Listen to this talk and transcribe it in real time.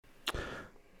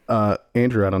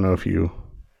Andrew, I don't know if you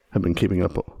have been keeping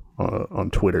up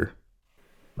on Twitter,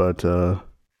 but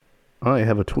I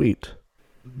have a tweet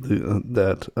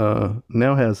that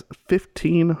now has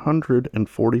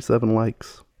 1,547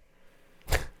 likes.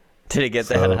 Did it get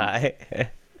that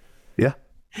high? Yeah.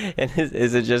 And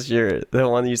is it just the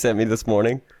one you sent me this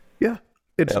morning? Yeah.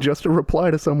 It's just a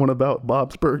reply to someone about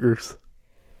Bob's Burgers.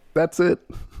 That's it.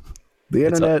 The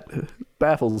internet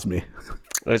baffles me.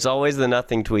 It's always the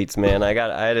nothing tweets, man. I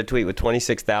had a tweet with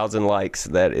 26,000 likes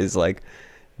that is like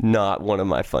not one of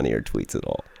my funnier tweets at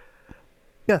all.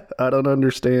 Yeah, I don't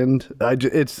understand.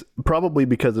 It's probably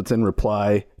because it's in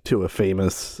reply to a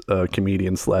famous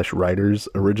comedian / writer's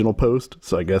original post,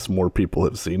 so I guess more people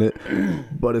have seen it.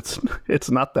 But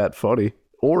it's not that funny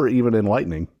or even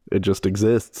enlightening. It just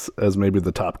exists as maybe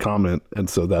the top comment, and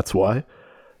so that's why.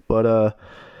 But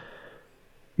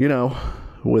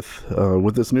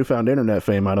with this newfound internet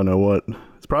fame, I don't know what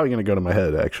it's probably going to go to my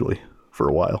head actually for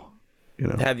a while.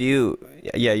 Have you?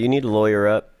 Yeah, you need to lawyer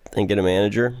up and get a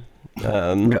manager.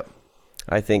 Yeah.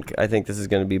 I think this is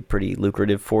going to be pretty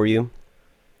lucrative for you.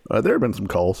 There have been some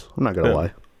calls. I'm not gonna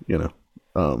lie.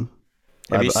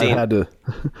 I've had to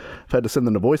send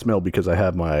them to voicemail because I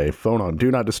have my phone on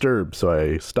Do Not Disturb, so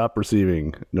I stopped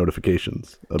receiving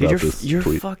notifications about this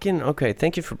tweet. Fucking okay.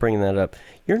 Thank you for bringing that up.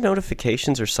 Your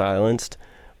notifications are silenced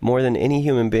more than any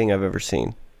human being I've ever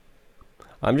seen.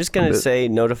 I'm just gonna say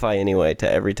notify anyway to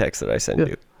every text that I send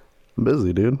you. I'm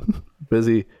busy, dude.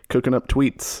 Busy cooking up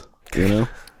tweets.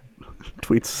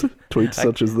 Tweets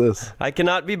such as this. I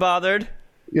cannot be bothered.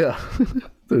 Yeah.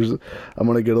 I'm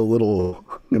gonna get a little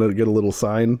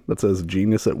sign that says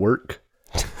 "Genius at Work,"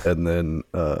 and then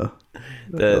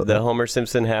the Homer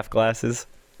Simpson half glasses.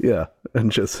 Yeah, and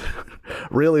just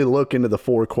really look into the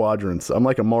 4 quadrants. I'm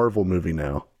like a Marvel movie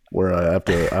now, where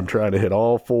I'm trying to hit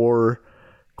all 4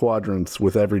 quadrants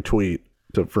with every tweet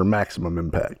for maximum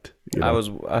impact. I was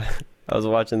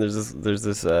watching. There's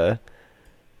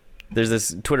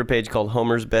this Twitter page called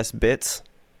Homer's Best Bits,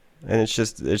 and it's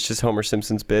just Homer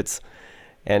Simpson's bits,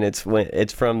 and it's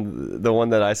from the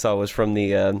one that I saw was from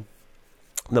the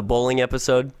bowling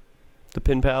episode, the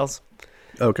Pin Pals.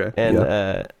 Okay.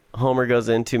 And Homer goes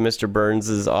into Mr.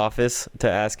 Burns' office to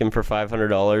ask him for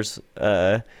 $500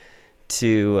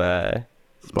 to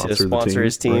sponsor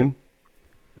his team, right.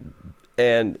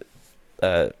 And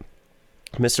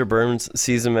Mr. Burns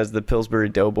sees him as the Pillsbury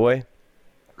Doughboy,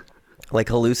 like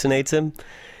hallucinates him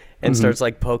and starts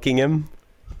like poking him,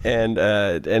 and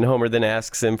Homer then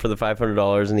asks him for the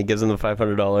 $500 and he gives him the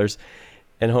 $500,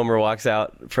 and Homer walks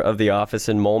out of the office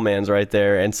and Mole Man's right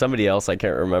there and somebody else I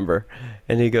can't remember,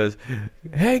 and he goes,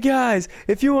 "Hey guys,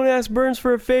 if you want to ask Burns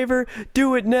for a favor,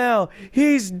 do it now.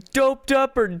 He's doped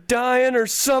up or dying or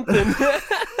something."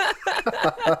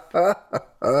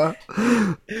 That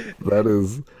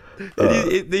is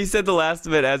he said the last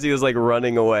of it as he was like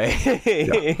running away.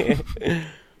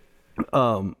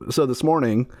 So this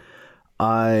morning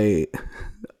I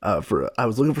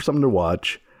was looking for something to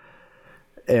watch,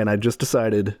 and I just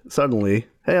decided suddenly,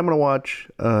 hey, I'm gonna watch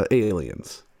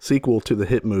Aliens, sequel to the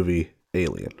hit movie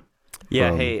Alien.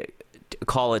 Yeah, hey,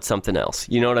 call it something else.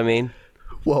 You know what I mean?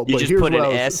 Well, you but just put an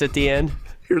S at the end.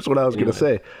 Here's what I was gonna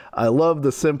say. I love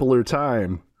the simpler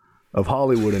time of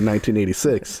Hollywood in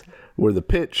 1986, where the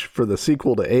pitch for the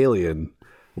sequel to Alien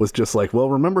was just like, well,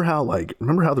 remember how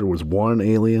there was one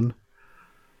alien?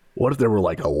 What if there were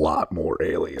like a lot more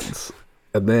aliens?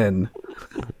 And then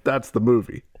that's the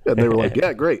movie. And they were like,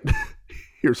 yeah, great.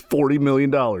 Here's $40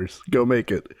 million. Go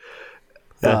make it.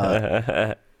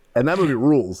 And that movie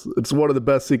rules. It's one of the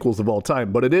best sequels of all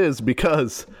time. But it is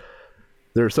because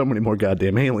there are so many more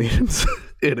goddamn aliens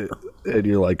in it. And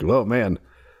you're like, oh, man,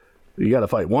 you got to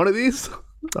fight one of these?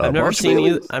 I've never seen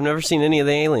any of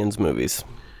the Aliens movies.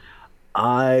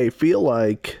 I feel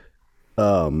like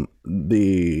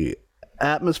the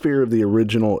atmosphere of the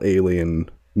original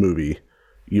Alien movie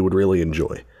you would really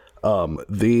enjoy.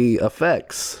 The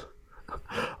effects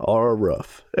are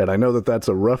rough, and I know that that's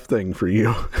a rough thing for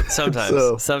you. Sometimes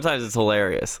it's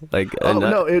hilarious. Like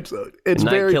it's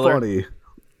very funny.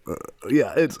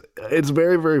 Yeah, it's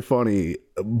very, very funny,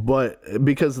 but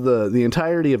because the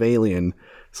entirety of Alien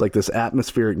is like this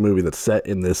atmospheric movie that's set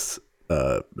in this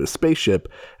spaceship,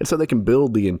 and so they can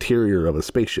build the interior of a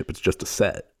spaceship. It's just a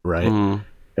set, right? Mm-hmm.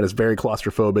 And it's very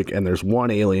claustrophobic, and there's one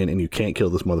alien, and you can't kill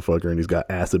this motherfucker, and he's got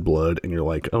acid blood, and you're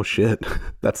like, oh shit,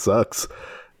 that sucks.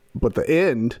 But the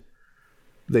end,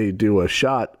 they do a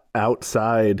shot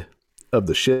outside of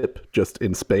the ship, just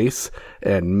in space,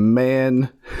 and man,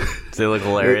 they look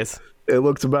hilarious. It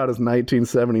looks about as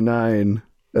 1979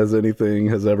 as anything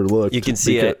has ever looked. You can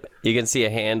see a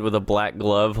hand with a black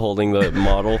glove holding the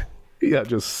model. Yeah,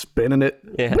 just spinning it.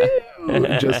 Yeah.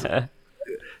 Just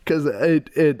because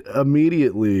it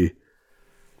immediately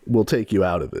will take you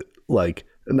out of it. Like,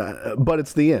 but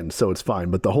it's the end, so it's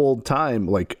fine. But the whole time,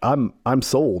 like, I'm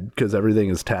sold because everything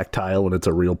is tactile and it's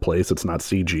a real place. It's not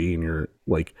CG, and you're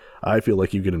like, I feel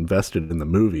like you get invested in the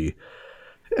movie.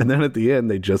 And then at the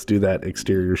end, they just do that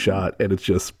exterior shot, and it's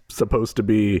just supposed to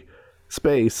be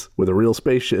space with a real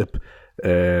spaceship,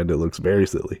 and it looks very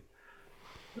silly.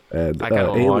 And I kind of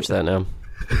want to watch that now.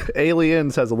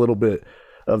 Aliens has a little bit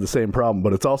of the same problem,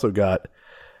 but it's also got,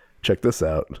 check this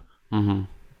out,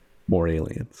 more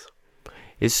aliens.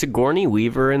 Is Sigourney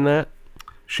Weaver in that?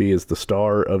 She is the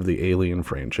star of the Alien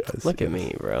franchise. Look at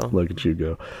me, bro. Look at you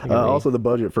go. Also, the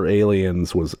budget for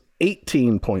Aliens was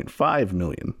 $18.5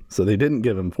 million. So they didn't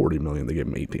give him $40 million. They gave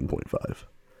him $18.5.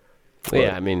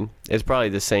 Yeah, I mean, it's probably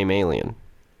the same alien.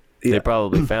 Yeah. They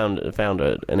probably found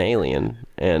an alien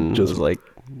and just was like,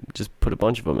 just put a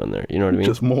bunch of them in there. You know what I mean?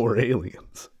 Just more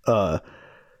aliens.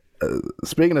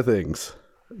 Speaking of things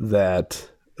that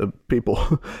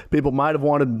people might have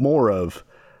wanted more of,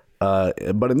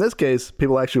 but in this case,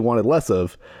 people actually wanted less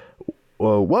of.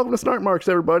 Well, welcome to Snark Marks,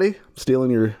 everybody.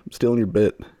 Stealing your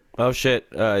bit. Oh shit!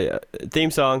 Theme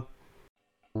song.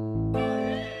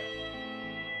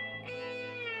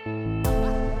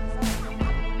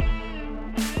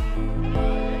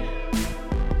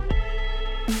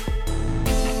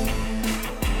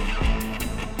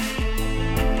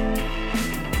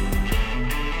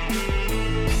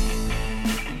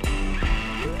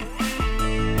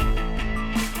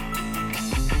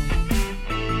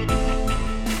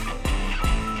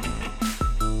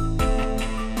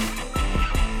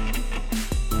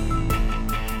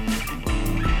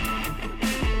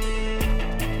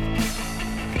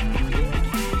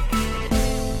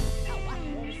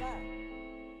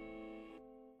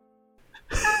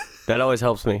 That always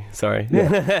helps me. Sorry.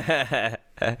 Yeah.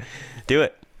 Do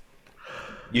it.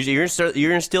 You're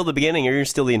gonna steal the beginning, or you're gonna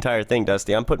steal the entire thing,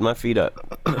 Dusty. I'm putting my feet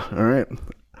up. All right.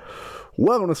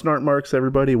 Welcome to Snark Marks,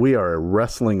 everybody. We are a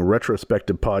wrestling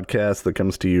retrospective podcast that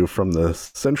comes to you from the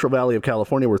Central Valley of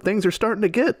California, where things are starting to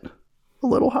get a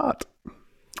little hot.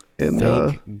 And,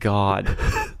 Thank God.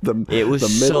 It was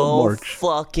the middle so of March.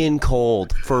 fucking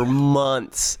cold for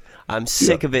months. I'm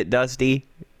sick of it, Dusty.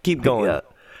 Keep going.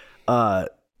 Yeah.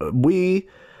 We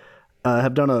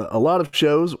have done a lot of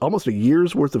shows, almost a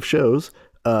year's worth of shows,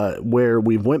 where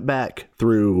we went back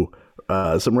through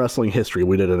some wrestling history.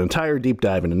 We did an entire deep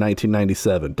dive into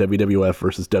 1997, WWF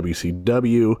versus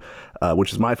WCW,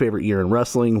 which is my favorite year in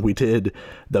wrestling. We did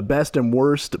the best and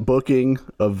worst booking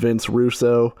of Vince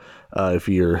Russo. If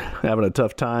you're having a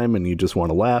tough time and you just want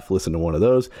to laugh, listen to one of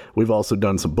those. We've also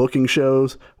done some booking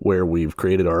shows where we've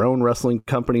created our own wrestling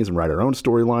companies and write our own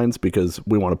storylines because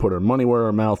we want to put our money where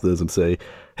our mouth is and say,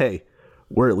 hey,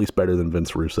 we're at least better than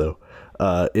Vince Russo.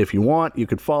 If you want, you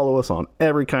could follow us on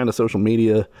every kind of social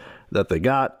media that they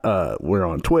got. We're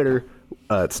on Twitter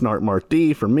at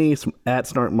SnarkMarkD for me, at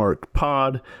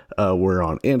SnarkMarkPod. We're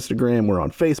on Instagram. We're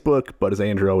on Facebook. But as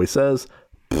Andrew always says,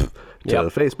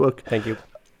 Facebook. Thank you.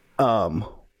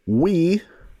 We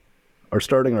are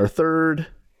starting our third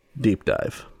deep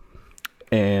dive.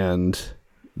 And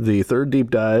the third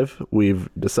deep dive, we've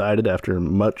decided after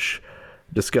much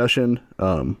discussion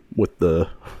with the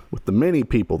many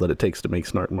people that it takes to make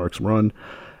Snark Marks run,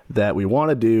 that we want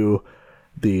to do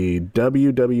the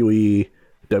WWE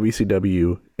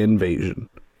WCW invasion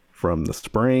from the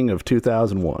spring of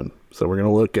 2001. So we're going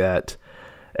to look at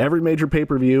every major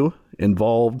pay-per-view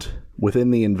involved within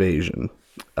the invasion.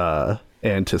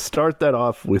 And to start that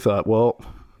off, we thought, well,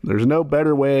 there's no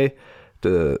better way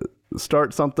to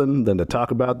start something than to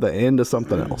talk about the end of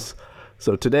something else.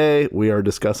 So today we are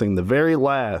discussing the very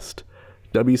last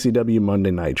WCW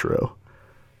Monday Nitro,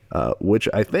 which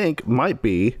I think might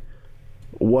be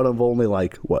one of only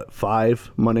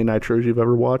 5 Monday Nitros you've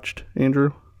ever watched,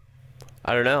 Andrew?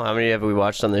 I don't know. How many have we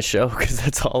watched on this show? Because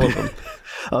that's all of them.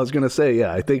 I was going to say,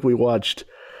 yeah, I think we watched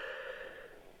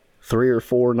 3 or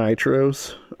 4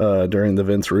 Nitros during the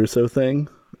Vince Russo thing,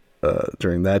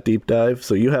 during that deep dive.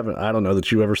 So you haven't, I don't know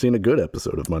that you've ever seen a good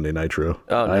episode of Monday Nitro.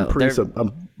 Oh,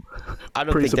 no. I'm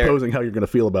presupposing how you're going to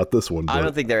feel about this one. But I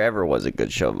don't think there ever was a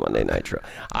good show of Monday Nitro.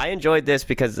 I enjoyed this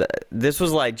because this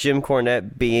was like Jim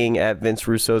Cornette being at Vince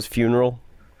Russo's funeral.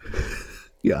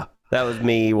 Yeah. That was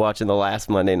me watching the last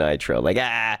Monday Nitro. Like,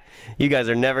 you guys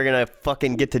are never going to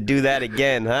fucking get to do that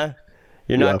again, huh?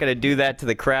 You're not going to do that to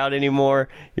the crowd anymore.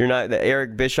 You're not.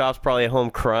 Eric Bischoff's probably at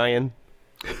home crying.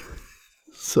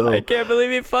 So I can't believe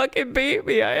he fucking beat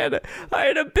me. I had a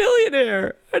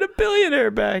billionaire. I had a billionaire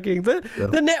backing.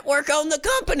 The network owned the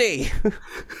company.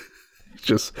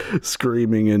 just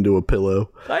screaming into a pillow.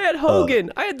 I had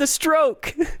Hogan. I had the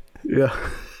stroke. Yeah.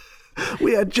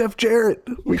 We had Jeff Jarrett.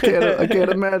 I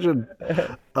can't imagine.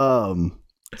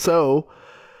 So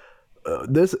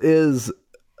this is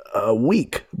a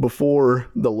week before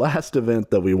the last event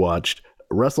that we watched,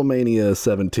 WrestleMania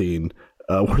 17,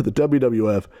 where the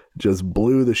WWF just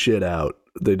blew the shit out.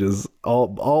 They just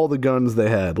all the guns they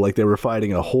had, like they were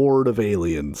fighting a horde of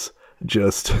aliens,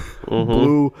 just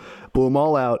blew them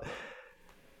all out.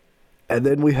 And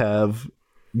then we have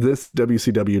this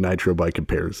WCW Nitro by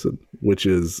comparison, which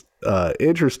is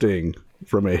interesting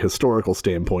from a historical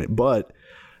standpoint, but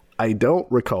I don't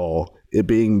recall it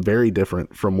being very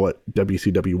different from what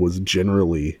WCW was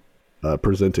generally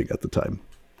presenting at the time.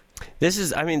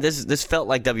 This felt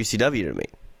like WCW to me.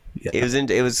 Yeah.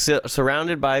 It was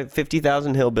surrounded by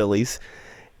 50,000 hillbillies.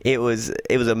 It was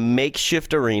a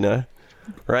makeshift arena,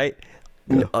 right?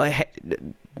 Yeah.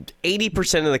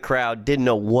 80% of the crowd didn't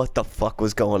know what the fuck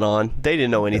was going on. They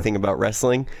didn't know anything about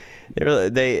wrestling. There was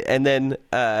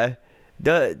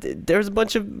a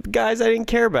bunch of guys I didn't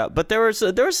care about, but there was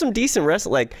some decent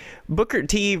wrestling. Like Booker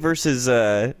T versus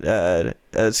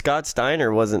Scott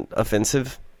Steiner wasn't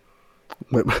offensive.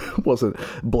 It wasn't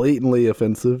blatantly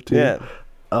offensive too. Yeah.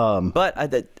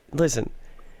 But listen,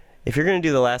 if you're gonna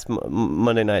do the last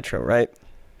Monday Nitro, right?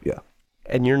 Yeah.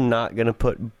 And you're not gonna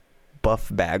put Buff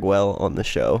Bagwell on the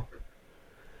show,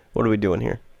 what are we doing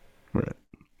here? Right.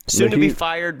 Soon to be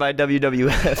fired by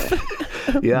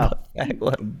WWF. Yeah.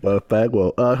 Buff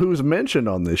Bagwell, who's mentioned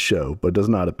on this show but does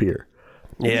not appear.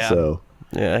 Yeah. So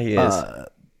yeah, he is.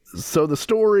 So the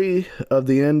story of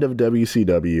the end of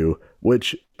WCW,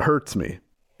 which hurts me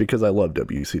because I love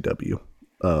WCW,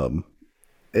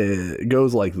 it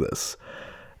goes like this.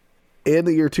 In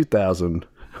the year 2000,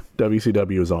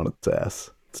 WCW is on its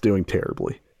ass. It's doing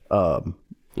terribly.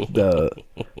 The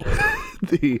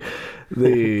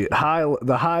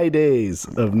high days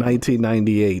of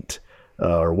 1998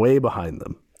 are way behind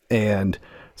them, and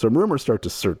some rumors start to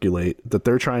circulate that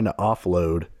they're trying to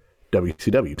offload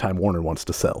WCW. Time Warner wants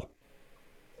to sell,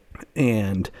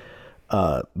 and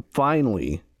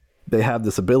finally they have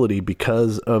this ability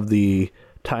because of the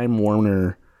Time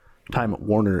Warner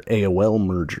AOL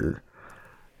merger.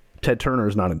 Ted Turner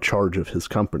is not in charge of his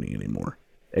company anymore,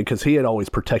 because he had always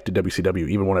protected WCW,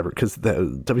 even whenever, because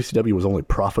the WCW was only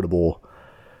profitable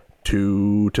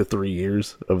 2 to 3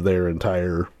 years of their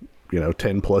entire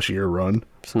 10+ year run.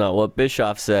 It's not what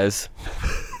Bischoff says.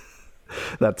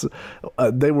 That's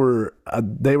they were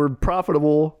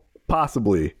profitable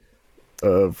possibly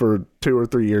for 2 or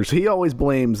 3 years. He always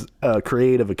blames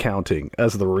creative accounting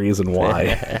as the reason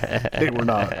why they were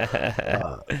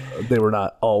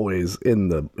not always in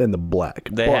the black.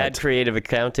 They had creative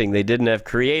accounting. They didn't have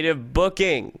creative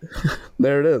booking.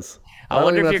 There it is. I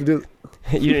wonder if you don't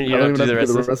have to do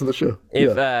the rest of the show.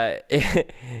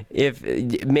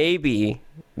 If maybe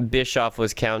Bischoff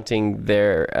was counting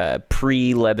their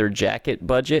pre-leather jacket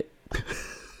budget.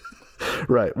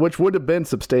 Right, which would have been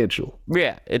substantial.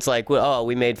 Yeah, it's like, well,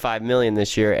 we made $5 million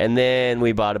this year, and then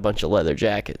we bought a bunch of leather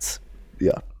jackets.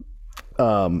 Yeah.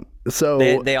 So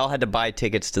they all had to buy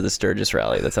tickets to the Sturgis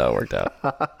rally. That's how it worked out.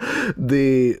 At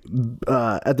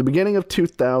the beginning of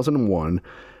 2001,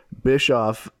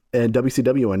 Bischoff and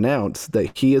WCW announced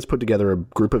that he has put together a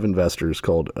group of investors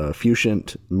called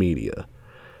Fucient Media,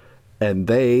 and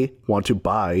they want to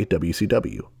buy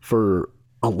WCW for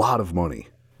a lot of money,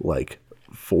 like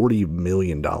 $40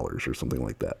 million or something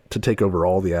like that, to take over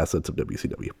all the assets of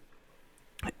WCW.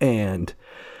 And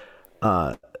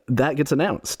that gets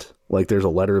announced. Like, there's a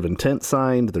letter of intent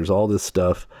signed, there's all this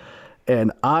stuff.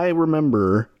 And I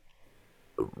remember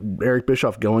Eric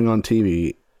Bischoff going on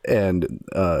TV and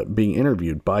being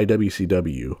interviewed by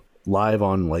WCW live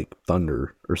on like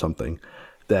Thunder or something,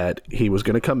 that he was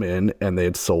going to come in and they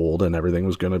had sold and everything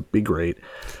was going to be great.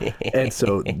 And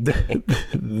so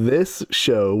this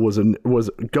show was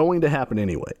going to happen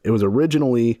anyway. It was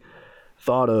originally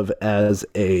thought of as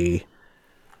a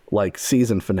like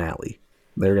season finale.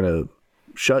 They're going to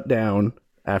shut down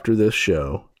after this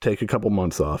show, take a couple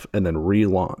months off, and then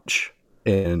relaunch.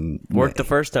 And worked the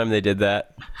first time they did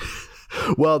that.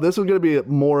 Well, this was going to be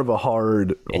more of a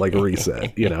hard like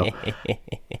reset,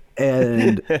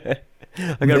 And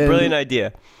I got a brilliant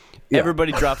idea. Yeah.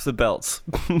 Everybody drops the belts.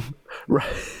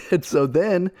 Right. And so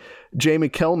then Jamie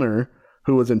Kellner,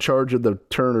 who was in charge of the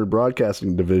Turner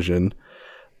Broadcasting Division,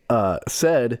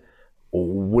 said,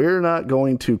 we're not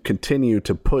going to continue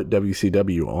to put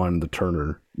WCW on the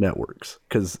Turner networks,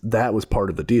 because that was part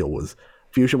of the deal, was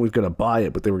Fusion was going to buy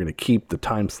it, but they were going to keep the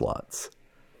time slots.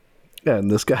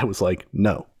 And this guy was like,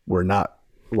 no, we're not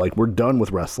Like, we're done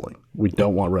with wrestling. We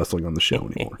don't want wrestling on the show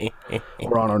anymore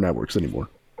or on our networks anymore.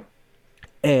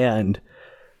 And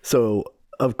so,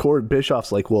 of course,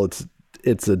 Bischoff's like, well,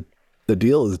 the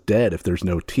deal is dead if there's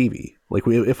no TV. Like,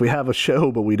 if we have a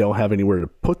show but we don't have anywhere to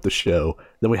put the show,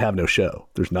 then we have no show.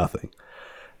 There's nothing.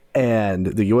 And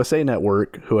the USA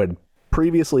Network, who had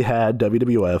previously had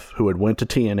WWF, who had went to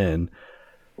TNN,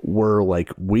 were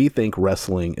like, we think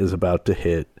wrestling is about to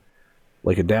hit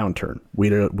like a downturn. We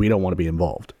don't want to be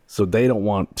involved. So they don't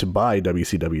want to buy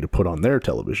WCW to put on their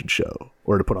television show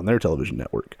or to put on their television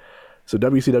network. So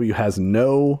WCW has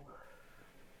no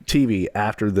TV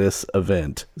after this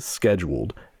event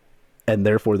scheduled, and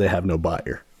therefore they have no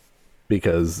buyer.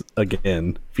 Because,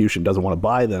 again, Fusion doesn't want to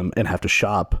buy them and have to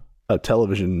shop a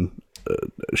television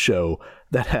show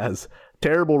that has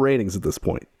terrible ratings at this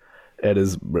point. It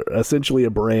is essentially a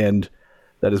brand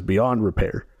that is beyond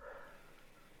repair.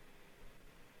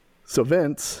 So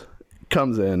Vince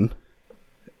comes in,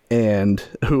 and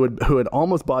who had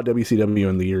almost bought WCW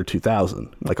in the year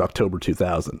 2000, like October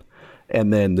 2000,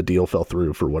 and then the deal fell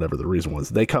through for whatever the reason was.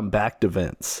 They come back to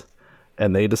Vince,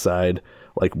 and they decide,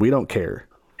 like, we don't care,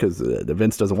 because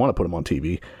Vince doesn't want to put him on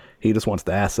TV. He just wants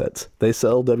the assets. They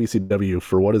sell WCW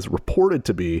for what is reported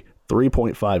to be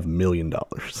 $3.5 million.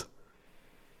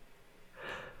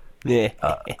 Yeah.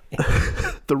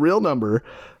 The real number,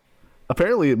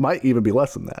 apparently, it might even be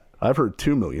less than that. I've heard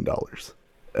 $2 million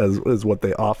as what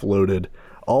they offloaded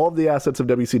all of the assets of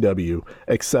WCW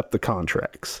except the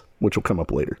contracts, which will come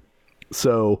up later.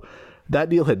 So that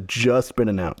deal had just been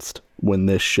announced when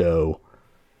this show,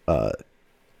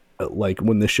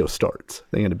 when this show starts.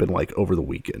 I think it had been like over the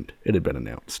weekend. It had been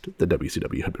announced that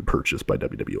WCW had been purchased by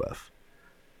WWF.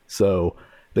 So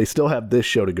they still have this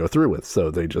show to go through with.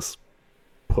 So they just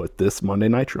put this Monday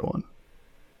Nitro on.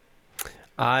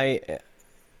 I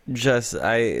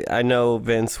know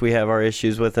Vince, we have our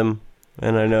issues with him,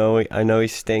 and I know he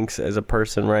stinks as a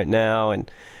person right now,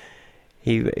 and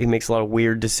he makes a lot of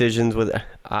weird decisions with.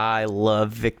 I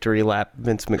love Victory Lap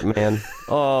Vince McMahon.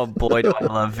 Oh boy, do I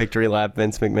love Victory Lap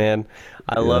Vince McMahon.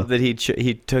 I love that he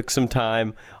took some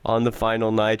time on the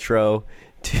final Nitro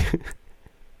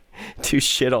to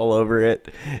shit all over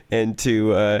it, and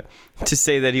to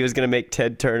say that he was going to make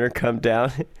Ted Turner come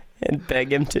down and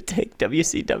beg him to take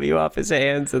WCW off his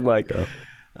hands, and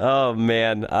oh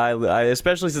man, I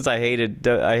especially since I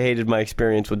hated my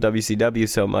experience with WCW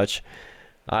so much,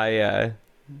 and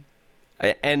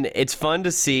it's fun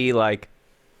to see like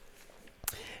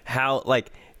how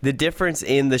like the difference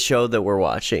in the show that we're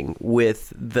watching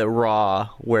with the Raw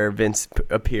where Vince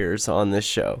appears on this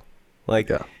show,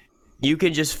 you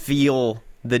can just feel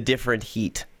the different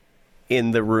heat in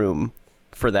the room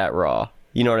for that Raw.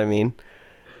 You know what I mean?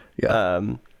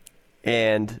 Yeah.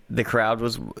 And the crowd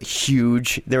was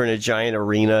huge. They're in a giant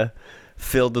arena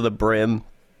filled to the brim.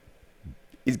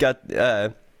 He's got,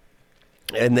 and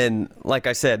then, like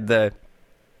I said, the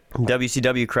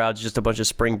WCW crowd's just a bunch of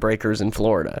spring breakers in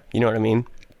Florida. You know what I mean?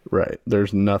 Right.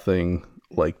 There's nothing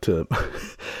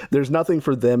there's nothing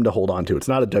for them to hold on to. It's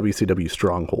not a WCW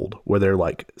stronghold where they're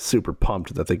like super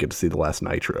pumped that they get to see the last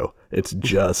Nitro. It's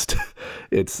just,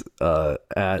 it's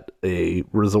at a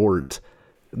resort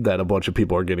that a bunch of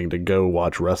people are getting to go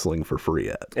watch wrestling for free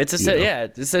at. It's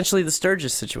essentially the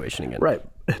Sturgis situation again. Right.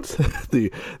 It's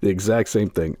the exact same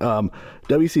thing.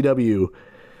 WCW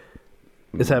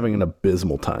is having an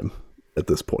abysmal time at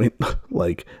this point.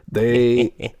 Like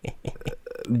they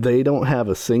don't have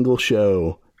a single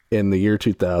show in the year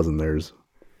 2000.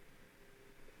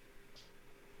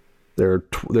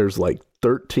 There's like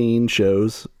 13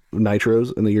 shows,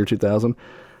 Nitros in the year 2000.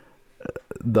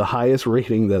 The highest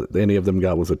rating that any of them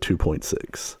got was a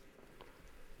 2.6.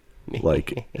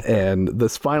 And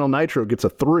this final Nitro gets a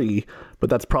 3, but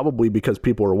that's probably because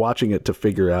people are watching it to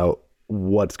figure out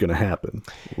what's going to happen.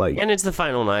 And it's the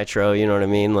final Nitro, you know what I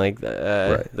mean? Right.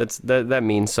 That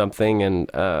means something, and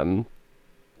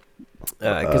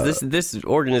because this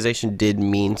organization did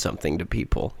mean something to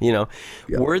people, you know.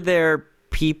 Yeah. Were there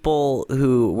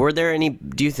any,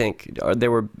 do you think there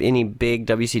were any big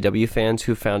WCW fans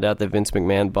who found out that Vince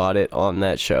McMahon bought it on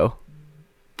that show?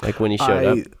 Like when he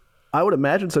showed up? I would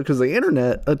imagine so, because the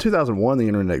internet, 2001, the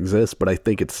internet exists, but I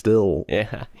think it's still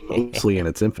mostly in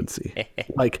its infancy.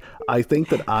 Like, I think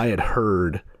that I had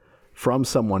heard from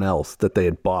someone else that they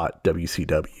had bought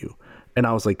WCW, and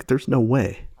I was like, there's no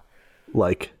way.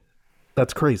 Like,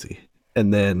 that's crazy.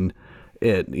 And then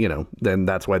then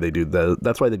that's why they do the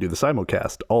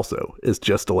simulcast also, is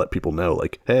just to let people know,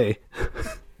 like, hey,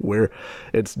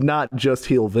 it's not just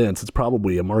heel Vince, it's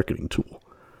probably a marketing tool.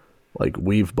 Like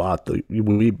we bought the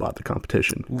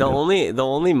competition. The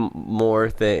only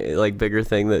more thing, like bigger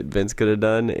thing that Vince could have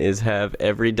done is have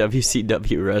every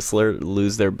WCW wrestler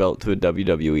lose their belt to a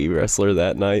WWE wrestler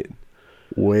that night.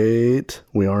 Wait,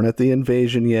 we aren't at the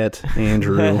invasion yet,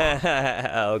 Andrew.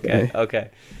 Okay.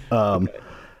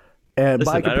 And Listen,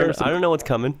 by comparison, I don't know what's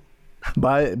coming.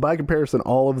 By comparison,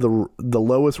 all of the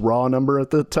lowest Raw number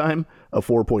at the time, a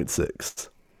 4.6.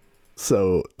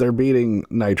 So they're beating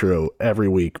Nitro every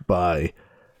week by,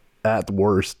 at the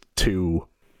worst, two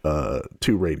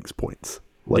ratings points.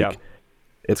 Like,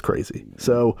 it's crazy.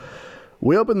 So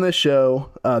we open this show.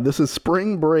 This is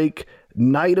Spring Break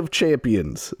Night of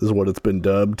Champions is what it's been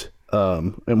dubbed.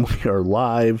 And we are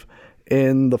live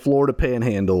in the Florida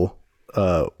Panhandle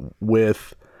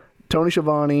with Tony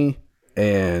Schiavone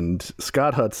and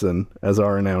Scott Hudson as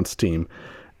our announce team.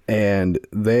 And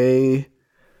they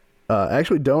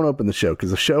actually don't open the show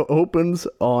because the show opens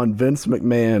on Vince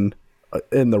McMahon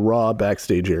in the Raw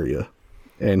backstage area.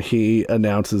 And he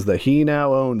announces that he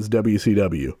now owns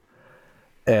WCW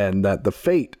and that the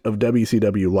fate of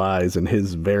WCW lies in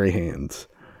his very hands.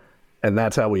 And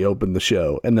that's how we open the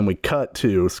show. And then we cut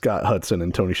to Scott Hudson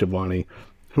and Tony Schiavone,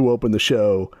 who open the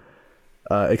show,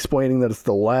 explaining that it's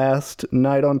the last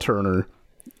night on Turner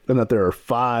and that there are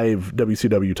 5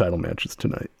 WCW title matches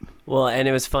tonight. Well, and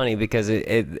it was funny because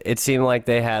it seemed like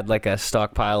they had like a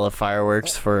stockpile of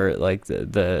fireworks for like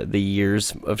the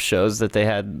years of shows that they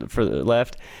had for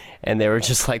left, and they were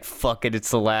just like, fuck it,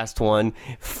 it's the last one.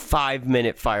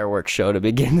 5-minute fireworks show to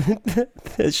begin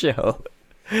the show.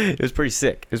 It was pretty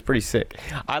sick.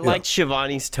 I liked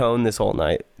Shivani's tone this whole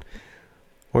night,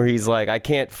 where he's like, I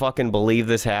can't fucking believe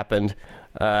this happened.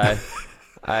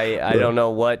 I don't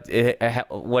know what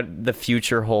the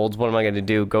future holds. What am I going to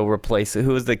do? Go replace it?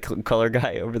 Who was the color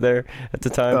guy over there at the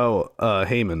time? Oh,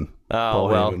 Heyman. Oh, Paul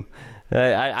well,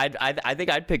 Heyman. I think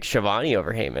I'd pick Shivani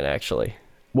over Heyman, actually.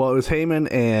 Well, it was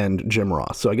Heyman and Jim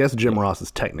Ross. So I guess Jim Ross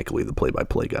is technically the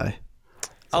play-by-play guy. So.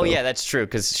 Oh, yeah, that's true,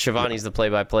 because Shivani's the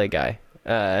play-by-play guy.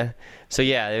 So,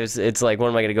 yeah, it's like, when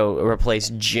am I going to go replace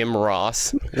Jim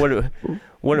Ross?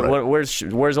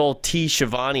 Where's old T.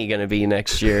 Shivani going to be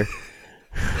next year?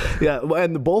 Yeah,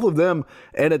 and both of them,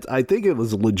 and I think it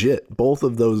was legit. Both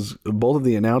of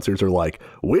the announcers are like,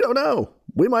 we don't know.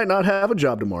 We might not have a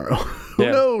job tomorrow. Who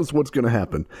knows what's going to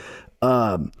happen?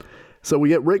 So we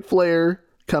get Ric Flair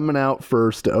coming out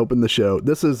first to open the show.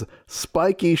 This is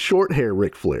spiky short hair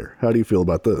Ric Flair. How do you feel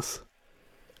about this?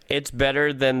 It's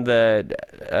better than the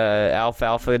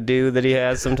alfalfa do that he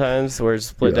has sometimes, where it's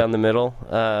split down the middle.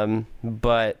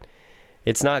 But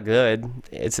it's not good.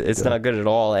 It's not good at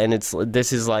all. And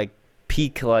this is like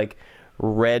peak, like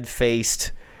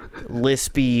red-faced,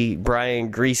 lispy Brian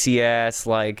Greasy ass,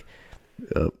 like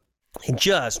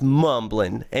just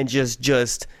mumbling and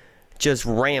just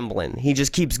rambling. He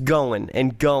just keeps going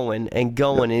and going and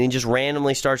going, and he just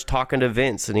randomly starts talking to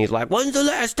Vince, and he's like, "When's the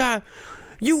last time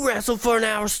you wrestled for an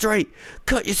hour straight?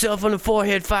 Cut yourself on the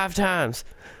forehead 5 times,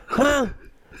 huh?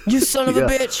 You son of a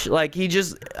bitch!" Like, he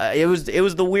just, it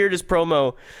was the weirdest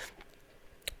promo.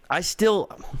 I still,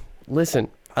 listen,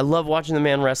 I love watching the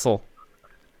man wrestle.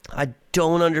 I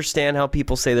don't understand how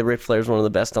people say that Ric Flair is one of the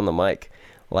best on the mic.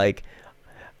 Like,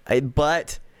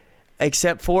 but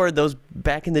except for those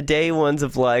back in the day ones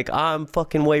of like, I'm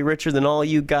fucking way richer than all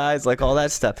you guys, like all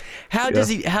that stuff. How did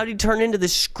he turn into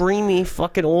this screamy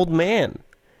fucking old man?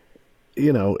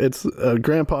 You know, it's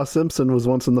Grandpa Simpson was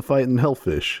once in the fight in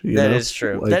Hellfish. That is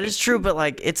true. Like, that is true, but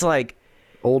like, it's like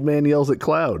old man yells at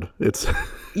cloud. It's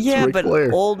Ric but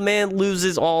Flair. Old man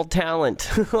loses all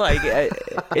talent. Like,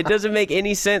 it doesn't make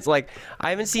any sense. Like,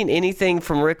 I haven't seen anything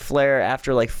from Ric Flair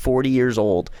after like 40 years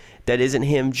old that isn't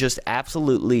him just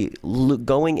absolutely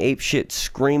going apeshit,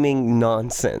 screaming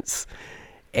nonsense.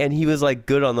 And he was like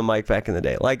good on the mic back in the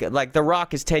day. Like The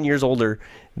Rock is 10 years older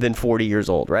than 40 years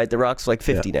old, right? The Rock's like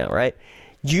 50 now, right?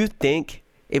 You think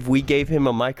if we gave him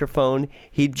a microphone,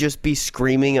 he'd just be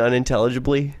screaming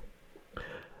unintelligibly?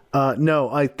 No,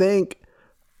 I think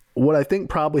what I think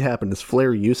probably happened is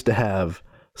Flair used to have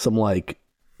some like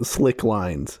slick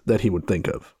lines that he would think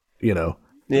of, you know.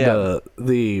 Yeah.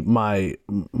 The my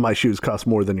shoes cost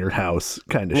more than your house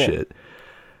kind of shit.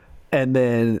 And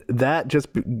then that just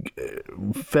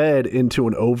fed into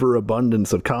an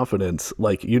overabundance of confidence.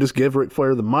 Like, you just give Ric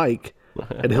Flair the mic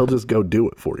and he'll just go do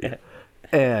it for you.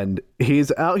 And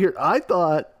he's out here. I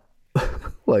thought,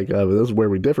 like, this is where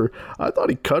we differ. I thought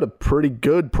he cut a pretty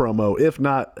good promo. If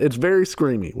not, it's very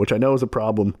screamy, which I know is a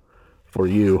problem for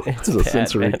you as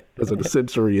a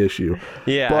sensory issue.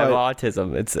 Yeah, but I have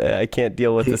autism. I can't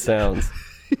deal with the sounds.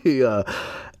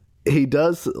 he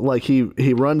does, like,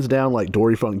 he runs down like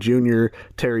Dory Funk Jr.,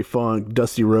 Terry Funk,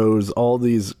 Dusty Rhodes, all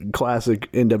these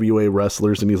classic NWA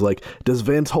wrestlers, and he's like, does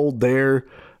Vince hold their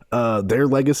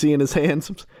legacy in his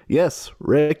hands? Yes,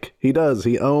 Rick, he does.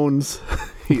 He owns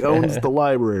the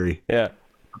library. Yeah.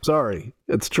 I'm sorry,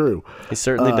 it's true. He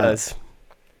certainly does.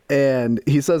 And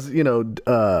he says,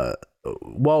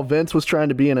 while Vince was trying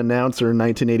to be an announcer in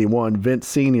 1981, Vince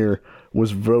Sr.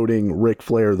 was voting Ric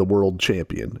Flair the world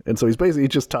champion. And so he's basically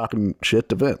just talking shit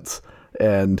to Vince.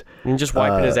 And just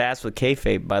wiping his ass with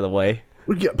kayfabe, by the way.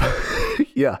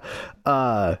 Yeah.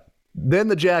 Then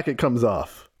the jacket comes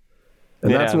off.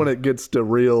 And that's when it gets to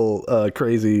real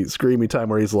crazy, screamy time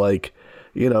where he's like,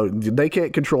 they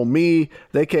can't control me.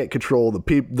 They can't control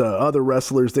the other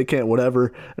wrestlers. They can't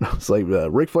whatever. And I was like,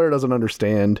 Ric Flair doesn't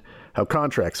understand how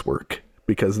contracts work,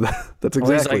 because that's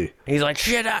exactly. He's like,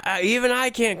 shit, even I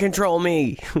can't control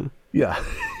me. Yeah.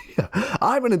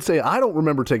 I'm going to say, I don't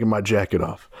remember taking my jacket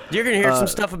off. You're going to hear some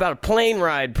stuff about a plane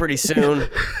ride pretty soon.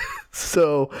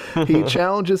 So he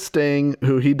challenges Sting,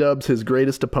 who he dubs his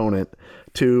greatest opponent,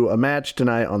 to a match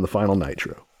tonight on the final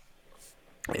Nitro.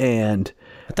 And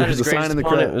I thought his greatest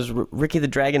opponent was Ricky the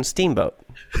Dragon Steamboat.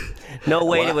 No,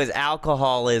 wait, it was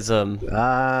alcoholism.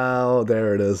 Oh,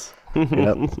 there it is.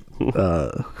 Yep.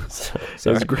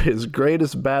 His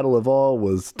greatest battle of all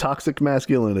was toxic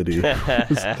masculinity.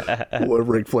 What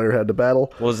Ric Flair had to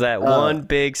battle. Was that one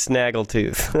big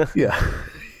snaggletooth. Yeah.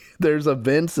 There's a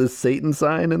Vince is Satan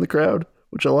sign in the crowd,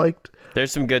 which I liked.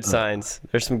 There's some good signs.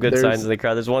 There's some good signs in the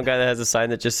crowd. There's one guy that has a sign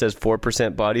that just says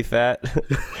 4% body fat.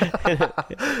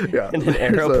 And an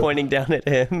arrow pointing down at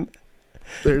him.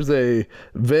 There's a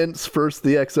Vince, first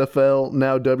the XFL,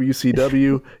 now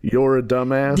WCW, you're a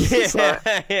dumbass.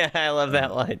 Yeah, I love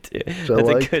that line too. That's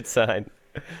a good sign.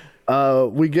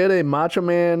 We get a Macho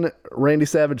Man, Randy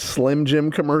Savage Slim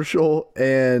Jim commercial,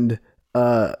 and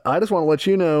I just want to let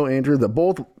you know, Andrew, that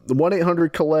both the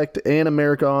 1-800-COLLECT and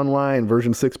America Online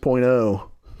version 6.0,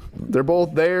 they're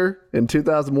both there in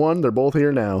 2001. They're both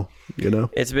here now,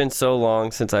 It's been so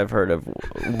long since I've heard of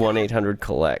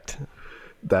 1-800-COLLECT.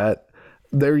 That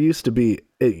there used to be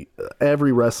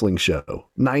every wrestling show,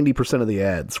 90% of the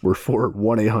ads were for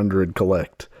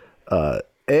 1-800-COLLECT.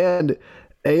 And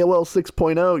AOL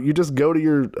 6.0, you just go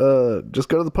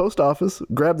to the post office,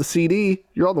 grab the CD,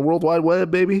 you're on the World Wide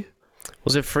Web, baby.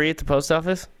 Was it free at the post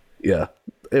office? Yeah,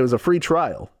 it was a free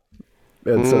trial,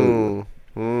 and so.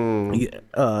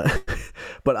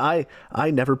 But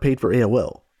I never paid for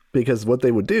AOL, because what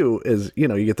they would do is, you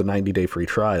get the 90-day free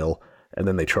trial, and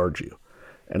then they charge you.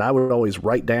 And I would always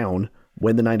write down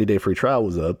when the 90-day free trial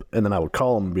was up, and then I would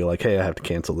call them and be like, hey, I have to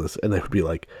cancel this. And they would be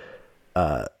like,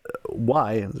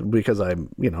 why? Because I don't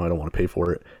want to pay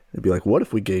for it. They'd be like, what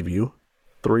if we gave you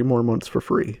 3 more months for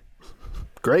free?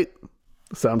 Great.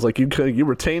 Sounds like you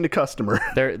retained a customer.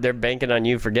 They're banking on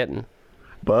you forgetting.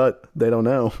 But they don't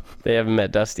know. They haven't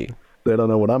met Dusty. They don't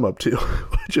know what I'm up to,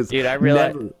 which is dude, I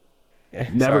realized,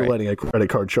 never letting a credit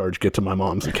card charge get to my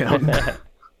mom's account.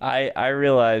 I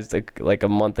realized like a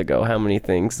month ago how many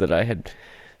things that I had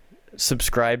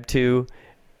subscribed to,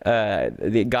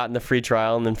 gotten the free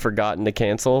trial and then forgotten to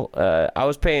cancel. I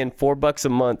was paying $4 a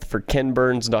month for Ken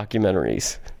Burns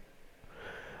documentaries.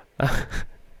 I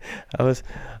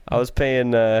was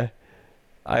paying. I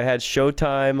had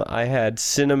Showtime. I had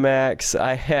Cinemax.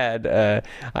 I had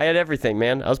everything,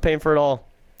 man. I was paying for it all.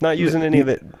 Not using any of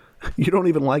it. You don't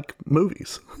even like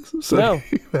movies, so no.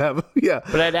 Yeah.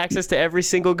 But I had access to every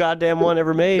single goddamn one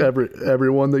ever made. Every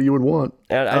one that you would want.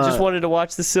 And I just wanted to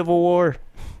watch the Civil War.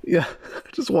 Yeah, I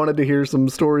just wanted to hear some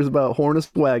stories about Honus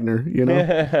Wagner.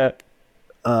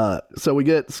 So we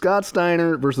get Scott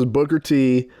Steiner versus Booker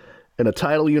T in a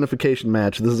title unification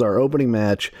match. This is our opening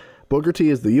match. Booker T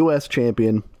is the U.S.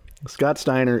 champion. Scott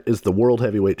Steiner is the world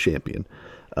heavyweight champion.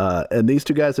 And these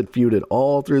two guys had feuded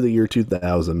all through the year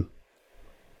 2000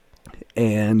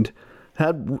 and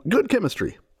had good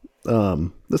chemistry.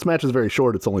 This match is very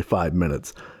short. It's only 5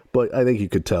 minutes. But I think you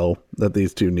could tell that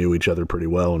these two knew each other pretty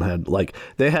well and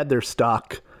they had their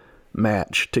stock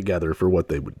match together for what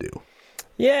they would do.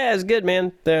 Yeah, it's good,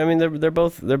 man. They're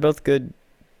both good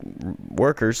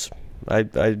workers. I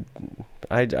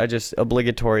just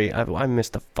obligatory. I miss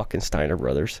the fucking Steiner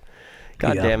brothers.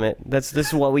 God damn it. This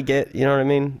is what we get. You know what I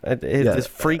mean? This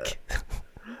freak.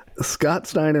 Scott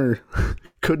Steiner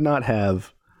could not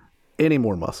have any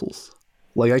more muscles.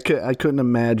 Like I couldn't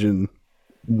imagine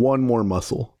one more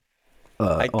muscle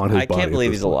on his body. I can't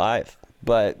believe he's alive,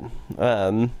 but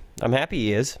I'm happy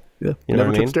he is. Yeah, you know never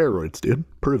what I mean? took steroids, dude.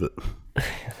 Prove it.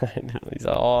 He's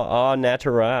all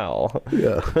natural.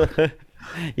 Yeah.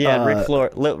 Yeah,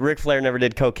 Ric Flair never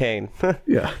did cocaine.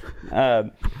 Yeah.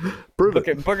 Prove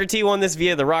it. Booker T won this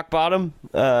via the rock bottom.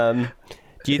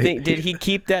 Do you think did he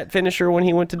keep that finisher when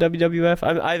he went to WWF?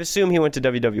 I assume he went to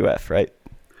WWF, right?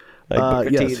 Like Booker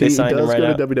yes, T, he does him right go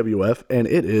out. to WWF, and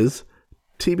it is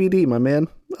TBD, my man.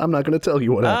 I'm not going to tell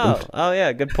you what happened. Oh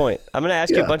yeah, good point. I'm going to ask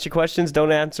you a bunch of questions.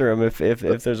 Don't answer them if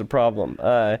there's a problem.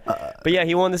 But yeah,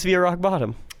 he won this via rock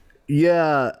bottom.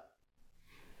 Yeah,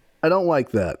 I don't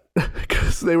like that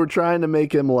because they were trying to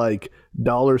make him like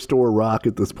dollar store Rock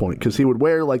at this point because he would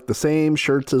wear like the same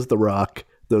shirts as the Rock,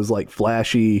 those like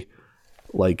flashy,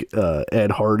 like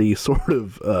Ed Hardy sort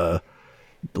of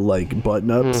like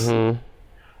button ups. Mm-hmm.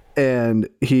 And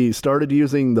he started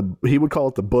using he would call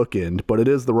it the bookend, but it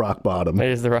is the rock bottom. It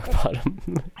is the rock bottom.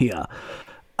 Yeah.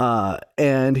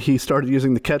 And he started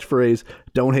using the catchphrase,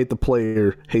 "Don't hate the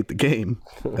player, hate the game,"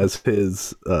 as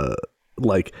his,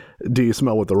 like, "Do you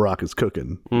smell what the Rock is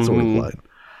cooking?" sort of line.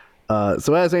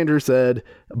 So as Andrew said,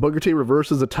 Booker T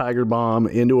reverses a Tiger Bomb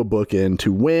into a bookend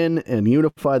to win and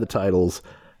unify the titles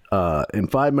in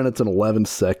 5 minutes and 11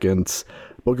 seconds.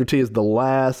 Booker T is the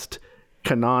last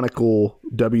canonical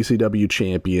WCW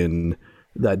champion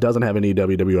that doesn't have any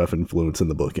WWF influence in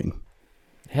the booking.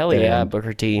 Hell yeah,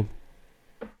 Booker T.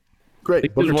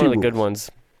 Great. Booker T one of the good ones.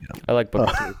 Yeah. I like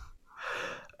Booker T.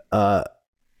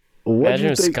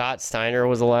 Imagine if Scott Steiner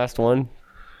was the last one.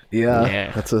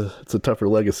 Yeah. It's a tougher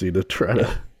legacy to try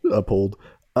to uphold.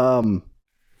 Part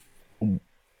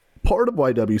of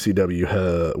why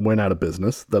WCW went out of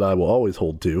business that I will always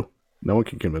hold to, no one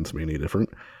can convince me any different,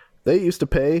 they used to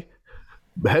pay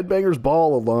Headbangers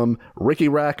Ball alum Ricky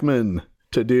Rackman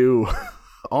to do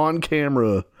on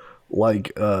camera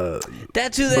like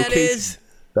that's who that is.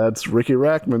 That's Ricky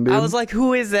Rackman, dude. I was like,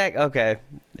 who is that? Okay.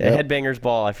 Yep. Headbangers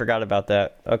Ball. I forgot about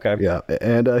that. Okay. Yeah.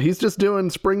 And he's just doing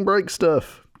spring break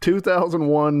stuff.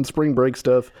 2001 spring break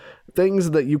stuff.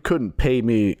 Things that you couldn't pay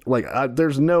me. Like,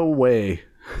 there's no way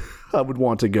I would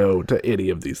want to go to any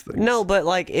of these things. No, but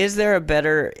like, is there a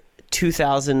better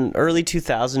early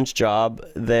 2000s job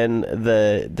than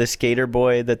the skater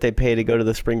boy that they pay to go to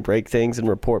the spring break things and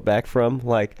report back from?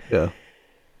 Like, yeah,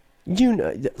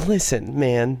 listen,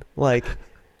 man, like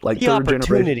the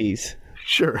opportunities.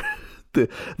 Sure,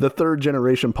 the third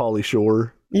generation Pauly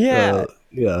Shore. Yeah,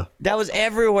 yeah, that was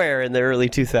everywhere in the early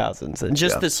 2000s, and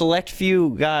just the select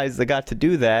few guys that got to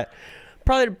do that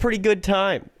probably had a pretty good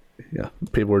time. Yeah,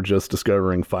 people are just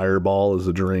discovering Fireball as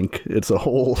a drink. It's a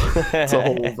whole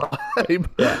vibe.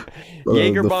 Yeah.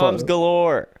 Jaeger bombs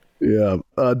galore. Yeah,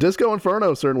 Disco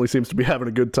Inferno certainly seems to be having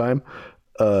a good time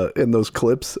in those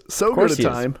clips. So good a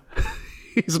time,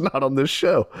 he's not on this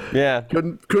show. Yeah,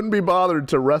 couldn't be bothered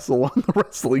to wrestle on the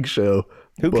wrestling show.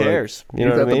 Who cares? You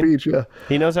know what I mean? At the beach, yeah.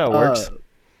 He knows how it works.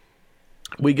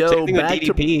 We go Same thing back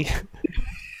with DDP.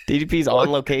 DDP's on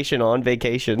location, on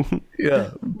vacation.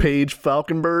 Yeah. Paige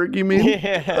Falkenberg, you mean?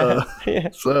 Yeah.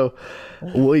 So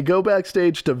we go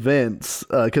backstage to Vince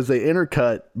because they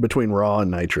intercut between Raw and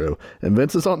Nitro. And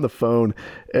Vince is on the phone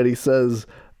and he says,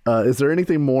 is there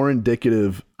anything more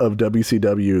indicative of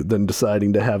WCW than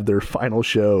deciding to have their final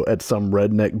show at some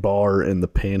redneck bar in the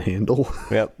Panhandle?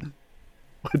 Yep.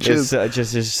 Which is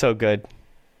just so good.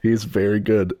 He's very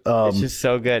good. It's just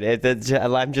so good.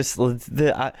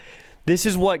 This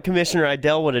is what Commissioner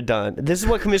Idell would have done. This is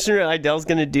what Commissioner Idell's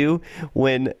going to do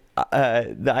when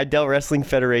the Idell Wrestling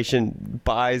Federation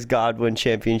buys Godwin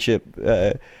Championship.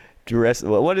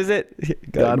 What is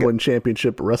it? Godwin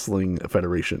Championship Wrestling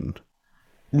Federation.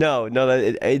 No,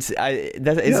 it's the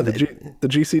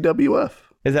GCWF.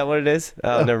 Is that what it is?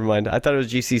 Oh, never mind. I thought it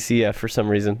was GCCF for some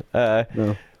reason.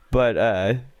 No.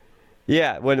 But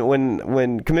yeah,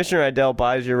 when Commissioner Idell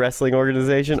buys your wrestling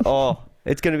organization,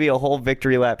 it's gonna be a whole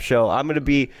victory lap show. I'm gonna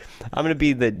be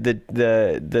the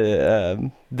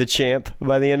champ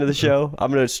by the end of the show.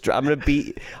 I'm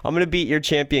gonna beat your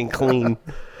champion clean.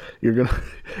 You're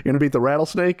gonna beat the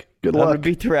Rattlesnake. Good luck. I'm gonna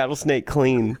beat the Rattlesnake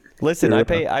clean. Listen, I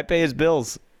pay his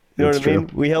bills. You know what I mean?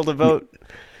 We held a vote.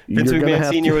 Vince McMahon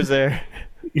Sr. was there.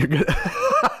 You're gonna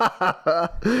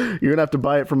have to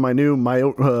buy it from my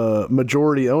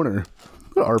majority owner,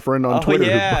 our friend on Twitter.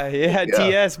 Yeah.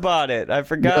 TS bought it. I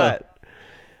forgot. Yeah.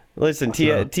 Listen,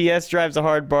 TS drives a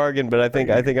hard bargain, but I think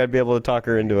I'd be able to talk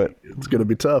her into it. It's gonna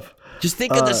be tough. Just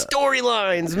think of the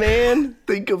storylines, man.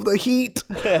 Think of the heat.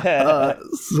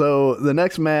 So the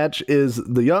next match is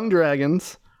the Young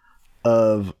Dragons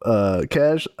of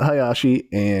Kaz Hayashi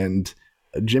and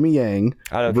Jimmy Yang.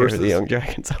 I don't care who the Young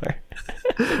Dragons are.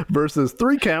 versus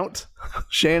 3 Count,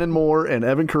 Shannon Moore and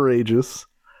Evan Courageous,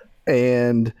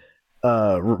 and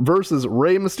versus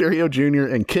Rey Mysterio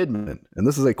Jr. and Kidman. And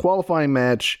this is a qualifying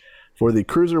match for the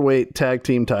Cruiserweight Tag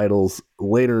Team titles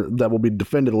later that will be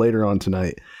defended later on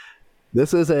tonight.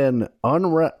 This is an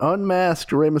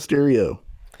unmasked Rey Mysterio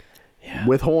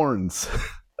with horns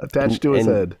attached to his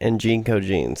head. And Jinko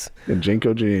jeans. And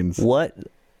Jinko jeans. What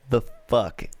the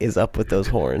fuck is up with those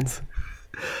horns?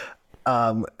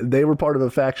 They were part of a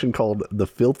faction called the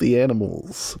Filthy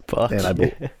Animals. Fuck. And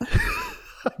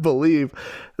I believe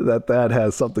that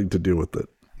has something to do with it.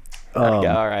 Okay,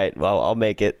 all right. Well, I'll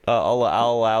make it. I'll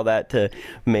allow that to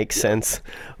make sense.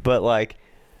 But like,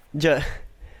 just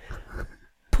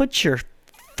put your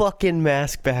fucking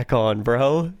mask back on,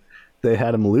 bro. They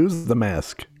had him lose the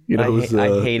mask. You know who's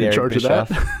I hate in Eric charge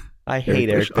Bischoff. of that? I hate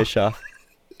Eric Bischoff.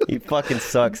 He fucking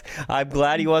sucks. I'm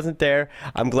glad he wasn't there.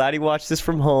 I'm glad he watched this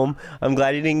from home. I'm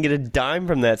glad he didn't get a dime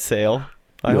from that sale.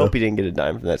 I hope he didn't get a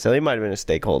dime from that sale. He might have been a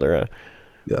stakeholder.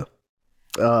 Yeah.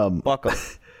 Fuck him.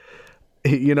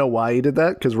 You know why he did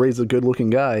that? Because Ray's a good-looking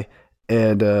guy,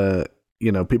 and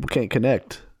people can't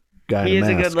connect. He is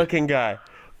a good-looking guy,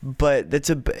 but it's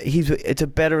a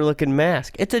better-looking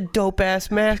mask. It's a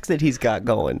dope-ass mask that he's got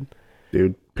going.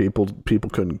 Dude, people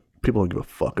don't give a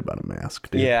fuck about a mask,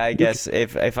 dude. Yeah, I guess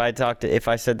if I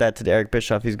said that to Eric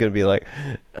Bischoff, he's gonna be like,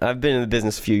 "I've been in the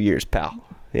business a few years, pal."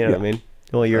 You know what I mean?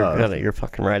 Well, you're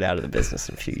fucking right out of the business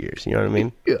in a few years. You know what I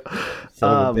mean? Yeah.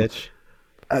 Son of a bitch.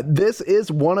 This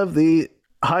is one of the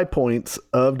high points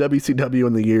of WCW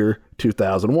in the year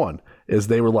 2001. Is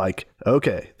they were like,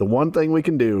 okay, the one thing we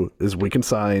can do is we can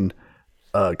sign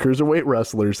cruiserweight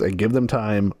wrestlers and give them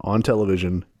time on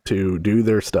television to do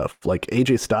their stuff. Like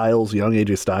AJ Styles, young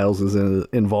AJ Styles is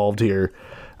involved here.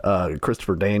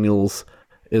 Christopher Daniels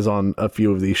is on a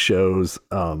few of these shows.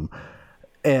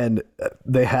 And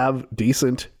they have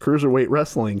decent cruiserweight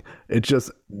wrestling. It's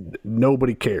just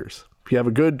nobody cares. If you have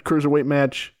a good cruiserweight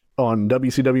match on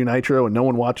WCW Nitro and no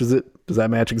one watches it, does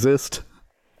that match exist?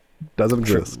 Doesn't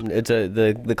exist. It's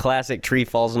the classic tree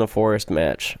falls in a forest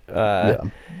match.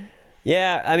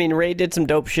 Yeah, I mean, Ray did some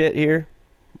dope shit here.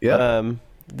 Yeah.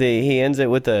 He ends it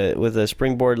with a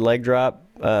springboard leg drop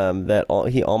that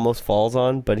he almost falls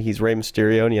on, but he's Rey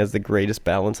Mysterio and he has the greatest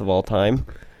balance of all time.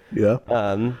 Yeah.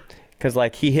 Because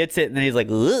like he hits it and then he's like,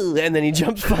 ugh, and then he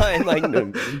jumps fine,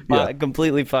 like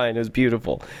completely fine. It was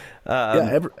beautiful.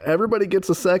 Everybody gets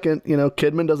a second.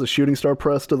 Kidman does a shooting star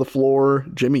press to the floor.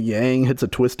 Jimmy Yang hits a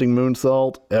twisting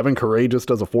moonsault. Evan Courageous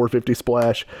does a 450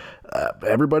 splash.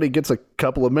 Everybody gets a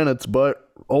couple of minutes, but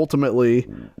ultimately,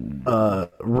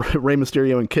 Rey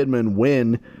Mysterio and Kidman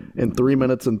win in 3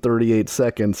 minutes and 38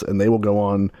 seconds, and they will go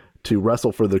on to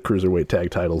wrestle for the Cruiserweight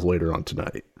Tag titles later on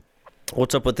tonight.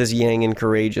 What's up with this Yang and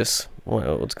Courageous?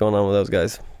 What's going on with those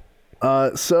guys?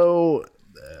 So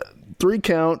 3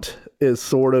 Count is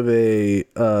sort of a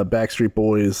Backstreet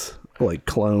Boys like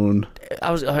clone.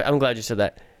 I'm glad you said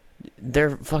that.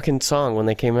 Their fucking song when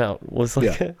they came out was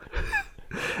like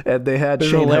and they had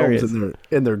Shane Helms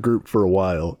in their group for a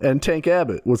while. And Tank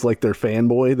Abbott was like their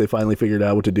fanboy. They finally figured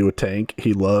out what to do with Tank.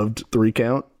 He loved 3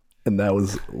 Count. And that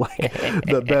was like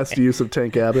the best use of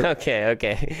Tank Abbott.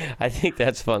 Okay. I think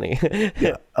that's funny.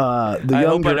 Yeah. I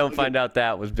hope I don't find out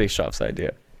that was Bischoff's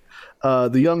idea.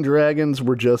 The Young Dragons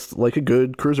were just like a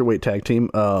good cruiserweight tag team.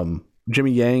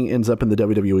 Jimmy Yang ends up in the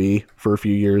WWE for a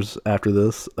few years after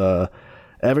this.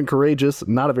 Evan Courageous,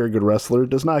 not a very good wrestler,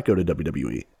 does not go to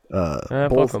WWE.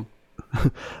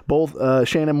 Both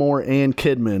Shannon Moore and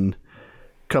Kidman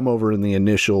come over in the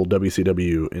initial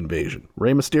WCW invasion.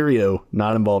 Rey Mysterio,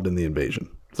 not involved in the invasion.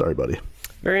 Sorry, buddy.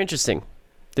 Very interesting.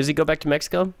 Does he go back to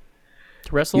Mexico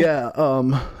to wrestle?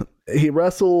 Yeah, he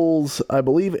wrestles, I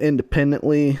believe,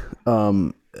 independently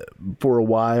for a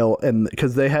while, and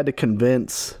because they had to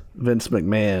convince Vince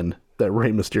McMahon that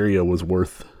Rey Mysterio was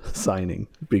worth signing,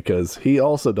 because he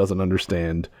also doesn't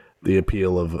understand the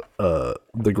appeal of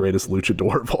the greatest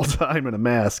luchador of all time in a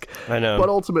mask. I know. But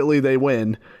ultimately they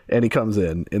win, and he comes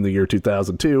in the year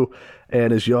 2002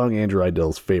 and is young Andrew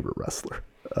Idell's favorite wrestler.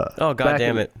 God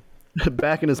damn it.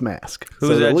 Back in his mask.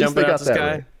 Who's that jumping out the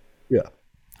sky? Right. Yeah.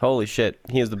 Holy shit.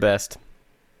 He is the best.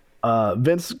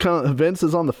 Vince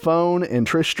is on the phone, and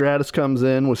Trish Stratus comes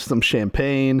in with some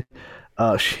champagne.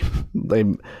 They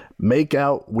make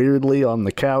out weirdly on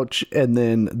the couch, and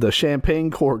then the champagne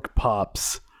cork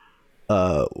pops.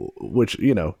 Which,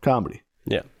 comedy.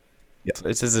 Yeah. It's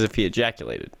as if he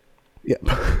ejaculated.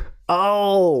 Yeah.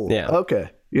 Oh. Yeah. Okay.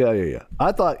 Yeah.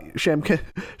 I thought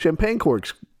champagne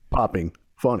corks popping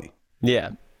funny.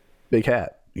 Yeah. Big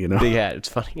hat, Big hat. It's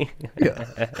funny.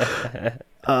 Yeah.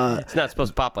 It's not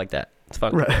supposed to pop like that. It's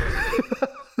funny.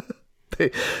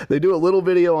 Right. They do a little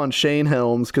video on Shane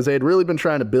Helms because they had really been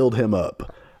trying to build him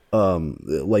up.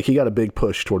 Like he got a big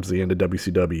push towards the end of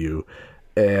WCW.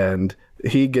 and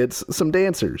he gets some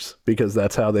dancers because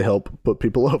that's how they help put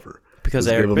people over. Because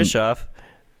Just Eric Bischoff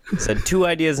said 2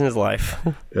 ideas in his life.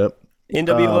 Yep.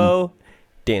 NWO,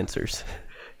 dancers.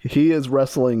 He is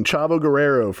wrestling Chavo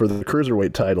Guerrero for the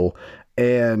Cruiserweight title,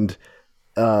 and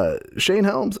Shane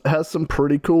Helms has some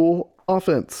pretty cool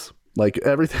offense. Like,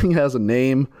 everything has a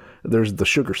name. There's the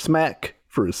Sugar Smack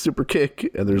for his super kick,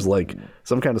 and there's like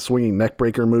some kind of swinging neck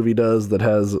breaker move he does that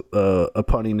has a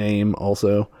punny name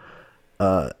also.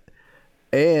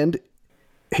 And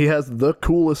he has the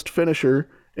coolest finisher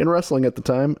in wrestling at the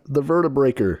time, the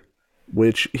Vertebreaker,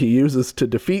 which he uses to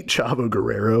defeat Chavo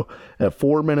Guerrero at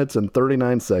 4 minutes and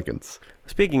 39 seconds.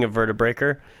 Speaking of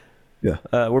Vertebreaker,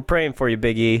 yeah, we're praying for you,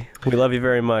 Big E. We love you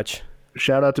very much.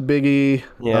 Shout out to Big E.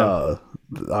 Yeah.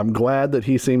 I'm glad that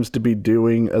he seems to be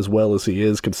doing as well as he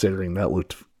is, considering that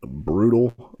looked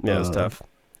brutal. Yeah, it was tough.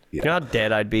 Yeah. You know how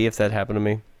dead I'd be if that happened to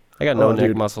me? I got no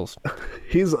neck muscles.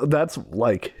 That's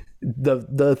like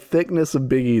the thickness of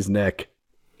Big E's neck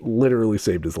literally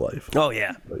saved his life. Oh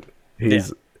yeah.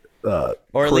 He's or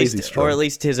at crazy least strong. or at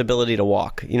least his ability to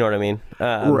walk. You know what I mean?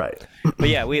 Right. But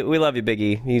yeah, we love you, Big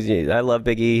E. I love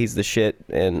Big E. He's the shit.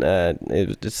 And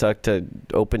it sucked to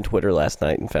open Twitter last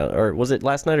night and found, or was it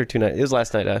last night or 2 nights? It was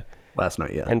last night. Last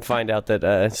night, yeah. And find out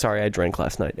that sorry, I drank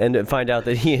last night, and find out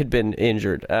that he had been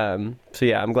injured. So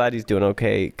yeah, I'm glad he's doing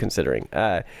okay considering.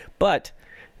 But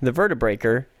the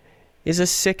Vertebreaker is a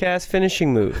sick ass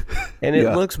finishing move, and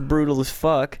it looks brutal as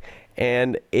fuck.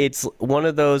 And it's one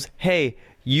of those, hey,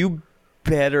 you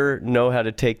better know how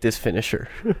to take this finisher.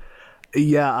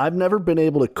 Yeah, I've never been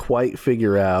able to quite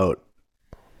figure out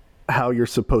how you're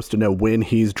supposed to know when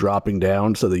he's dropping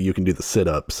down so that you can do the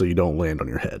sit-up so you don't land on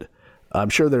your head. I'm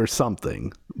sure there's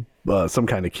something, some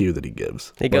kind of cue that he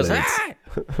gives. He goes,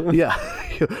 yeah,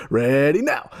 ready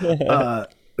now.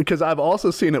 Because I've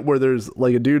also seen it where there's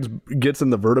like a dude gets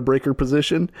in the Vertebreaker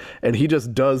position and he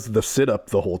just does the sit up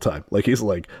the whole time. Like he's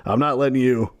like, I'm not letting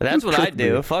you. That's what I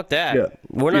do. Fuck that. Yeah.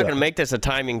 We're not going to make this a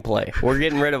timing play. We're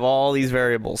getting rid of all these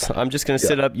variables. I'm just going to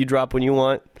sit up. You drop when you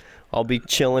want. I'll be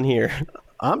chilling here.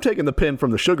 I'm taking the pin from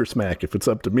the Sugar Smack if it's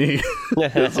up to me.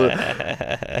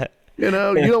 You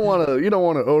know, you don't want to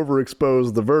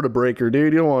overexpose the Vertebreaker,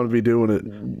 dude. You don't want to be doing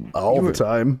it all the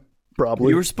time. Probably.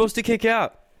 You were supposed to kick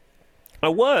out. I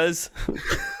was.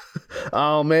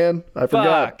 Oh man, I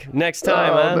forgot. Fuck. Next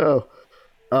time, huh?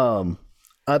 No.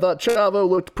 I thought Chavo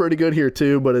looked pretty good here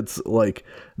too, but it's like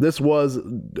this was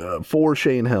for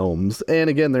Shane Helms, and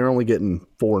again, they're only getting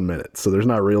 4 minutes, so there's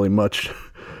not really much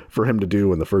for him to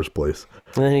do in the first place.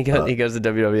 And then he goes to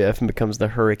WWF and becomes the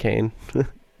Hurricane.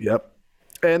 Yep.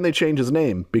 And they change his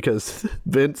name because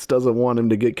Vince doesn't want him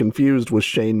to get confused with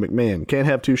Shane McMahon. Can't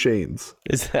have two Shanes.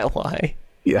 Is that why?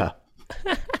 Yeah.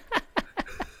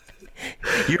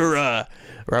 You're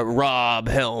Rob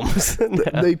Helms.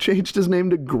 They changed his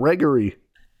name to Gregory.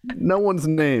 No one's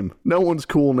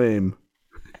cool name.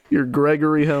 You're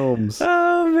Gregory Helms.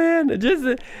 Oh man,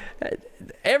 just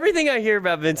everything I hear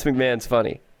about Vince McMahon's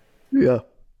funny. Yeah.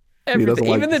 Everything,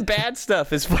 even the bad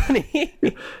stuff is funny.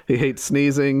 He hates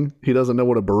sneezing. He doesn't know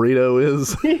what a burrito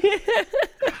is.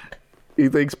 He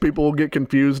thinks people will get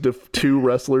confused if two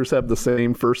wrestlers have the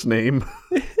same first name.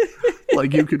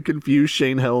 Like you could confuse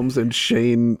Shane Helms and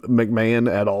Shane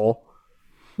McMahon at all.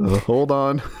 Hold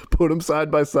on. Put them side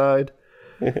by side.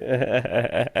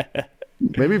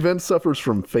 Maybe Vince suffers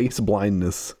from face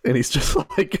blindness, and he's just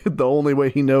like, the only way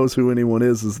he knows who anyone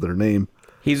is their name.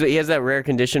 He has that rare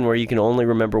condition where you can only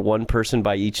remember one person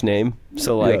by each name.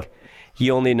 So like, he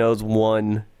only knows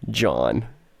one John.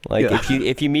 Like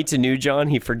if he meets a new John,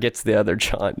 he forgets the other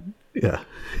John. Yeah,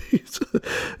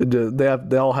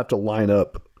 they all have to line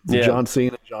up. John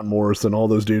Cena, John Morrison, all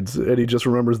those dudes, and he just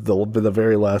remembers the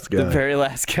very last guy. The very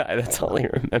last guy. That's all he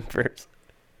remembers.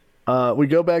 We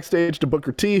go backstage to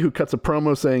Booker T, who cuts a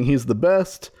promo saying he's the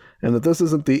best, and that this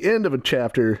isn't the end of a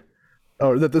chapter.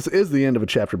 Or that this is the end of a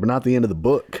chapter, but not the end of the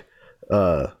book.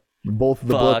 Both the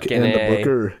book and the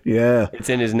Booker. Yeah. It's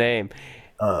in his name.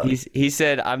 He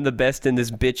said, I'm the best in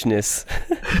this bitchness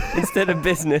instead of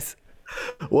business.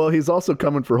 Well, he's also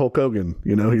coming for Hulk Hogan.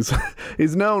 You know,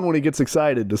 he's known when he gets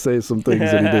excited to say some things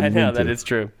that he didn't mean to. I know, that is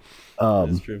true. That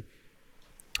is true.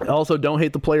 Also, don't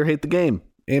hate the player, hate the game.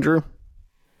 Andrew,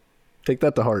 take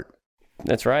that to heart.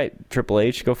 That's right. Triple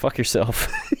H, go fuck yourself.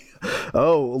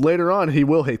 Oh, later on, he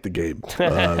will hate the game.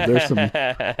 There's some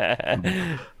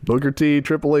Booker T,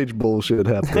 Triple H bullshit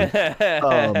happening.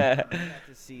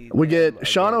 We get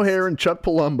Sean O'Haire and Chuck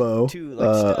Palumbo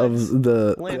of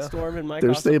the Lance Storm and Mike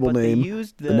their Awesome, stable but they name,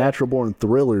 used the Natural Born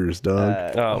Thrillers,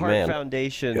 dog. Heart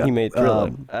Foundation. He made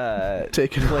Thriller.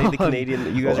 Taking play the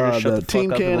Canadian. You guys are gonna shut the Team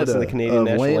fuck up and listen to the Canadian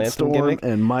National Lance Anthem Storm gimmick,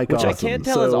 and Mike which Awesome. I can't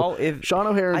tell is all. If Sean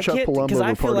O'Haire and Chuck Palumbo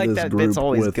I were feel part like of this that group bit's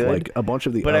always with good, like a bunch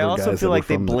of the but other I also guys feel that like were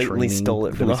they from the blatantly training, stole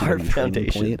it from the Heart WCW training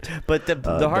Foundation. plant, But the that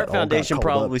Heart all got Foundation called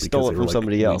probably up stole because it they from were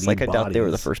somebody like, else. "We Like I need doubt they were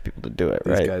the bodies." first people to do it,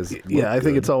 These right? guys I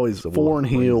think it's always foreign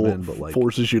heel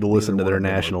forces you to listen to their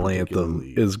national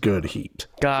anthem is good heat.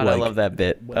 God, I love that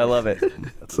bit. I love it.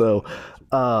 So,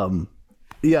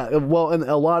 yeah, well, and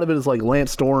a lot of it is like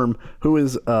Lance Storm, who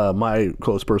is my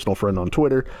close personal friend on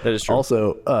Twitter. That is true.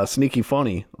 Also, Sneaky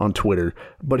Funny on Twitter,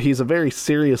 but he's a very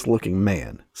serious looking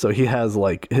man. So he has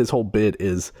like his whole bit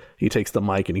is he takes the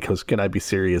mic and he goes, "Can I be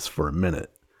serious for a minute?"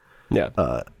 Yeah.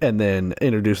 And then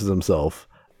introduces himself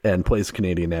and plays the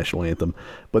Canadian national anthem.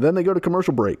 But then they go to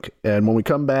commercial break, and when we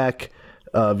come back,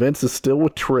 Vince is still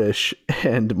with Trish,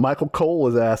 and Michael Cole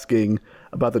is asking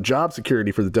about the job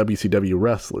security for the WCW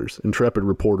wrestlers, intrepid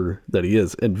reporter that he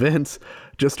is. And Vince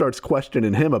just starts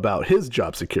questioning him about his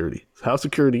job security. How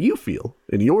secure do you feel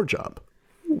in your job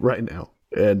right now?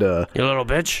 And you little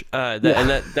bitch.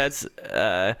 That's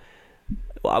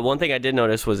one thing I did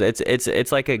notice was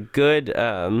it's like a good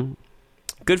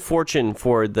fortune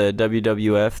for the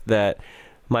WWF that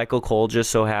Michael Cole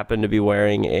just so happened to be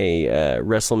wearing a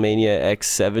WrestleMania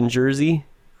X7 jersey.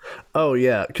 Oh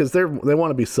yeah, because they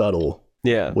want to be subtle.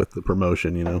 Yeah. With the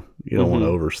promotion, you know, you don't want to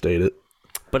overstate it.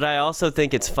 But I also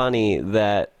think it's funny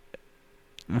that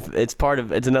it's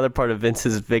another part of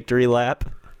Vince's victory lap.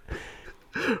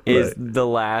 Is the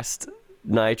last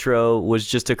Nitro was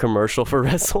just a commercial for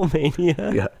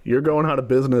WrestleMania. Yeah, you're going out of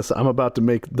business. I'm about to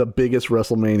make the biggest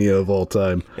WrestleMania of all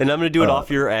time, and I'm going to do it off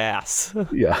your ass.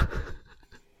 Yeah.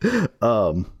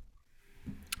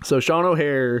 So Sean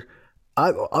O'Haire,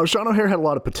 Sean O'Haire had a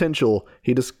lot of potential.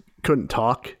 He just couldn't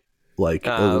talk. Like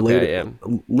later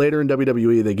in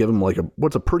WWE, they give him like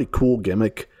what's a pretty cool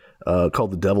gimmick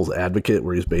called the Devil's Advocate,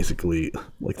 where he's basically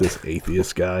like this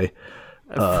atheist guy.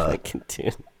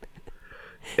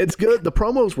 It's good. The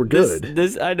promos were good.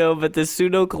 This I know, but the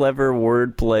pseudo clever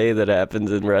wordplay that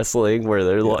happens in wrestling, where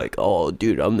they're like, "Oh,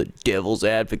 dude, I'm the Devil's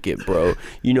Advocate, bro."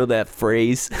 You know that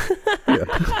phrase?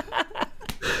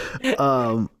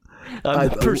 I'm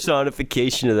the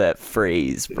personification of that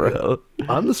phrase, bro.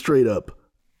 I'm the straight up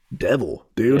devil,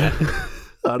 dude.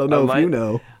 I don't know if you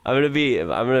know. I'm gonna be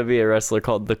a wrestler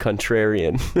called the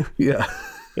Contrarian. Yeah.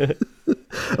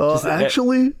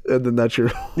 Actually, and then that's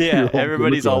your yeah. Your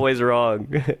everybody's always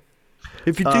wrong.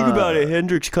 If you think about it,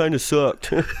 Hendrix kind of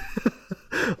sucked.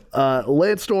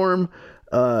 Lance Storm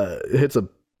hits a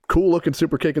cool looking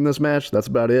super kick in this match. That's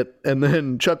about it. And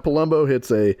then Chuck Palumbo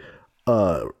hits a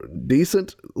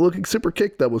decent looking super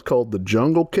kick that was called the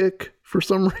Jungle Kick for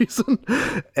some reason.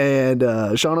 And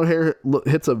Sean O'Haire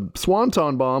hits a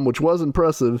Swanton Bomb, which was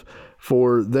impressive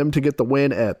for them to get the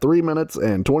win at 3 minutes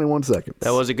and 21 seconds.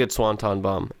 That was a good Swanton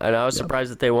Bomb. And I was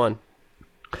surprised that they won.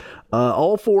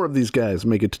 All four of these guys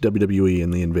make it to WWE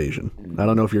in the Invasion. I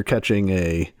don't know if you're catching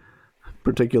a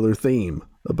particular theme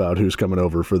about who's coming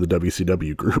over for the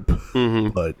WCW group. Mm-hmm.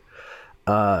 But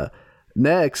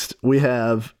next, we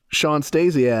have Sean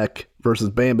Stasiak versus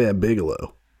Bam Bam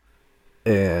Bigelow.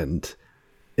 And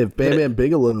if Bam Bam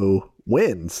Bigelow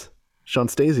wins, Sean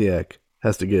Stasiak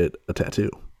has to get a tattoo.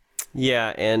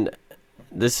 Yeah, and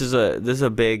this is a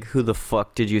big who the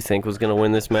fuck did you think was going to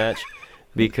win this match?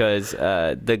 Because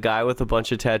the guy with a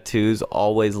bunch of tattoos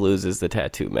always loses the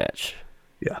tattoo match.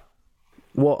 Yeah.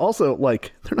 Well, also,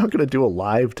 like, they're not going to do a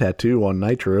live tattoo on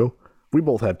Nitro. We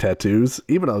both have tattoos.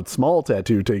 Even a small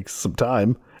tattoo takes some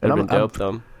time. And I'm dope,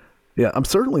 though. Yeah, I'm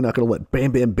certainly not going to let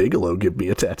Bam Bam Bigelow give me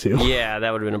a tattoo. Yeah,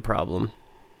 that would have been a problem.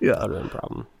 Yeah. That would have been a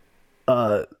problem.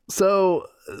 So,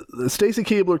 Stacy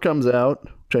Keibler comes out,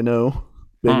 which I know,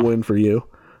 big win for you.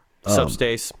 Sup,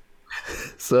 Stace?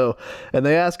 So, and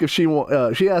they ask if she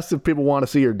asks if people want to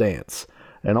see her dance.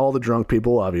 And all the drunk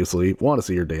people, obviously, want to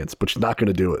see her dance, but she's not going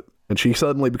to do it. And she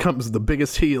suddenly becomes the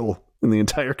biggest heel in the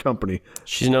entire company.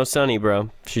 She's no Sunny, bro.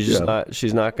 She's just not.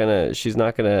 She's no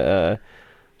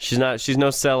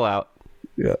sellout.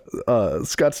 Yeah.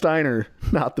 Scott Steiner,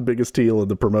 not the biggest heel in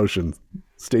the promotion.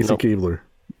 Stacy Keibler.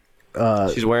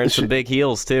 She's wearing some big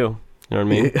heels too. You know what I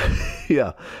mean?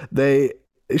 Yeah.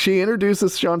 She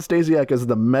introduces Sean Stasiak as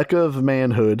the Mecca of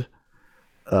manhood,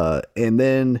 and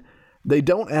then they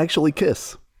don't actually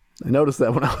kiss. I noticed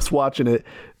that when I was watching it.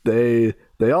 They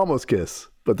almost kiss,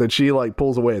 but then she like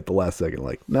pulls away at the last second.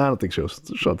 Like, no, I don't think Sean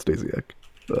Stasiak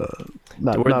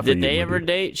Did they ever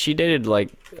date? She dated like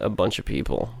a bunch of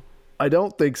people. I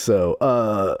don't think so.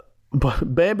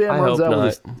 But Bam Bam runs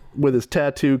out with his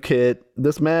tattoo kit.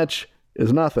 This match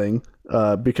is nothing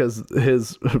because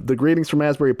the Greetings from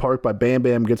Asbury Park by Bam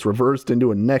Bam gets reversed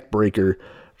into a neck breaker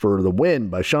for the win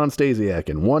by Shawn Stasiak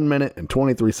in 1 minute and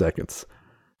 23 seconds.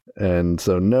 And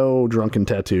so no drunken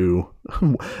tattoo.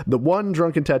 The one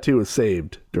drunken tattoo is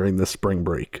saved during this spring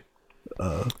break.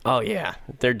 Oh yeah,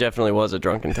 there definitely was a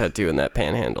drunken tattoo in that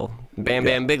panhandle. Bam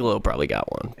Bam Bigelow probably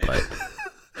got one, but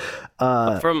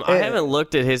I haven't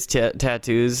looked at his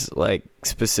tattoos like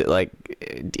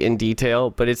in detail,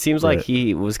 but it seems like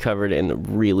he was covered in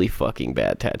really fucking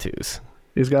bad tattoos.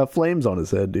 He's got flames on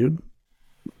his head, dude.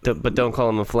 But don't call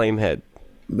him a flame head.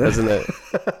 Doesn't it?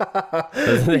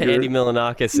 Doesn't the Andy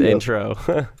Milonakis intro?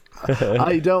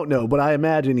 I don't know, but I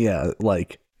imagine,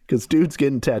 because dudes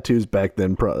getting tattoos back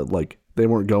then, they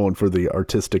weren't going for the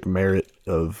artistic merit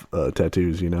of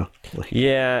tattoos,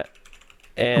 Yeah.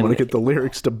 And I'm going to get the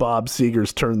lyrics to Bob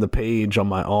Seger's Turn the Page on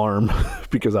my arm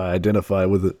because I identify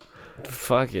with it.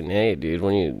 Fucking A, dude.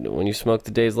 When you smoke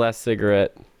the day's last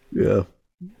cigarette. Yeah.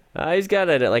 He's got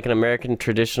an American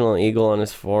traditional eagle on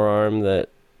his forearm that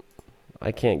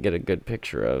I can't get a good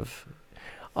picture of.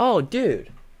 Oh,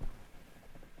 dude.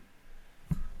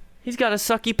 He's got a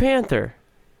sucky panther.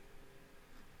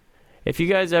 If you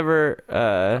guys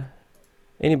ever,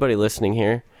 anybody listening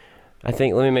here, let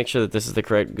me make sure that this is the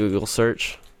correct Google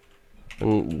search.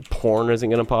 And porn isn't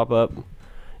going to pop up.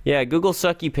 Yeah, Google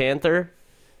sucky panther.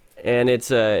 And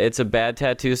it's a bad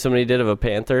tattoo somebody did of a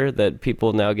panther that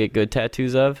people now get good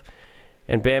tattoos of.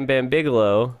 And Bam Bam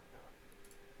Bigelow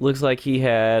looks like he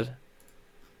had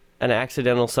an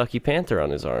accidental sucky panther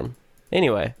on his arm.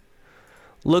 Anyway,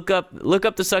 look up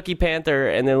the sucky panther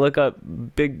and then look up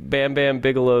Big Bam Bam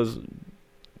Bigelow's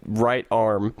right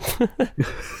arm.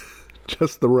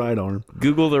 Just the right arm.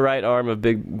 Google the right arm of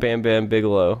Big Bam Bam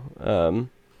Bigelow.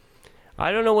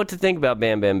 I don't know what to think about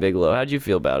Bam Bam Bigelow. How'd you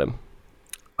feel about him?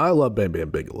 I love Bam Bam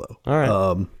Bigelow. All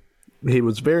right. He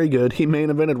was very good. He main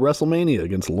evented WrestleMania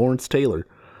against Lawrence Taylor.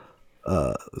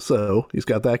 So he's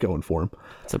got that going for him.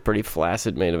 It's a pretty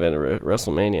flaccid main event at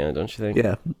WrestleMania, don't you think?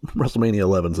 Yeah, WrestleMania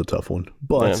 11's a tough one.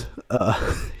 But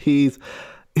he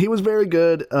was very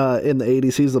good in the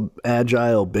 80s. He's an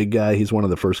agile, big guy. He's one of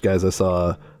the first guys I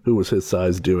saw who was his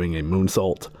size doing a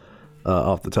moonsault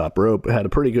off the top rope. Had a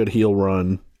pretty good heel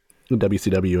run in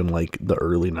WCW in the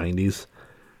early 90s.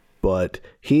 But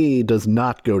he does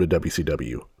not go to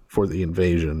WCW for the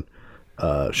Invasion.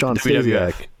 Shawn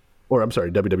Stasiak,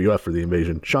 WWF for the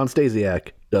Invasion. Shawn Stasiak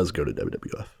does go to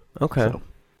WWF. Okay.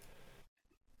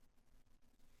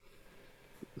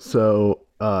 So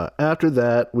after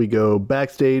that, we go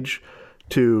backstage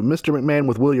to Mr. McMahon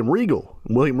with William Regal.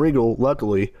 William Regal,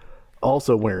 luckily,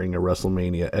 also wearing a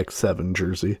WrestleMania X7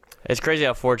 jersey. It's crazy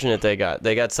how fortunate they got.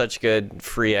 They got such good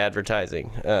free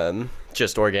advertising,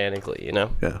 just organically,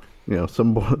 Yeah.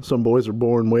 Some boys are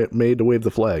born made to wave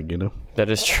the flag, That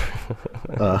is true.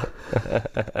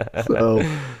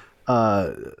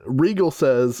 Regal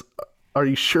says, "Are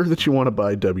you sure that you want to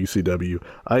buy WCW?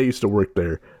 I used to work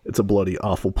there. It's a bloody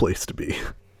awful place to be."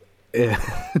 And,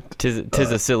 tis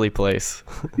a silly place.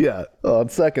 Yeah, on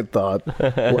second thought,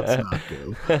 let's not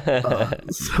go.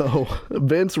 So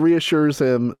Vince reassures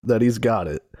him that he's got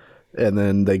it, and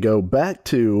then they go back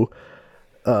to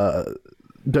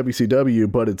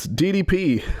WCW, but it's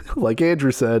DDP, like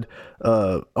Andrew said,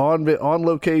 on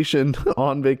location,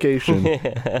 on vacation, cutting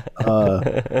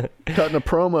a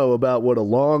promo about what a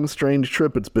long, strange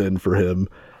trip it's been for him,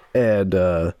 and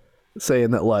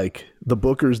saying that the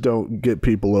bookers don't get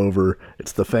people over,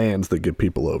 it's the fans that get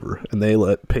people over, and they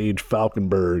let Paige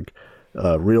Falkenberg,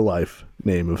 real life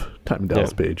name of Diamond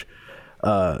Dallas Page,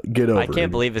 get over. I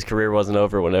can't believe his career wasn't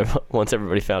over once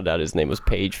everybody found out his name was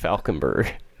Paige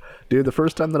Falkenberg. Dude, the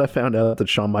first time that I found out that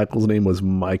Shawn Michaels' name was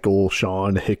Michael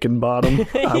Sean Hickenbottom,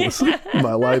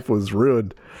 my life was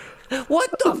ruined. What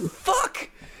the fuck?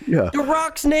 Yeah. The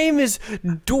Rock's name is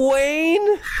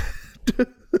Dwayne?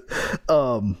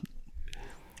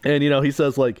 And, he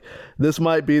says, this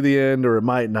might be the end or it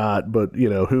might not, but,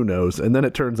 who knows? And then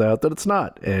it turns out that it's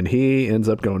not. And he ends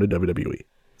up going to WWE.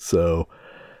 So,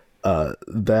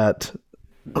 that...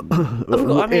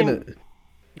 I mean,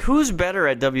 who's better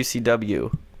at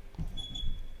WCW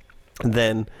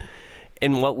than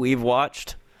in what we've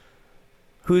watched?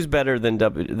 Who's better than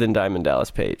Diamond Dallas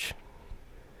Page?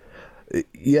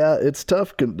 Yeah, it's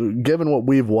tough given what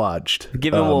we've watched.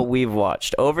 Given what we've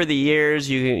watched over the years,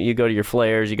 you go to your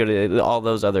Flairs, you go to all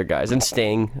those other guys, and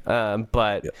Sting.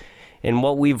 But in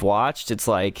what we've watched, it's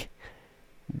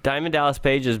Diamond Dallas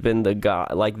Page has been the guy,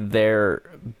 like their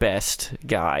best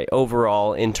guy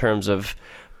overall in terms of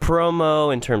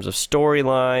promo, in terms of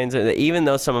storylines. And even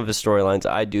though some of his storylines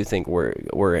I do think were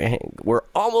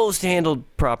almost handled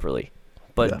properly,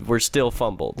 but we're still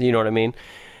fumbled. You know what I mean?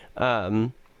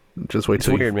 Just wait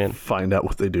till weird, you man. find out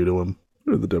what they do to him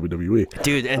in the WWE,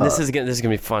 dude. And this is gonna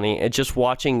be funny. And just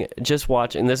watching.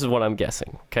 And this is what I'm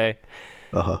guessing. Okay.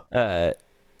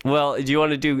 Well, do you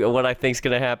want to do what I think's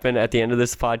going to happen at the end of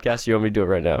this podcast? Or you want me to do it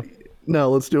right now?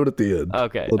 No, let's do it at the end.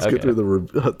 Okay. Let's get through the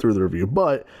review.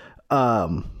 But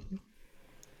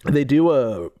they do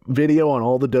a video on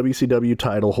all the WCW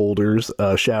title holders.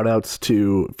 Shout outs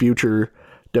to future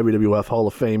WWF Hall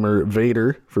of Famer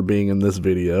Vader for being in this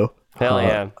video. Hell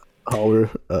yeah.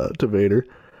 Holler to Vader.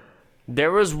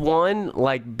 There was one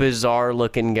like bizarre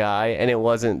looking guy, and it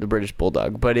wasn't the British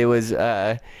Bulldog, but it was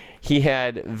he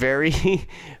had very,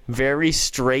 very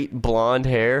straight blonde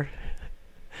hair,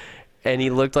 and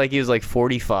he looked like he was like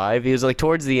 45. He was like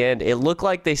towards the end. It looked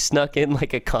like they snuck in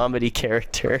like a comedy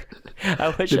character.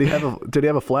 Did he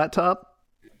have a flat top?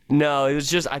 No, it was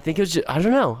just. I think it was just. I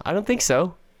don't know. I don't think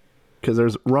so. Because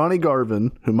there's Ronnie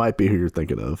Garvin, who might be who you're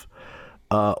thinking of,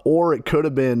 or it could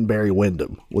have been Barry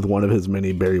Windham with one of his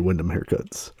many Barry Windham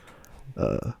haircuts.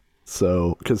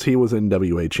 So because he was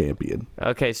NWA champion.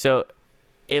 Okay, so.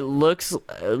 It looks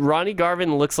Ronnie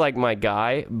Garvin looks like my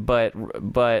guy, but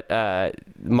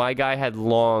my guy had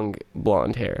long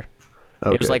blonde hair.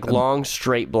 Okay. It was like long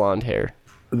straight blonde hair.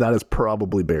 That is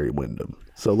probably Barry Windham.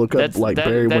 So look up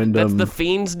Barry Windham. That's the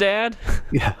Fiend's dad?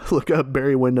 Yeah, look up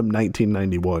Barry Windham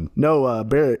 1991. No,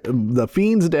 the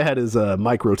Fiend's dad is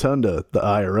Mike Rotunda, the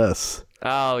IRS.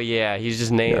 Oh yeah, he's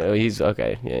just named. Yeah. He's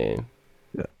okay.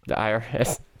 Yeah. The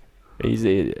IRS. He's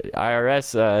the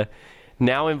IRS.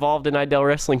 Now involved in Idel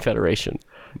Wrestling Federation.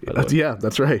 Yeah,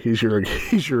 that's right. He's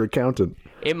your accountant.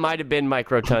 It might have been Mike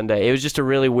Rotunda. It was just a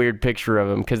really weird picture of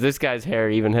him because this guy's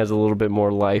hair even has a little bit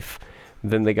more life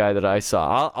than the guy that I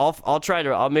saw. I'll try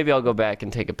to. Maybe I'll go back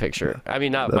and take a picture. I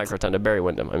mean, not Mike Rotunda, Barry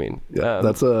Windham. I mean,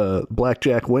 that's a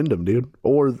Blackjack Windham, dude,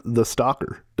 or the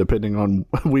Stalker, depending on.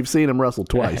 We've seen him wrestle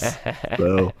twice.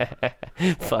 So,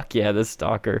 fuck yeah, the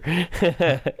Stalker.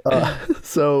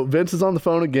 So Vince is on the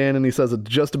phone again, and he says it's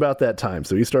just about that time.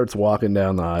 So he starts walking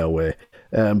down the aisleway.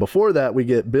 And before that, we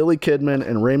get Billy Kidman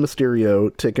and Rey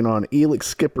Mysterio taking on Elix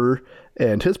Skipper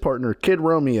and his partner Kid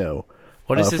Romeo.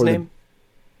 What is his name?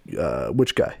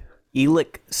 Which guy?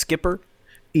 Elix Skipper?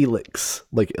 Elix,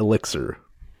 like elixir.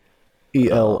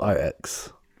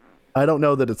 Elix. I don't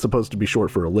know that it's supposed to be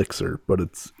short for elixir, but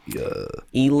it's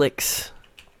Elix.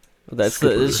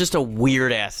 It's just a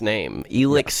weird ass name.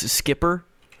 Elix Skipper?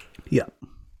 Yeah.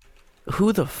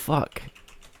 Who the fuck?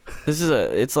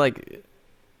 It's like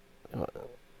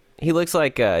he looks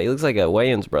like a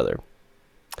Wayans brother.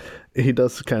 He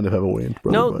does kind of have a Wayans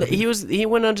brother. No, he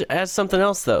went on as something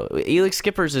else though. Elix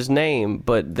Skipper's his name,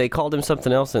 but they called him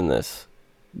something else in this.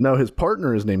 No, his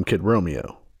partner is named Kid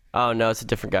Romeo. Oh no, it's a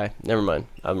different guy. Never mind,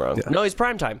 I'm wrong. Yeah. No, he's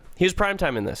Primetime. He was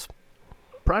Primetime in this.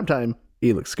 Primetime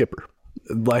Elix Skipper.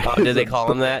 Like, did they call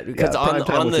him that? Because on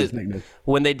the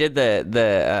when they did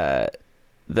the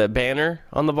banner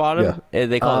on the bottom,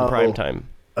 they called him Primetime.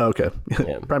 Okay,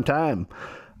 yeah. Primetime.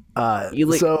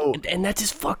 And that's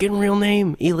his fucking real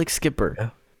name, Elix Skipper. Yeah.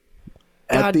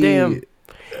 God damn.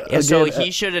 So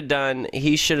he should have done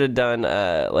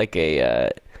like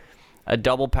a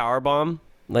double power bomb.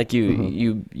 Like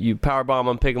you power bomb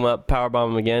him, pick him up, power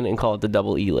bomb him again, and call it the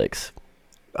double Elix.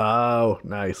 Oh,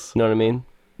 nice. You know what I mean?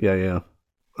 Yeah.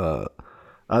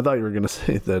 I thought you were gonna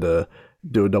say that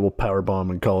do a double power bomb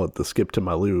and call it the skip to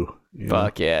my Lou.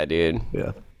 Fuck yeah, dude.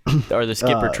 Yeah. Or the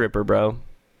skipper tripper, bro.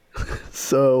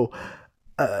 So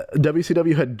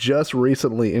WCW had just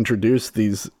recently introduced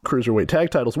these cruiserweight tag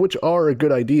titles, which are a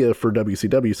good idea for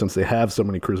WCW since they have so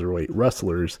many cruiserweight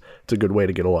wrestlers. It's a good way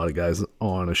to get a lot of guys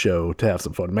on a show to have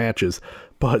some fun matches.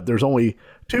 But there's only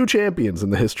 2 champions in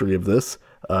the history of this.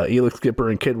 Elix Skipper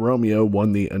and Kid Romeo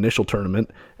won the initial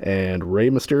tournament, and Rey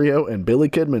Mysterio and Billy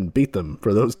Kidman beat them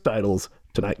for those titles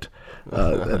tonight.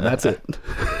 And that's it.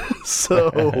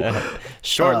 So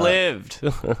short-lived.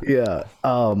 Yeah.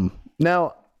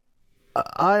 Now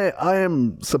I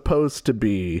am supposed to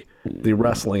be the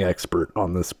wrestling expert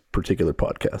on this particular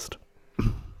podcast.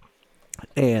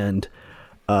 And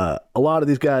a lot of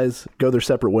these guys go their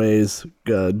separate ways,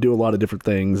 do a lot of different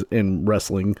things in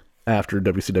wrestling after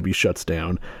WCW shuts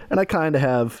down. And I kind of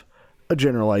have a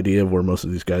general idea of where most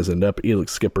of these guys end up. Elix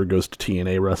Skipper goes to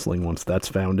TNA Wrestling once that's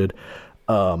founded.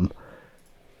 I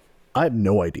have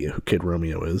no idea who Kid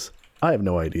Romeo is. I have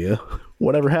no idea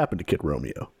whatever happened to Kid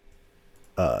Romeo.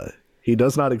 He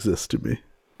does not exist to me.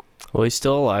 Well, he's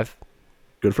still alive.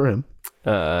 Good for him.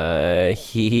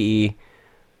 He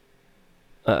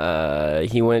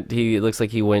went. He looks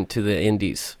like he went to the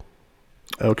Indies.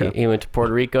 Okay. He went to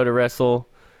Puerto Rico to wrestle,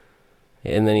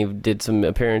 and then he did some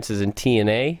appearances in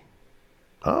TNA.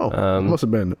 Oh, it must have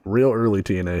been real early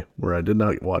TNA where I did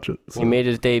not watch it. So. He made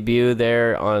his debut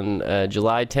there on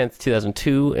July 10th,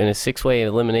 2002 in a 6-way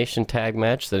elimination tag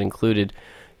match that included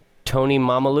Tony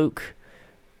Mamaluke,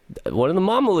 one of the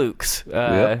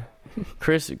Mamalukes,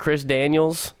 Chris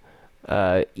Daniels,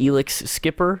 Elix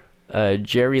Skipper,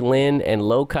 Jerry Lynn, and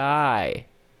Lokai.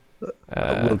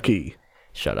 Low key.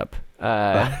 Shut up.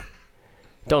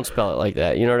 Don't spell it like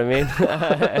that. You know what I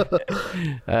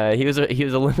mean? He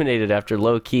was eliminated after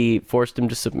Low Key forced him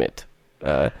to submit.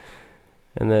 And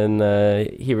then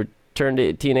he returned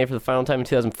to TNA for the final time in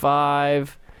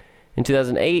 2005. In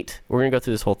 2008, we're going to go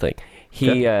through this whole thing.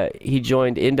 He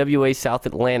joined NWA South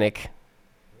Atlantic.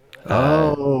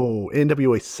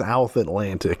 NWA South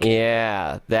Atlantic.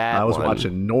 Yeah, that I was one.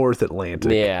 watching North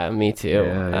Atlantic. Yeah, me too.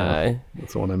 Yeah.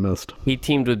 That's the one I missed. He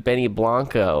teamed with Benny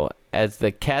Blanco as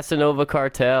the Casanova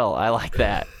Cartel. I like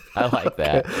that.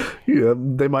 Yeah,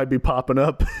 they might be popping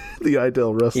up the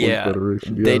Idell Wrestling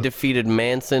Federation. Yeah. They defeated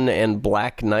Manson and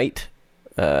Black Knight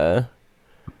to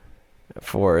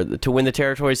win the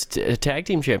Territories Tag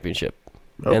Team Championship.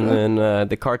 Okay. And then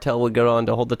the Cartel would go on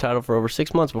to hold the title for over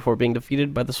 6 months before being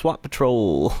defeated by the SWAT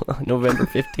Patrol on November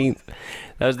 15th.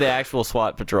 That was the actual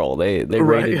SWAT Patrol. They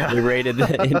raided the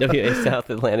NWA South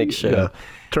Atlantic show. Yeah.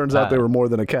 Turns out they were more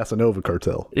than a Casanova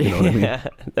cartel. You know what I mean? Yeah,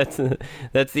 that's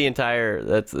the entire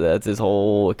that's his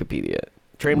whole Wikipedia.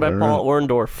 Trained by Paul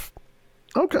Orndorff.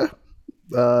 Okay.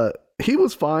 He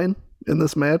was fine in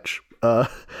this match.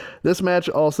 This match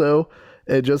also,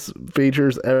 it just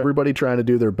features everybody trying to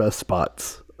do their best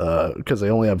spots because they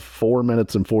only have 4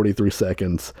 minutes and 43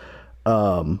 seconds.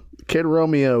 Kid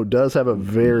Romeo does have a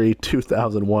very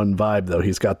 2001 vibe, though.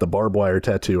 He's got the barbed wire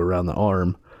tattoo around the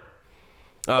arm.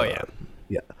 Oh, yeah.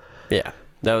 Yeah.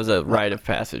 That was a rite of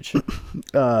passage.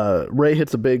 Ray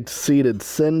hits a big seated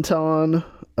senton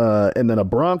and then a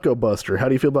Bronco Buster. How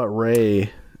do you feel about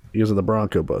Ray using the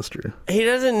Bronco Buster? He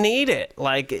doesn't need it.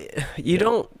 Like, you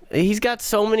don't... He's got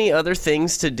so many other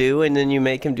things to do, and then you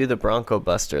make him do the Bronco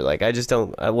Buster. Like, I just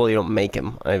don't... Well, you don't make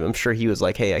him. I'm sure he was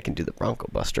like, hey, I can do the Bronco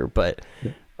Buster. But,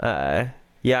 I'm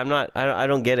not... I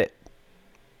don't get it.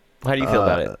 How do you feel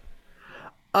about it?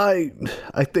 I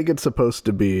think it's supposed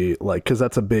to be, like... Because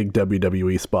that's a big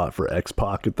WWE spot for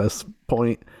X-Pac at this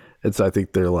point. I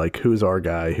think they're like, who's our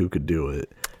guy who could do it?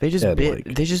 They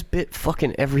just bit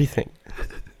fucking everything.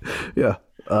 Yeah.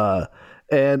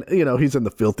 And, he's in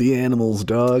the Filthy Animals,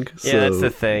 dog. Yeah, that's the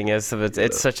thing. It's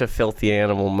such a filthy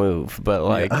animal move. But,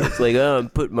 it's like, oh, I'm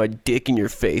putting my dick in your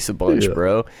face a bunch,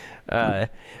 bro. By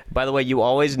the way, you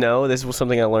always know, this was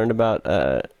something I learned about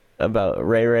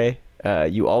Ray.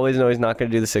 You always know he's not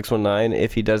going to do the 619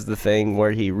 if he does the thing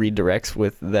where he redirects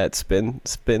with that spin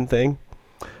thing.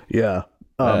 Yeah.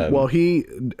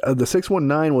 The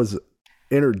 619 was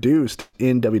introduced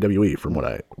in WWE from what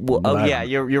I...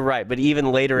 you're right. But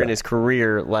even later in his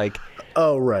career, like...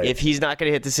 Oh, right. If he's not going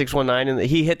to hit the 619, and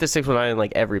he hit the 619 in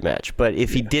like every match, but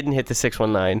if he didn't hit the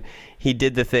 619, he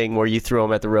did the thing where you throw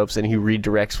him at the ropes and he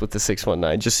redirects with the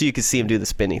 619, just so you could see him do the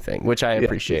spinny thing, which I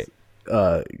appreciate.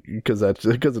 Because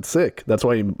it's sick. That's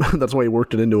why he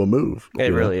worked it into a move.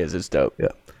 It really is. It's dope.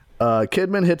 Yeah.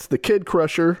 Kidman hits the Kid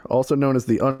Crusher, also known as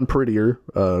the Unprettier,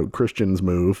 Christian's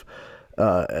move.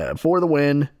 For the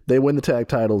win, they win the tag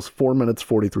titles, 4 minutes,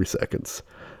 43 seconds.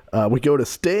 We go to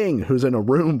Sting, who's in a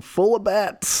room full of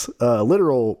bats,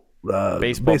 literal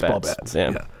baseball bats.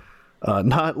 Yeah.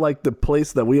 Not like the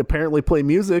place that we apparently play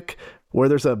music, where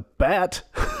there's a bat,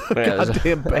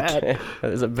 goddamn bat.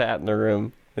 There's a bat in the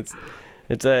room. It's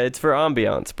for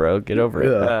ambiance, bro. Get over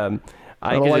it. Yeah.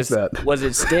 I don't like that. Was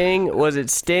it Sting? Was it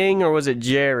Sting or was it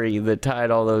Jerry that tied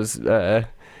all those bats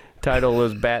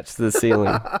to the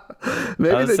ceiling?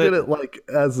 Maybe they did it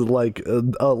as a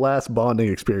last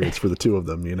bonding experience for the two of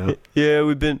them, Yeah,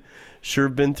 we've been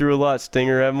through a lot,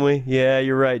 Stinger, haven't we? Yeah,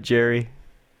 you're right, Jerry.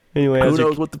 Anyway, who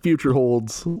knows what the future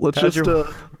holds? Let's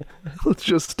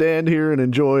just stand here and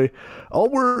enjoy.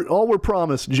 All we're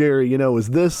promised, Jerry, is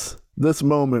this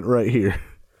moment right here.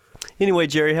 Anyway,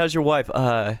 Jerry, how's your wife?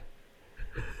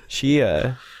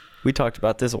 We talked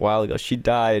about this a while ago. She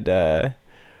died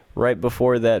right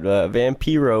before that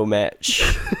Vampiro match.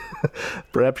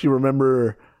 Perhaps you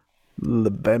remember the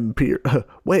Vampiro.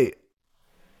 Wait,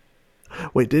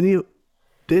 didn't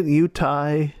you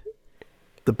tie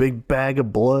the big bag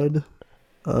of blood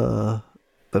that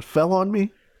fell on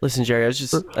me? Listen, Jerry,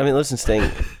 listen,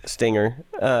 Stinger.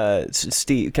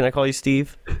 Steve, can I call you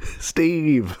Steve?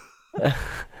 Steve.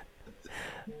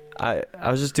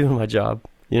 I was just doing my job,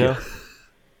 you know?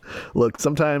 Look,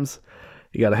 sometimes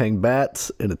you got to hang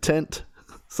bats in a tent.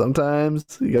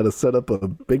 Sometimes you got to set up a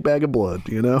big bag of blood,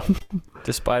 you know?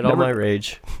 Despite all my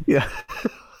rage. Yeah.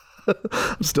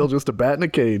 I'm still just a bat in a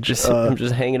cage. I'm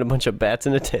just hanging a bunch of bats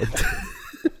in a tent.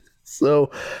 So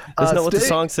that's not what the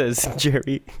song says,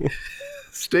 Jerry.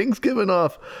 Sting's giving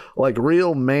off like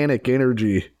real manic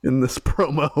energy in this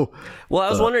promo. Well, I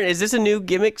was wondering, is this a new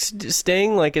gimmick,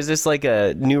 Sting? Like, is this like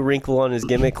a new wrinkle on his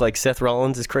gimmick? Like Seth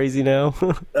Rollins is crazy now?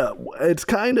 It's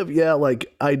kind of, yeah,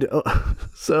 like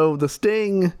so the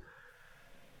Sting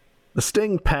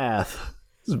path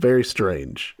is very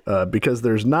strange because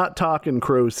there's not talking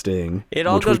Crow Sting. It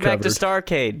all goes back to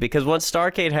Starrcade, because once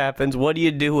Starrcade happens, what do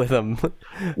you do with him?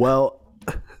 Well,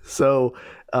 so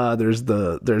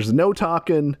there's no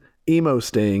talking emo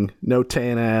Sting, no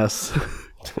tan ass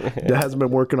that hasn't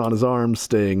been working on his arms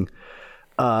Sting.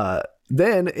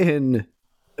 Then in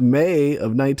May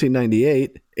of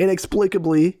 1998,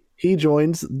 inexplicably he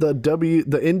joins the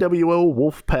NWO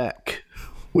Wolfpack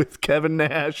with Kevin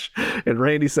Nash and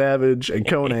Randy Savage and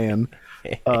Conan.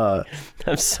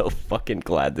 I'm so fucking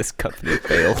glad this company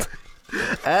failed.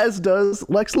 As does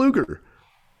Lex Luger,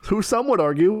 who some would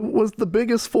argue was the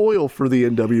biggest foil for the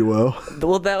NWO.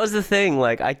 Well, that was the thing.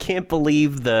 Like, I can't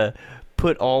believe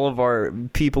put all of our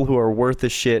people who are worth a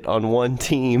shit on one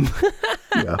team.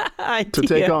 Yeah, to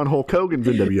take on Hulk Hogan's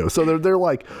NWO. So they're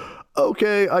like,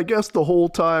 okay, I guess the whole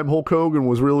time Hulk Hogan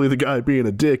was really the guy being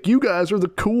a dick. You guys are the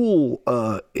cool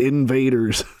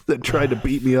invaders that tried to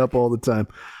beat me up all the time.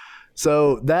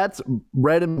 So that's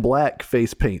red and black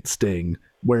face paint Sting,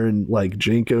 wearing like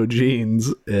Jinko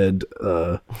jeans and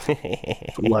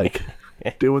like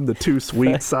doing the too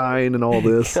sweet sign and all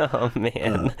this. Oh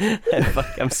man,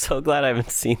 I'm so glad I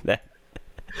haven't seen that.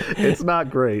 It's not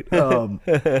great.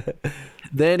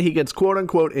 Then he gets quote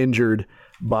unquote injured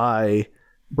by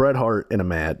Bret Hart in a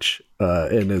match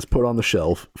and is put on the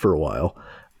shelf for a while.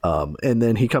 And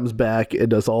then he comes back and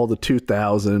does all the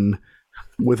 2000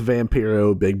 with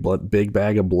Vampiro, big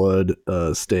bag of blood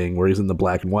Sting, where he's in the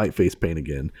black and white face paint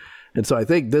again. And so I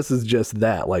think this is just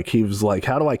that. Like, he was like,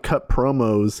 how do I cut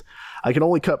promos? I can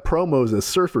only cut promos as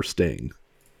Surfer Sting.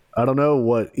 I don't know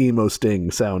what emo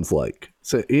Sting sounds like.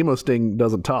 So emo Sting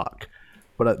doesn't talk.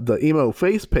 But the emo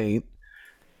face paint,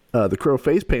 the Crow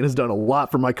face paint has done a lot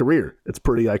for my career. It's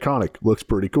pretty iconic, looks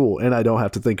pretty cool, and I don't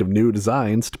have to think of new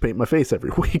designs to paint my face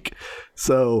every week.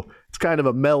 So it's kind of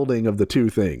a melding of the two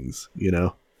things, you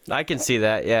know? I can see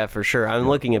that, yeah, for sure. I'm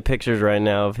looking at pictures right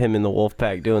now of him in the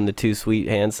Wolfpack doing the too sweet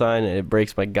hand sign, and it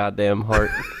breaks my goddamn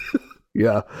heart.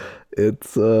 Yeah,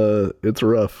 it's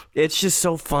rough. It's just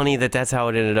so funny that's how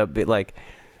it ended up.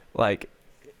 Like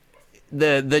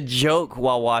the joke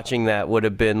while watching that would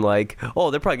have been like, oh,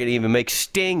 they're probably gonna even make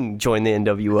Sting join the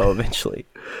NWO eventually.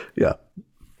 Yeah.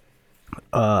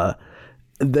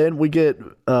 Then we get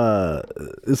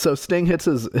so Sting hits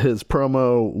his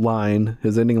promo line,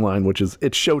 his ending line, which is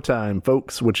 "It's showtime,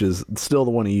 folks," which is still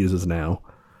the one he uses now,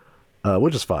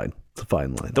 which is fine. It's a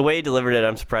fine line. The way he delivered it,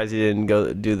 I'm surprised he didn't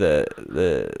go do the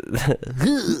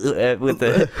with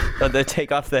the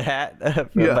take off the hat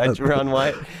by Ron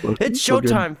White. It's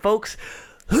showtime, folks.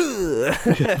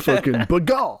 Fucking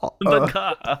bagaw.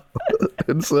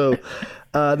 And so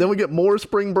then we get more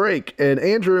Spring Break, and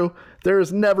Andrew, there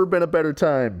has never been a better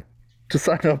time to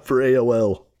sign up for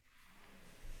AOL.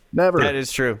 Never. That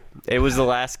is true. It was the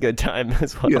last good time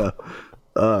as well. Yeah.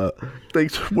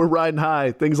 We're riding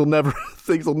high. Things will never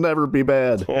be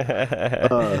bad.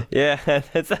 Yeah,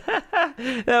 that's the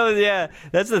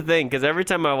thing, because every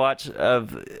time I watch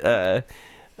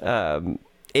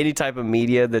any type of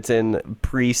media that's in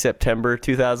pre-September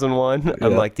 2001,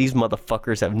 I'm like, these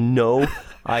motherfuckers have no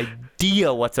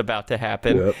idea what's about to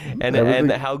happen,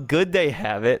 and how good they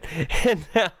have it, and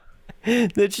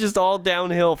it's just all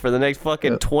downhill for the next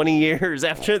fucking 20 years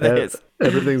after this.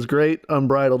 Everything's great,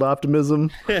 unbridled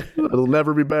optimism. It'll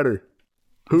never be better.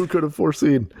 Who could have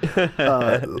foreseen?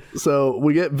 So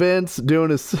we get Vince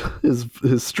doing his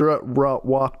strut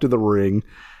walk to the ring,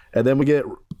 and then we get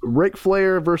Ric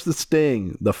Flair versus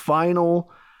Sting, the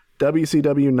final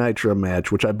WCW Nitro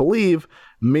match, which I believe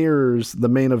mirrors the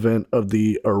main event of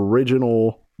the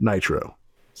original Nitro.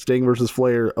 Sting versus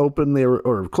Flair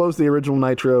close the original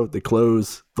Nitro. They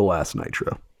close the last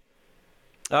Nitro.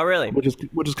 Oh, really? Which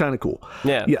is kind of cool.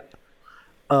 Yeah.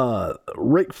 Yeah.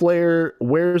 Ric Flair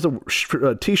wears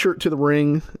a t-shirt to the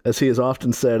ring. As he has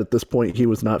often said, at this point he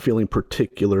was not feeling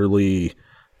particularly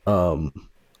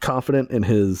confident in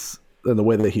the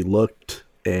way that he looked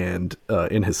and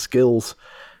in his skills,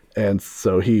 and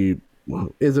so he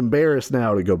is embarrassed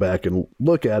now to go back and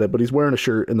look at it, but he's wearing a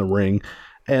shirt in the ring.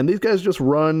 And these guys just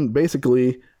run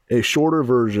basically a shorter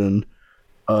version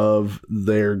of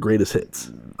their greatest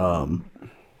hits.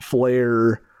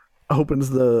 Flair opens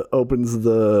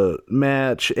the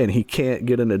match, and he can't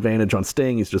get an advantage on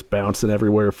Sting. He's just bouncing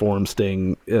everywhere for him.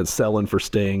 Sting selling for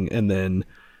Sting, and then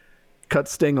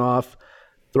cuts Sting off,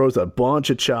 throws a bunch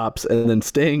of chops, and then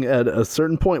Sting at a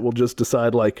certain point will just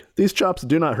decide, like, these chops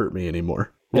do not hurt me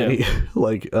anymore. Yeah. And he,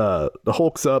 like, the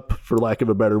Hulk's up, for lack of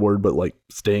a better word, but like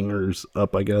Stinger's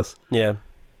up, I guess. Yeah.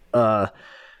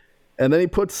 And then he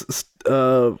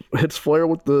hits Flair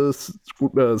with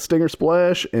the Stinger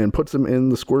Splash and puts him in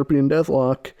the Scorpion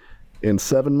Deathlock in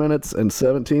 7 minutes and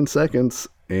 17 seconds.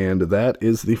 And that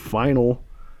is the final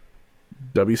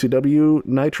WCW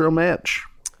Nitro match.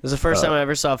 It was the first time I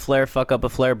ever saw Flair fuck up a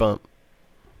Flair bump.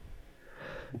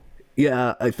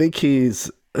 Yeah, I think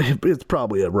it's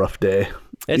probably a rough day.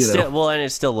 It's still, and it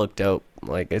still looked dope.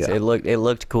 Like it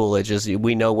looked cool. It just,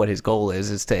 we know what his goal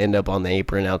is to end up on the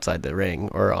apron outside the ring,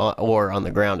 or on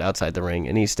the ground outside the ring,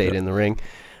 and he stayed in the ring.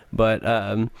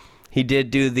 But he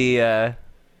did do the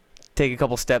take a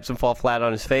couple steps and fall flat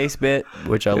on his face bit,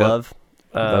 which I love.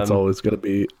 That's always going to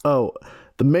be. Oh,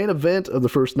 the main event of the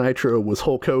first Nitro was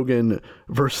Hulk Hogan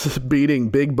versus beating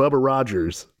Big Bubba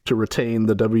Rogers to retain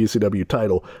the WCW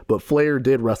title, but Flair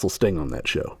did wrestle Sting on that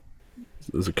show.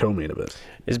 It was a co-main event.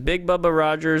 Is Big Bubba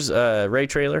Rogers Ray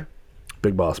Trailer?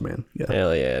 Big Boss Man. Yeah.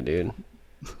 Hell yeah, dude.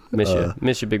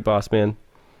 Miss you, Big Boss Man.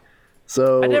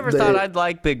 So I never thought I'd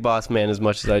like Big Boss Man as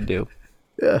much as I do.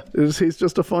 Yeah, he's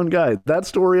just a fun guy. That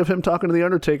story of him talking to the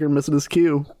Undertaker and missing his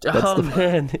cue.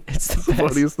 Man, it's the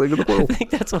funniest thing in the world. I think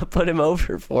that's what put him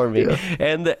over for me. Yeah.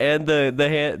 And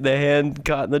the hand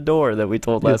caught in the door that we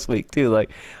told last week too. Like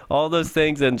all those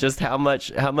things, and just how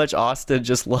much Austin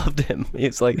just loved him.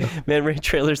 It's like, man, Ray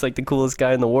Trailer's like the coolest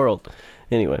guy in the world.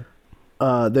 Anyway.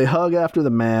 They hug after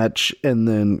the match and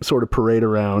then sort of parade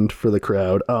around for the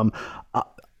crowd.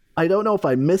 I don't know if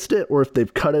I missed it or if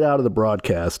they've cut it out of the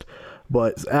broadcast.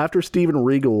 But after Steven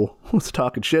Regal was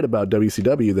talking shit about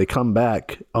WCW, they come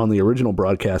back on the original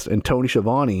broadcast, and Tony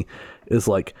Schiavone is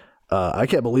like, I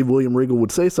can't believe William Regal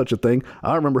would say such a thing.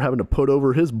 I remember having to put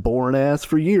over his boring ass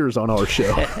for years on our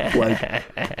show.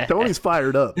 Like, Tony's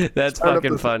fired up. That's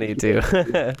fucking funny, too.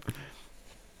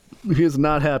 He is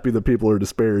not happy that people are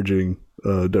disparaging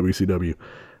WCW.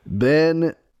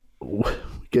 Then we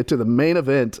get to the main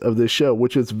event of this show,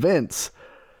 which is Vince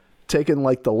taken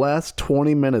like the last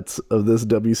 20 minutes of this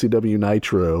WCW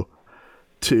Nitro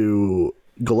to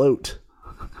gloat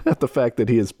at the fact that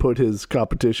he has put his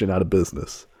competition out of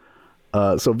business.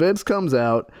 So Vince comes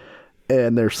out,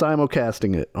 and they're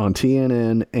simulcasting it on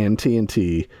TNN and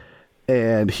TNT,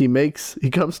 and he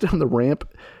comes down the ramp,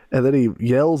 and then he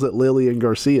yells at Lillian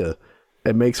Garcia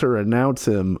and makes her announce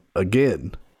him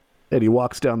again. And he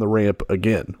walks down the ramp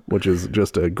again, which is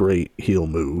just a great heel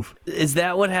move. Is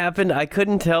that what happened? I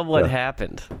couldn't tell what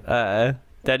happened. That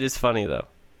is funny, though.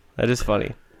 That is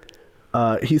funny.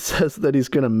 He says that he's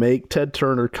going to make Ted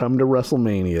Turner come to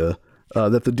WrestleMania,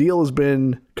 that the deal has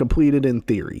been completed in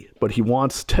theory, but he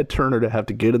wants Ted Turner to have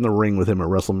to get in the ring with him at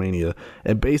WrestleMania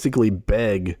and basically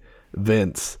beg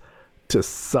Vince to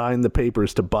sign the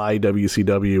papers to buy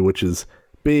WCW, which is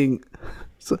being...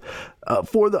 So,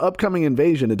 for the upcoming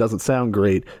invasion, it doesn't sound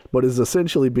great, but is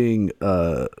essentially being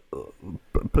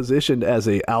positioned as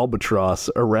a albatross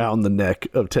around the neck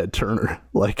of Ted Turner,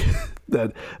 like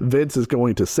that Vince is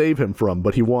going to save him from,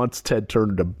 but he wants Ted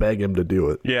Turner to beg him to do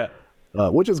it. Yeah,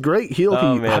 which is great. He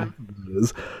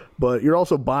is, but you're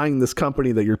also buying this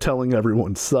company that you're telling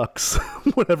everyone sucks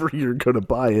whenever you're going to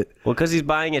buy it. Well, because he's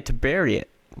buying it to bury it.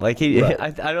 Like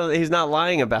he's not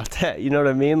lying about that. You know what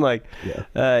I mean? Like,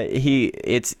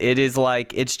 it's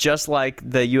just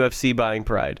like the UFC buying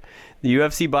Pride. The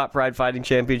UFC bought Pride Fighting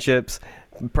Championships.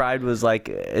 Pride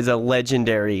is a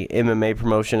legendary MMA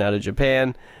promotion out of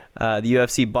Japan. The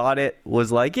UFC bought it,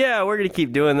 was like, yeah, we're gonna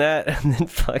keep doing that, and then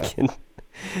fucking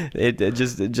it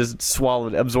just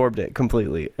absorbed it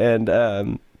completely. And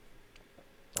I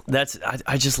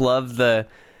just love the.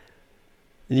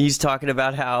 He's talking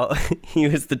about how he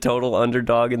was the total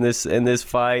underdog in this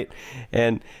fight,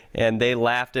 and they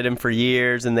laughed at him for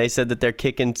years, and they said that they're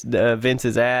kicking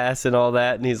Vince's ass and all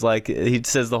that. And he's like, he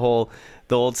says the old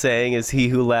saying is, "He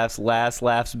who laughs last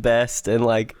laughs best." And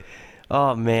like,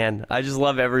 oh man, I just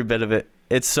love every bit of it.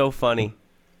 It's so funny.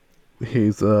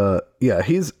 He's really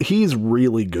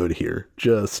good here.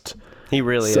 He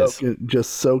really is just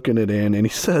soaking it in, and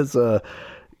he says,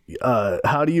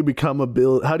 how do you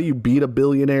beat a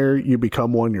billionaire? You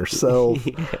become one yourself.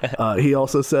 He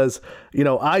also says,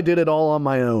 I did it all on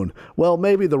my own. Well,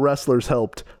 maybe the wrestlers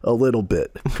helped a little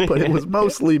bit, but it was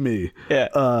mostly me.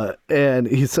 Yeah. And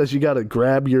he says you got to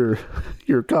grab your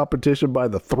competition by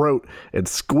the throat and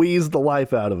squeeze the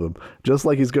life out of him, just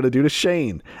like he's going to do to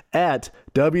Shane at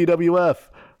WWF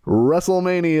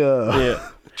WrestleMania. Yeah.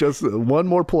 Just one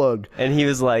more plug. And he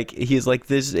was like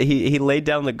this. He laid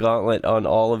down the gauntlet on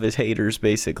all of his haters.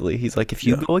 Basically, he's like, if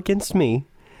you go against me,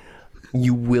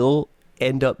 you will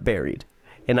end up buried.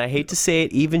 And I hate to say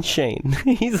it, even Shane.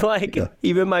 He's like,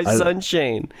 even my son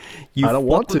Shane. You I don't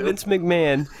want to. Vince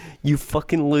McMahon, you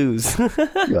fucking lose.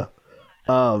 Yeah.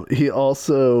 He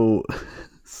also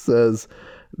says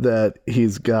that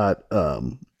he's got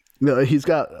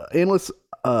endless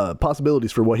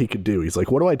possibilities for what he could do. He's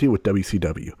like, what do I do with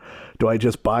WCW? Do I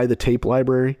just buy the tape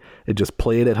library and just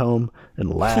play it at home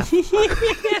and laugh? It's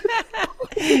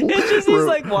just he's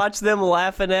like, watch them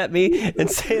laughing at me and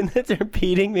saying that they're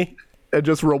beating me. And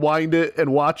just rewind it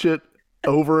and watch it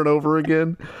over and over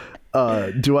again.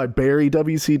 Do I bury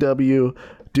WCW?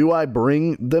 Do I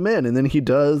bring them in? And then he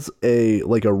does a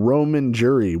Roman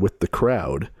jury with the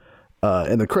crowd.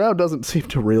 And the crowd doesn't seem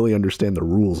to really understand the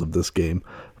rules of this game.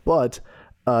 But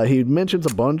he mentions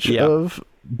a bunch of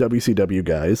WCW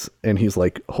guys, and he's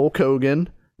like, Hulk Hogan,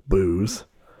 boos.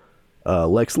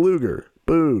 Lex Luger,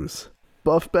 boos.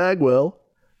 Buff Bagwell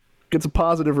gets a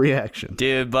positive reaction.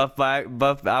 Dude, Buff, I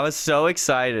was so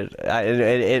excited.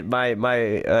 It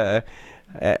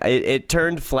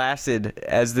turned flaccid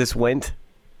as this went.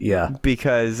 Yeah.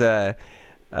 Because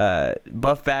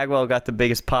Buff Bagwell got the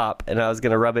biggest pop, and I was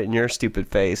going to rub it in your stupid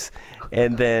face.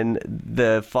 And then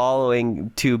the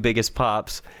following two biggest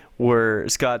pops were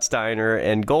Scott Steiner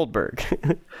and Goldberg.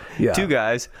 Yeah. Two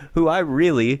guys who I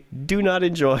really do not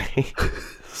enjoy.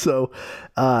 So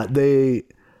they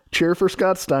cheer for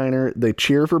Scott Steiner, they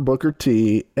cheer for Booker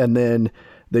T, and then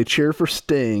they cheer for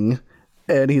Sting.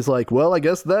 And he's like, well, I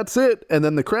guess that's it. And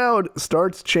then the crowd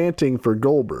starts chanting for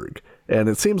Goldberg. And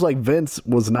it seems like Vince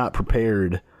was not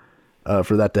prepared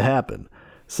for that to happen.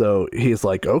 So he's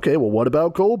like, okay, well, what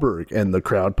about Goldberg? And the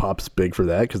crowd pops big for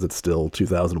that because it's still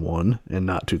 2001 and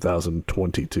not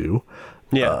 2022.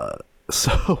 Yeah.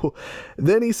 So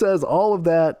then he says all of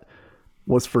that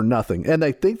was for nothing. And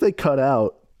I think they cut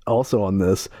out, also on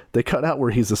this, they cut out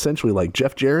where he's essentially like,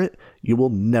 Jeff Jarrett, you will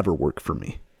never work for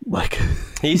me. Like,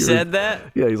 he said that?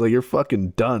 Yeah, he's like, you're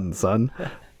fucking done, son.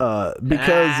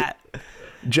 Because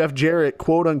Jeff Jarrett,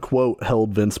 quote unquote,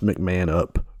 held Vince McMahon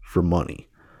up for money.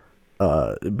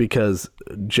 Because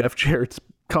Jeff Jarrett's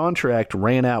contract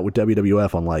ran out with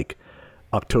WWF on like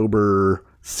October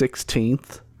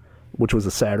 16th, which was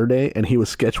a Saturday, and he was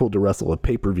scheduled to wrestle a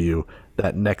pay-per-view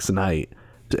that next night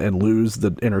and lose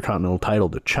the Intercontinental title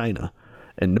to China.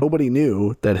 And nobody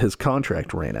knew that his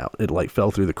contract ran out. It like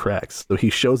fell through the cracks. So he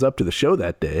shows up to the show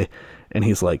that day and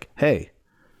he's like, hey,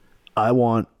 I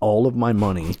want all of my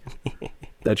money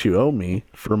that you owe me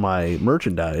for my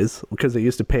merchandise, because they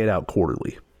used to pay it out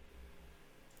quarterly.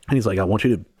 And he's like, I want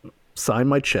you to sign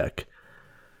my check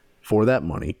for that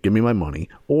money. Give me my money,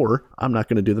 or I'm not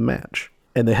going to do the match.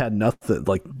 And they had nothing,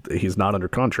 like, he's not under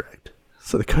contract.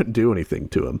 So they couldn't do anything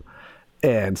to him.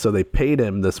 And so they paid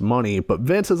him this money, but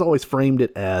Vince has always framed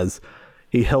it as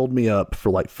he held me up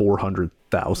for like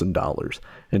 $400,000.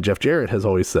 And Jeff Jarrett has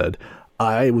always said,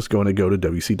 I was going to go to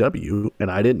WCW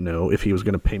and I didn't know if he was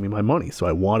going to pay me my money. So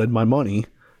I wanted my money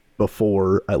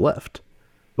before I left.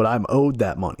 But I'm owed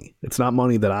that money. It's not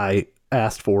money that I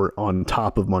asked for on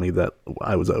top of money that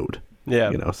I was owed. Yeah.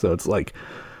 You know, so it's like,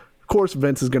 of course,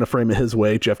 Vince is going to frame it his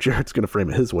way. Jeff Jarrett's going to frame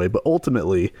it his way. But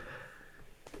ultimately,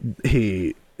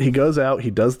 he goes out,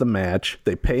 he does the match,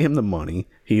 they pay him the money,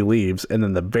 he leaves, and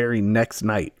then the very next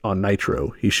night on Nitro,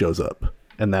 he shows up.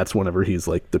 And that's whenever he's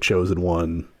like the chosen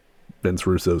one, Vince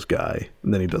Russo's guy.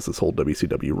 And then he does this whole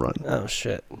WCW run. Oh,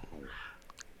 shit.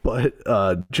 But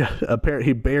apparently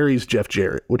he buries Jeff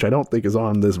Jarrett, which I don't think is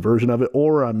on this version of it,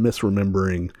 or I'm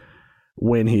misremembering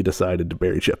when he decided to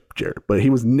bury Jeff Jarrett. But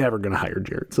he was never going to hire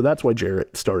Jarrett. So that's why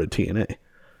Jarrett started TNA.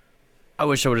 I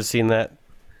wish I would have seen that.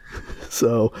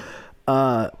 So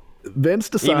Vince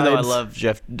decides, even though I love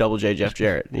Jeff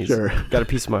Jarrett, he's got a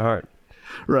piece of my heart.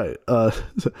 Right.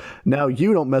 Now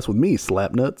you don't mess with me,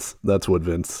 slapnuts. That's what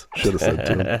Vince should have said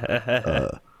to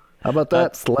him. How about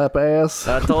that, slap ass?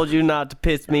 I told you not to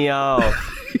piss me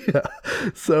off. Yeah.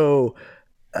 So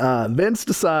Vince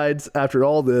decides after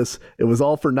all this, it was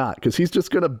all for naught, because he's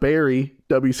just going to bury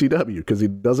WCW because he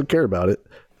doesn't care about it,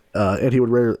 and he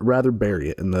would rather bury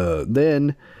it. And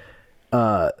then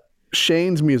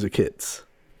Shane's music hits,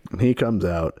 and he comes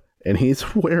out, and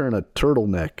he's wearing a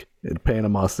turtleneck in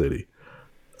Panama City.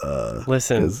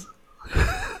 Listen,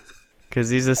 because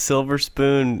he's a silver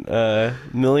spoon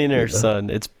millionaire son.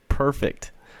 It's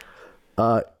perfect.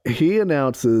 He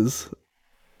announces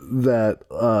that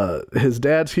his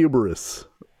dad's hubris,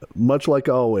 much like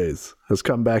always, has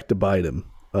come back to bite him.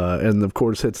 And of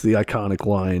course hits the iconic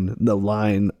line. The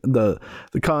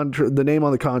name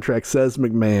on the contract says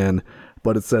McMahon,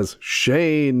 but it says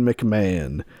Shane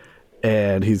McMahon.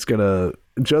 And he's gonna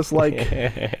just like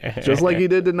he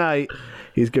did tonight,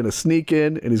 he's gonna sneak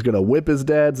in and he's gonna whip his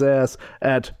dad's ass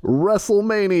at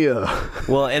WrestleMania.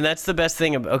 Well, and that's the best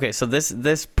thing. Okay, so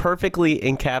this perfectly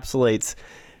encapsulates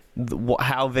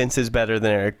how Vince is better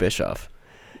than Eric Bischoff.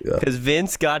 Because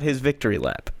Vince got his victory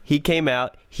lap. He came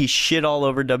out. He shit all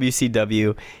over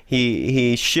WCW.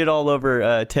 He shit all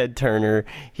over Ted Turner.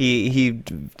 He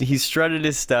strutted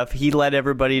his stuff. He let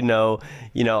everybody know,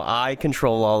 I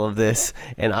control all of this,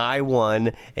 and I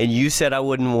won. And you said I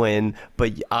wouldn't win,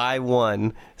 but I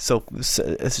won. So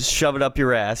shove it up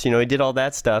your ass. He did all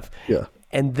that stuff. Yeah.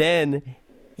 And then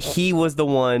he was the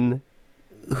one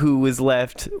who was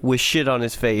left with shit on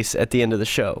his face at the end of the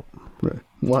show. Right.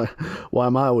 Why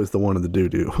am I always the one in the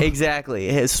doo-doo? Exactly.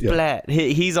 His splat. Yeah.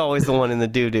 He's always the one in the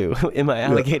doo-doo in my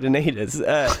alligator natives.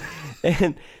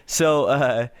 And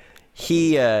so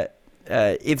he,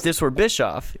 if this were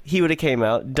Bischoff, he would have came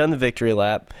out, done the victory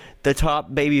lap. The top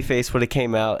babyface would have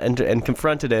came out and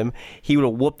confronted him. He would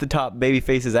have whooped the top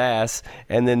babyface's ass,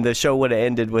 and then the show would have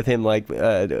ended with him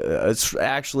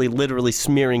actually literally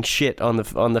smearing shit on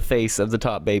the face of the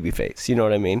top babyface. You know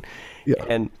what I mean? Yeah.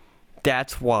 And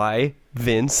that's why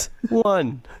Vince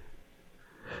won.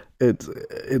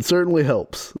 It certainly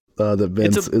helps that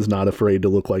Vince is not afraid to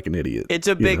look like an idiot. It's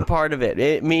a big part of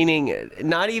it. Meaning,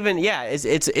 not even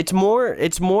it's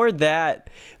more that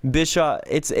Bischoff.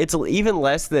 It's even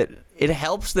less that it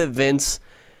helps that Vince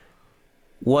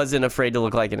wasn't afraid to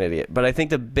look like an idiot. But I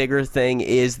think the bigger thing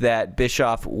is that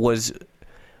Bischoff was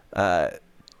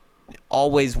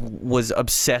always was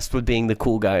obsessed with being the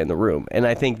cool guy in the room, and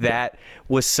I think that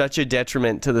was such a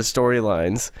detriment to the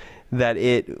storylines that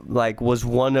it was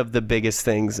one of the biggest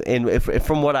things, and if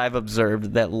from what I've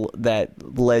observed, that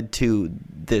led to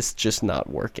this just not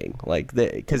working.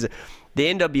 Because the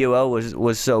NWO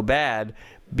was so bad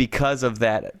because of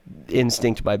that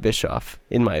instinct by Bischoff,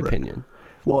 in my opinion.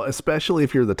 Well, especially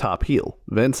if you're the top heel.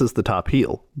 Vince is the top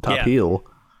heel. Heel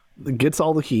gets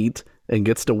all the heat and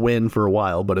gets to win for a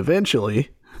while, but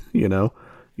eventually,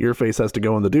 your face has to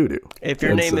go in the doo-doo. If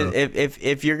your name is,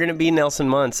 if you're going to be Nelson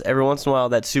Muntz, every once in a while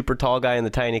that super tall guy in the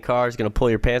tiny car is going to pull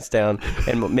your pants down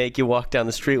and make you walk down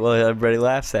the street while everybody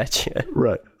laughs at you.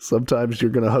 Right. Sometimes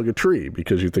you're going to hug a tree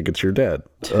because you think it's your dad.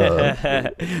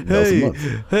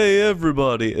 Hey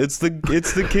everybody, it's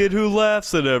the kid who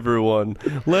laughs at everyone.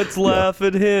 Let's laugh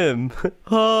at him.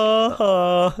 Ha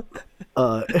ha.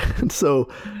 And so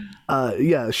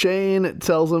Shane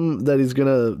tells him that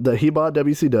that he bought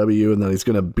WCW and that he's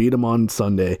gonna beat him on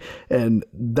Sunday, and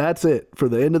that's it for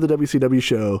the end of the WCW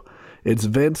show. It's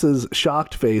Vince's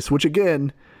shocked face, which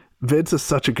again, Vince is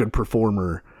such a good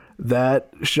performer. That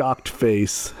shocked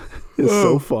face is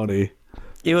so funny.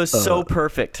 It was so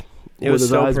perfect. It was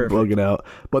with his so eyes perfect. bugging out.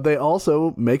 But they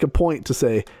also make a point to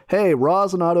say, hey,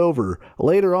 Raw's not over.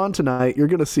 Later on tonight, you're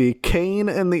going to see Kane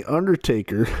and The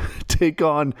Undertaker take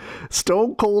on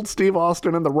Stone Cold Steve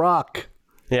Austin and The Rock.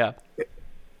 Yeah.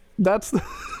 That's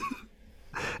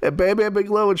and Bam Bam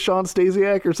Bigelow and Sean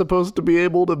Stasiak are supposed to be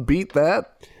able to beat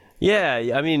that?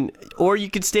 Yeah, I mean, or you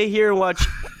could stay here and watch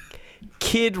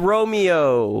Kid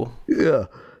Romeo. Yeah.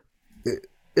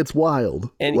 It's wild.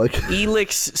 And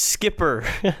Elix Skipper.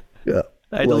 Yeah.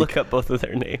 I had to look up both of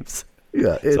their names.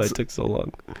 Yeah. So it took so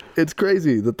long. It's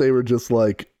crazy that they were just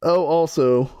like, oh,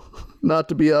 also, not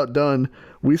to be outdone,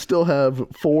 we still have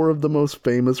 4 of the most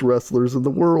famous wrestlers in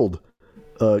the world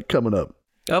coming up.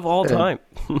 Of all time.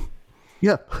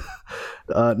 Yeah.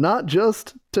 Not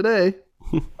just today,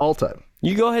 all time.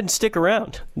 You go ahead and stick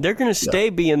around. They're going to stay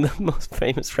being the most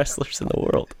famous wrestlers in the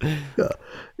world. Yeah.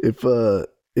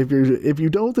 If you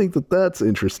don't think that that's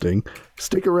interesting,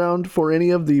 stick around for any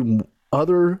of the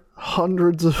other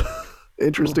hundreds of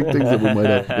interesting things that we might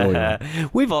have going on.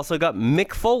 We've also got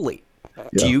Mick Foley. Yeah.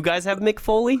 Do you guys have Mick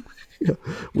Foley? Yeah.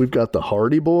 We've got the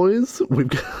Hardy Boys. We've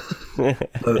got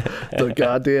the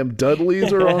goddamn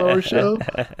Dudleys are on our show.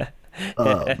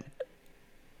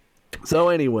 So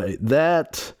anyway,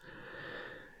 that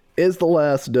is the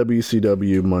last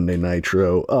WCW Monday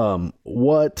Nitro.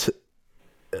 What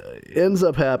ends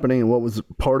up happening, and what was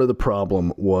part of the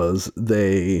problem, was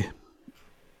WCW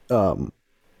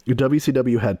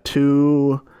had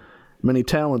 2 many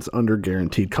talents under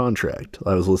guaranteed contract.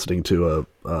 I was listening to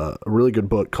a really good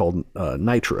book called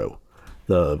Nitro,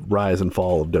 The Rise and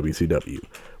Fall of WCW,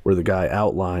 where the guy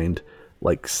outlined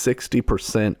like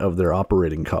 60% of their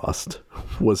operating cost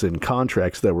was in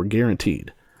contracts that were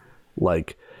guaranteed.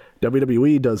 Like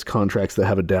WWE does contracts that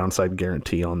have a downside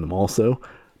guarantee on them also,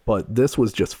 but this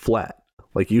was just flat.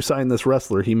 Like, you sign this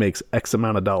wrestler, he makes X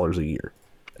amount of dollars a year.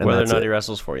 And whether or not he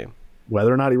wrestles for you.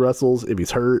 Whether or not he wrestles, if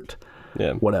he's hurt,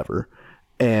 whatever.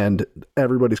 And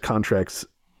everybody's contracts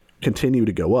continue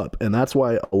to go up. And that's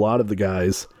why a lot of the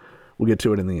guys, we'll get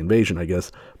to it in the invasion, I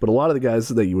guess, but a lot of the guys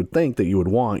that you would think that you would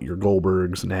want, your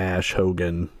Goldbergs, Nash,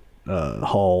 Hogan,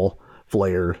 Hall,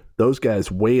 Flair, those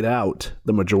guys wait out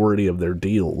the majority of their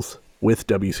deals with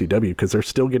WCW because they're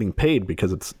still getting paid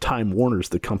because it's Time Warner's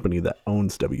the company that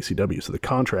owns WCW. So the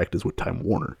contract is with Time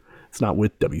Warner. It's not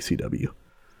with WCW.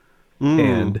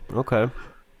 And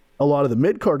a lot of the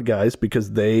mid-card guys,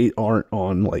 because they aren't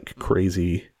on like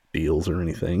crazy deals or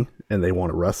anything and they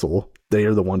want to wrestle, they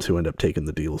are the ones who end up taking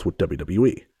the deals with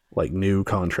WWE, like new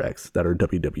contracts that are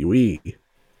WWE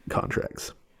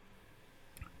contracts.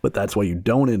 But that's why you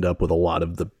don't end up with a lot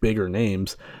of the bigger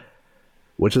names,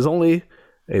 which is only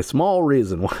a small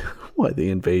reason why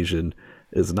the invasion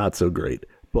is not so great.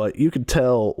 But you could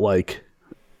tell, like,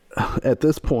 at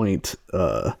this point,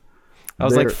 I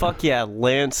was like, fuck yeah,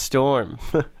 Lance Storm.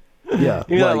 Yeah.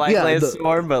 You know, like Lance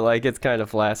Storm, but like it's kind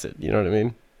of flaccid. You know what I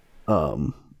mean?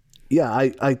 Yeah,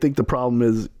 I think the problem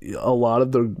is a lot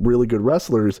of the really good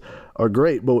wrestlers are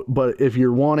great, but if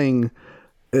you're wanting,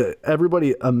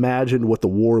 everybody imagined what the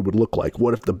war would look like.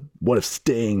 What if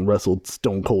Sting wrestled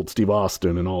Stone Cold Steve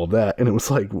Austin and all of that? And it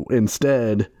was like,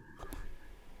 instead,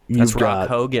 that's Rock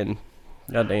Hogan.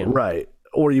 Goddamn. Right.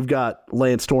 Or you've got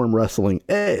Lance Storm wrestling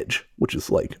Edge, which is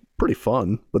like pretty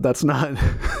fun, but that's not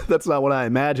what I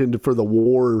imagined for the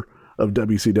war of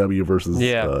WCW versus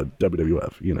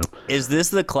WWF, you know. Is this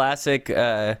the classic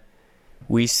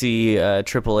we see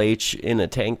Triple H in a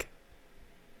tank?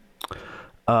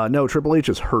 No, Triple H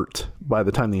is hurt by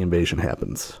the time the invasion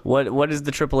happens. What is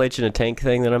the Triple H in a tank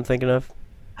thing that I'm thinking of?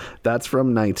 That's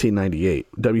from 1998.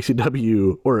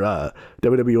 WCW or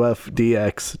WWF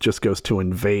DX just goes to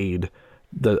invade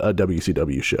a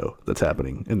WCW show that's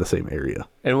happening in the same area.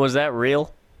 And was that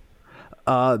real?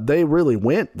 They really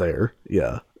went there,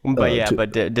 yeah.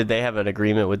 But did they have an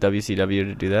agreement with WCW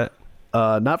to do that?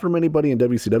 Not from anybody in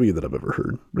WCW that I've ever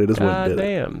heard. They just went and did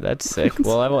damn, that's sick.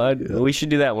 Well, we should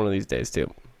do that one of these days too.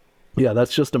 Yeah,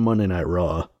 that's just a Monday Night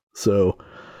Raw. So,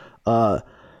 I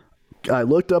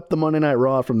looked up the Monday Night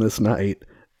Raw from this night,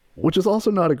 which is also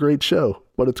not a great show,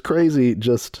 but it's crazy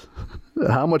just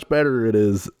how much better it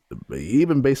is,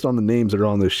 even based on the names that are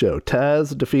on this show.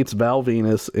 Taz defeats Val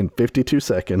Venus in 52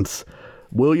 seconds.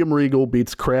 William Regal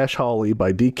beats Crash Holly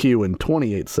by DQ in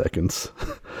 28 seconds.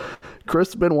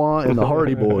 Chris Benoit and the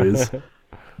Hardy Boys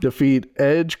defeat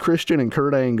Edge, Christian, and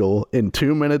Kurt Angle in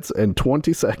 2 minutes and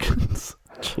 20 seconds.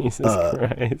 Jesus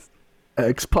Christ.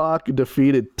 X-Pac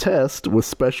defeated Test with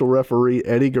special referee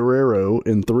Eddie Guerrero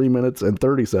in 3 minutes and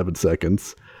 37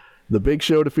 seconds. The Big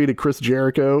Show defeated Chris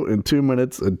Jericho in 2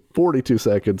 minutes and 42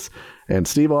 seconds. And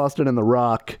Steve Austin and The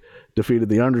Rock defeated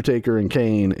The Undertaker and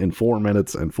Kane in 4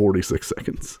 minutes and 46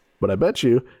 seconds. But I bet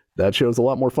you that show's a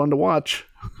lot more fun to watch.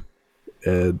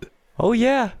 And oh,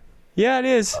 yeah. Yeah, it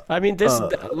is. I mean, this,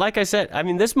 like I said,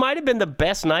 this might have been the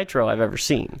best Nitro I've ever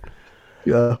seen.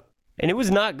 Yeah. And it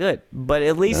was not good, but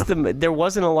at least there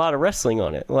wasn't a lot of wrestling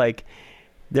on it. Like,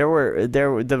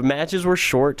 the matches were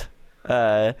short.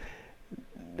 Booker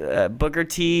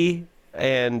T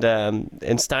and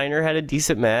Steiner had a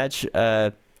decent match.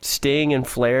 Sting and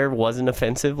Flair wasn't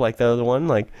offensive like the other one.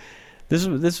 Like,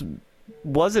 this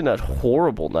wasn't a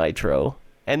horrible Nitro.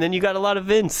 And then you got a lot of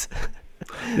Vince.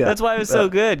 Yeah. That's why it was so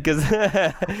good, because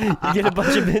you get a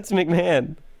bunch of Vince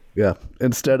McMahon. Yeah,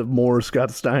 instead of more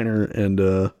Scott Steiner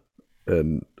and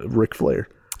Ric Flair.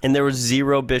 And there was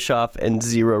 0 Bischoff and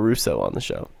 0 Russo on the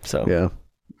show. So yeah,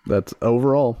 that's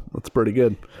pretty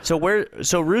good. So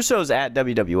Russo's at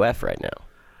WWF right now?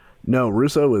 No,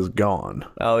 Russo is gone.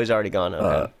 Oh, he's already gone.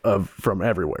 Okay. From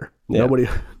everywhere. Yeah.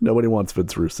 Nobody wants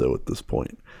Vince Russo at this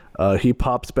point. He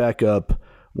pops back up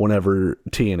whenever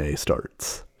TNA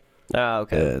starts. Oh,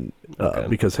 okay. And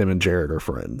because him and Jarrett are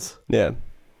friends. Yeah.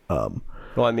 Well,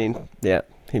 I mean, yeah,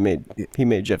 he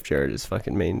made Jeff Jarrett his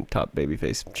fucking main top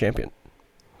babyface champion.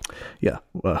 Yeah,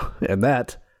 and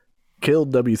that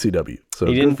killed WCW. So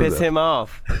he didn't piss him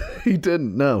off. He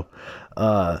didn't. No.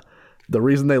 the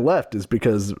reason they left is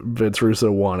because Vince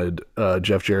Russo wanted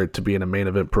Jeff Jarrett to be in a main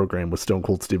event program with Stone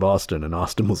Cold Steve Austin, and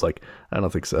Austin was like, I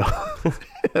don't think so.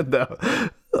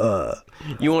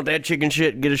 You want that chicken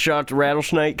shit? Get a shot to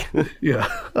Rattlesnake. Yeah,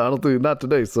 I don't think, not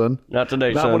today, son. Not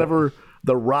today, not son. whenever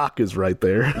The Rock is right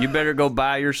there. You better go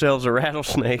buy yourselves a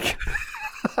rattlesnake.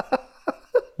 I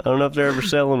don't know if they're ever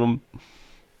selling them.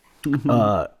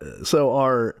 So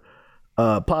our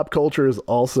pop culture is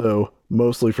also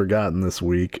mostly forgotten this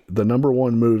week. The number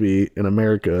one movie in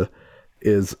America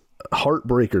is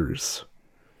Heartbreakers.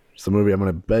 It's a movie I'm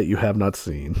going to bet you have not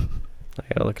seen. I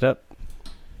gotta look it up.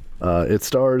 It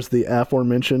stars the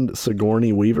aforementioned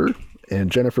Sigourney Weaver and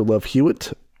Jennifer Love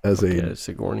Hewitt as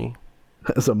Sigourney.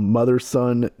 as a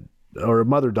mother-son or a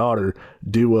mother-daughter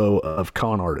duo of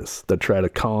con artists that try to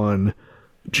con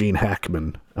Gene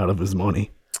Hackman out of his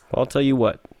money. I'll tell you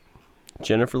what,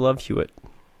 Jennifer Love Hewitt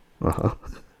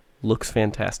looks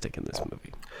fantastic in this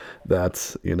movie.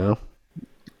 That's,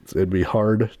 it'd be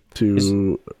hard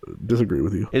to disagree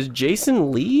with you. Is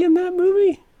Jason Lee in that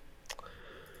movie?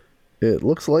 It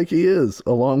looks like he is,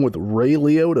 along with Ray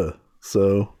Liotta.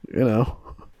 So,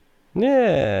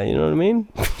 Yeah, you know what I mean?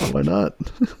 why not?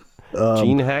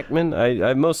 Gene Hackman?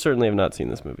 I most certainly have not seen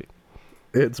this movie.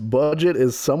 Its budget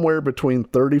is somewhere between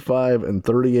 35 and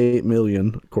 38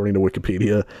 million, according to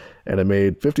Wikipedia, and it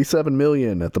made 57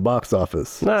 million at the box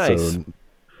office. Nice. So,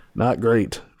 not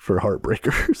great for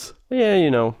Heartbreakers.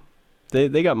 Yeah,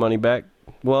 they got money back.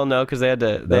 Well, no, because they had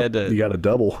to. You got to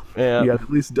double. Yeah. You got to at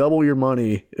least double your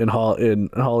money in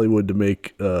Hollywood to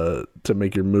make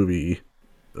your movie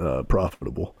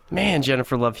profitable. Man,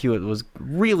 Jennifer Love Hewitt was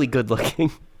really good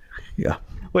looking. Yeah.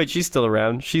 Wait, she's still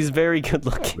around. She's very good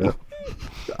looking. Yeah.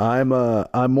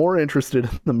 I'm more interested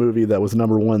in the movie that was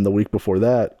number one the week before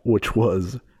that, which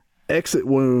was Exit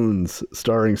Wounds,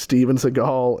 starring Steven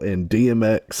Seagal and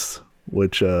DMX,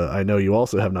 which I know you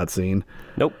also have not seen.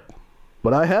 Nope.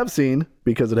 But I have seen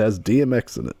because it has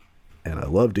DMX in it, and I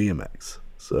love DMX.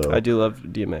 So I do love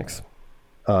DMX.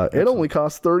 It only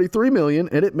cost $33 million,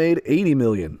 and it made $80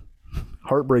 million.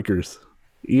 Heartbreakers,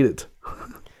 eat it.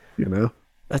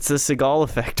 That's the Seagal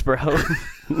effect, bro.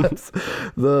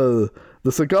 The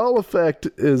Seagal effect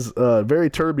is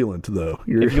very turbulent, though.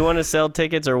 If you want to sell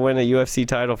tickets or win a UFC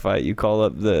title fight, you call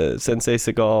up the Sensei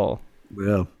Seagal.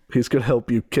 Yeah, he's gonna help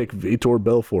you kick Vitor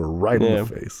Belfort right in the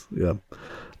face. Yeah.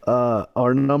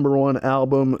 Our number one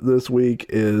album this week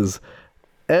is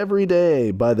Every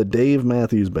Day by the Dave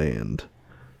Matthews Band.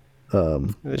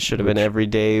 It should have been Every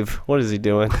Dave. What is he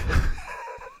doing?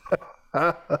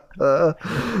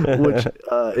 Which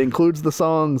includes the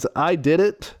songs I Did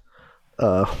It,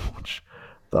 which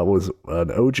that was an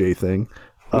OJ thing.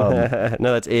 No,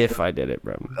 that's If I Did It,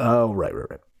 bro. Oh, right.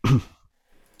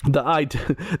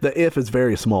 The if is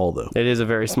very small, though. It is a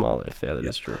very small if. Yeah, that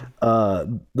is true.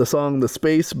 The song The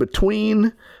Space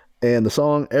Between and the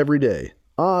song Every Day.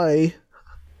 I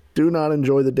do not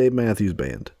enjoy the Dave Matthews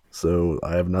Band, so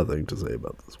I have nothing to say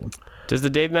about this one. Does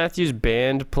the Dave Matthews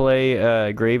Band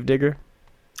play Gravedigger?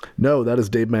 No, that is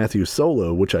Dave Matthews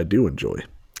Solo, which I do enjoy.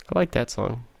 I like that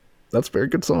song. That's a very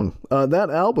good song. That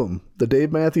album, the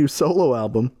Dave Matthews Solo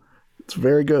album, it's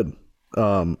very good.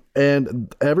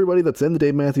 And everybody that's in the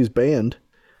Dave Matthews Band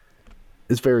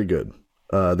is very good.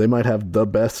 They might have the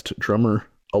best drummer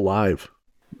alive.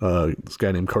 This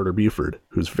guy named Carter Buford,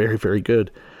 who's very, very good.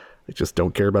 I just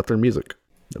don't care about their music.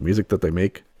 The music that they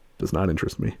make does not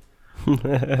interest me.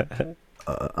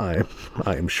 I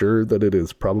am sure that it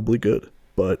is probably good,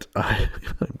 but I'm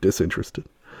disinterested.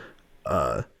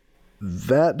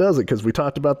 That does it, because we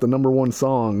talked about the number one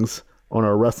songs on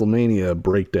our WrestleMania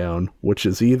breakdown, which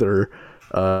is either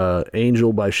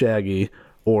Angel by Shaggy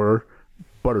or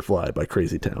Butterfly by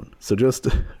Crazy Town. So just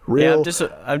real... Yeah,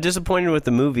 I'm disappointed with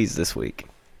the movies this week.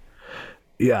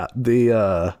 Yeah,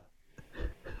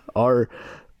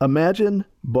 imagine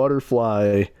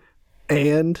Butterfly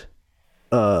and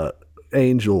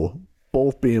Angel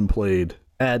both being played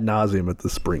ad nauseum at the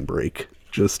spring break.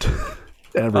 Just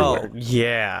everywhere. Oh,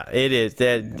 yeah, it is.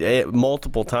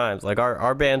 Multiple times. Like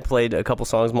our band played a couple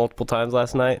songs multiple times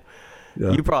last night.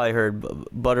 Yeah. You probably heard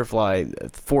Butterfly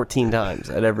 14 times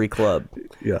at every club.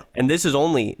 Yeah. And this is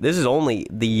only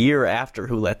the year after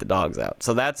Who Let the Dogs Out.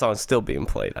 So that song's still being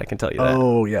played, I can tell you that.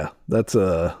 Oh, yeah. That's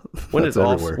when that's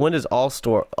when does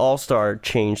All-Star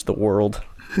change the world?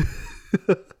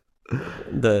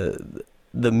 the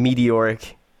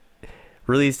meteoric,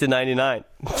 released in 99.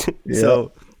 Yeah.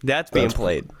 So that's being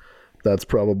played. That's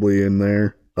probably in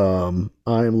there. I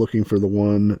am looking for the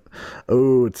one.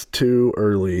 Oh, it's too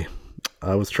early.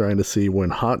 I was trying to see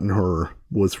when Hot in Her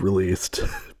was released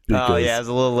Oh yeah, it was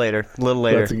a little later. A little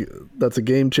later. That's a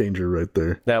game changer right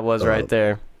there. That was right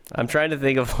there. I'm trying to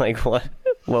think of like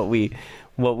what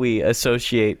we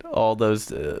associate all those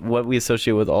what we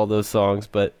associate with all those songs,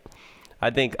 but I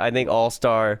think All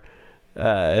Star,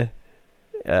 the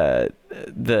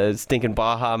Stinking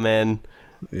Baja Men,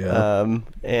 and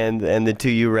the two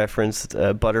you referenced,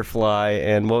 Butterfly,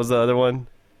 and what was the other one?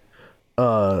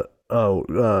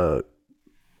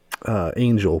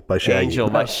 Angel by Shaggy. Angel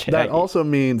by Shaggy. That also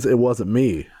means It Wasn't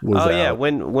Me was out. Yeah,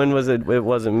 when was it? It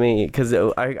Wasn't Me, because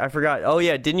I forgot. Oh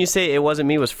yeah, didn't you say It Wasn't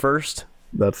Me was first?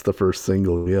 That's the first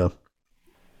single. Yeah.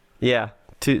 Yeah.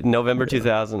 November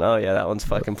 2000. Oh yeah, that one's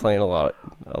fucking playing a lot.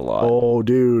 Oh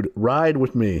dude, Ride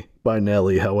With Me by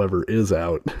Nelly, however, is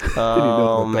out.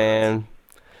 Oh man,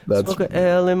 that's smoke a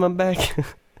L in my back.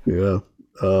 Yeah.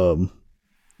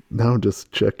 Now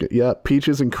just check it. Yeah,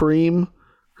 Peaches and Cream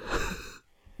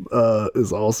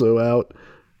is also out.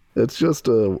 It's just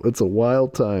it's a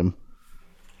wild time.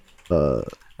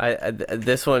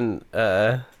 This one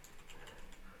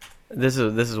this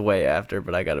is way after,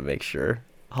 but I gotta make sure.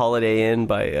 Holiday Inn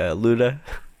by Luda.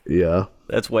 Yeah.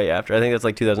 That's way after. I think that's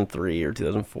like 2003 or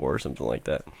 2004 or something like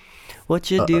that.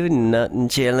 What you do? Nothing,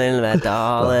 chilling at the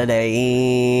Holiday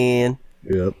Inn.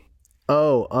 Yep.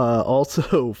 Oh,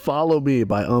 also Follow Me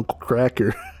by Uncle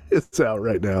Kracker. It's out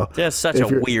right now. That's such a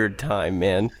weird time,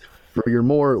 man. For your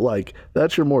more like,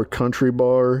 that's your more country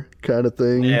bar kind of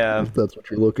thing. Yeah. If that's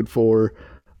what you're looking for.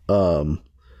 By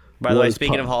the way,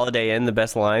 speaking of Holiday Inn, the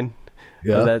best line.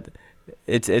 Yeah.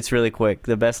 It's really quick.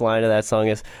 The best line of that song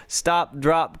is "Stop,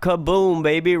 drop, kaboom,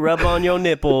 baby, rub on your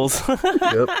nipples."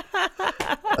 Yep.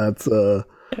 That's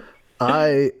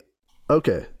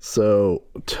okay. So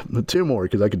two more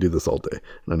because I could do this all day,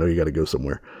 and I know you got to go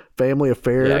somewhere. Family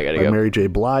Affair by Mary J.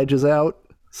 Blige is out.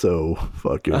 So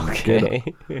fucking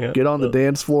get on the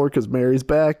dance floor because Mary's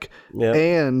back. Yep.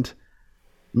 And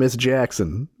Miss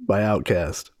Jackson by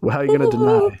Outkast. Well, how are you gonna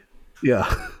deny?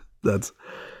 Yeah, that's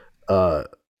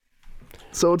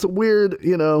so it's a weird, I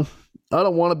don't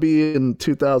want to be in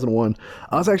 2001.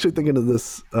 I was actually thinking of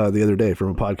this the other day from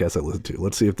a podcast I listened to.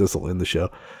 Let's see if this will end the show.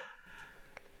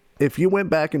 If you went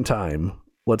back in time,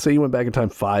 let's say you went back in time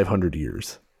 500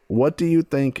 years, what do you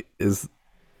think is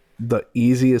the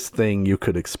easiest thing you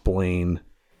could explain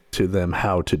to them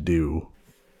how to do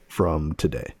from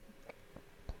today?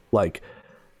 Like,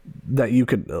 that you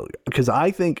could, because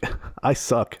I think I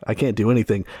suck. I can't do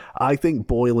anything. I think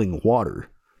boiling water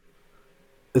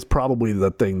is probably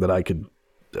the thing that I could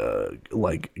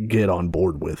get on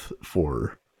board with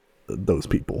for those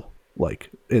people, like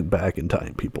back in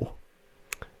time people.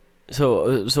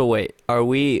 So wait,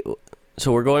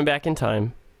 we're going back in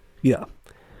time? Yeah.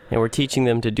 And we're teaching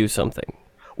them to do something.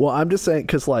 Well, I'm just saying,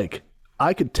 because like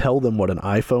I could tell them what an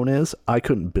iPhone is. I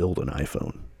couldn't build an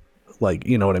iPhone. Like,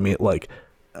 you know what I mean? Like,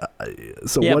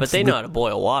 so yeah, but they know how to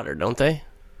boil water, don't they?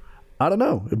 I don't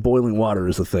know if boiling water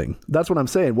is a thing. That's what I'm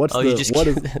saying.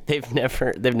 They've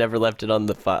never left it on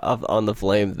the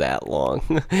flame that long.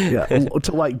 Yeah,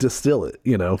 to like distill it,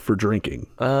 for drinking.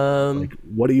 Like,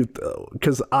 what do you?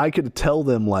 Because I could tell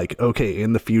them like, okay,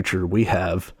 in the future we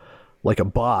have like a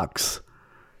box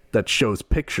that shows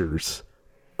pictures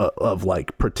of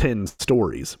like pretend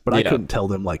stories, but I couldn't tell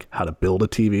them like how to build a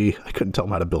TV. I couldn't tell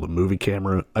them how to build a movie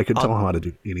camera. I couldn't tell them how to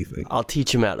do anything. I'll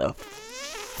teach them how to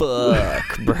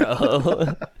fuck,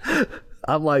 bro.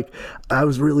 I'm like, I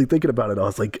was really thinking about it. I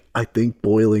was like, I think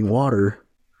boiling water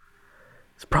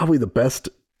is probably the best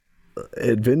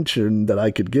invention that I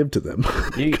could give to them.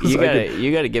 You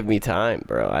gotta give me time,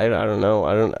 bro. I don't know.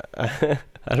 I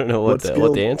don't know what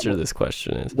the answer to this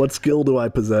question is. What skill do I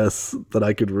possess that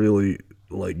I could really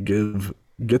like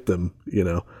get them?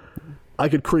 I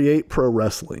could create pro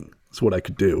wrestling. That's what I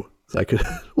could do. So I could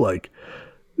like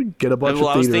get a bunch of.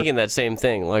 I was thinking that same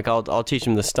thing. Like I'll teach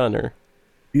him the stunner.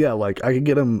 Yeah, like I could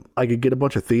get a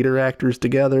bunch of theater actors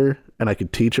together, and I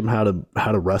could teach them how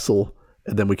to wrestle,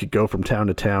 and then we could go from town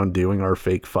to town doing our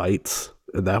fake fights,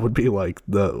 and that would be like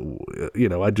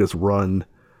I'd just run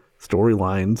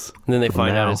storylines. And then they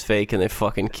find out it's fake, and they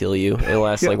fucking kill you. It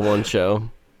lasts like one show.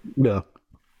 Yeah.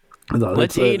 No,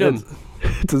 let's eat them.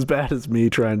 It's as bad as me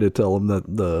trying to tell them that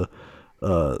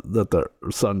the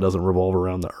sun doesn't revolve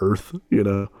around the earth,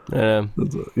 Yeah.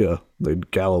 Yeah,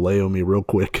 they'd Galileo me real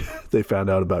quick. They found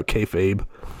out about kayfabe.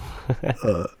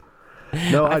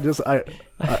 No,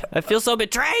 I feel so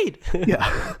betrayed.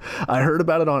 Yeah, I heard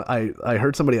about it I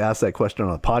heard somebody ask that question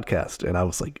on a podcast, and I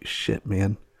was like, shit,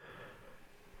 man.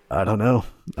 I don't know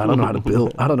how to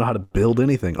build. I don't know how to build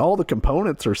anything. All the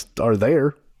components are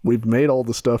there. We've made all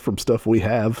the stuff from stuff we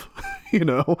have.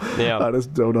 Yeah. I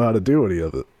just don't know how to do any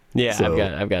of it. Yeah, So,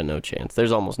 I've got no chance.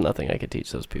 There's almost nothing I could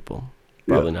teach those people.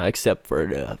 Probably not, except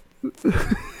for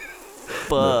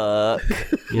fuck.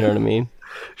 You know what I mean?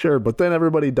 sure, but then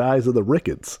everybody dies of the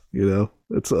rickets. You know,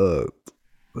 it's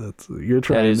you're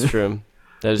trying. That is true.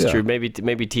 That is Yeah. true.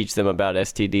 Maybe teach them about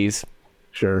STDs.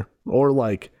 Sure, or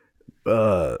like,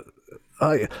 I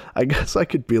guess I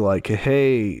could be like,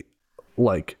 hey,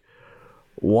 like,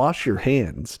 wash your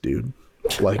hands, dude.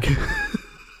 Like,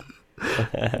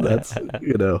 that's,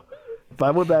 you know, if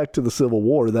I went back to the Civil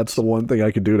War, that's the one thing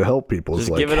I could do to help people. Just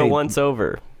like, give it a hey, once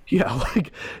over. yeah,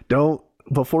 like, don't,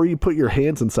 before you put your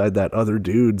hands inside that other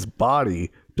dude's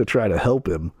body to try to help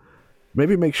him,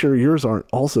 maybe make sure yours aren't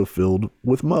also filled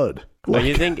with mud. Like,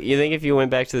 you think if you went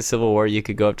back to the Civil War, you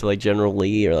could go up to like General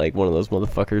Lee or like one of those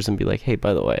motherfuckers and be like, "Hey,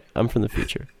 by the way, I'm from the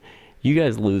future. You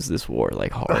guys lose this war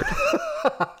like hard."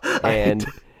 And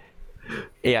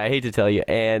yeah, I hate to tell you.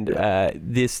 And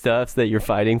this stuff that you're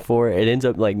fighting for, it ends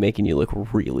up like making you look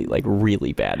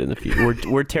really bad in the future.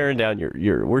 We're tearing down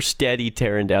we're steady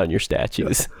tearing down your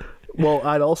statues. Well,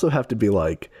 I'd also have to be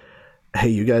like, hey,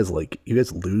 you guys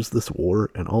lose this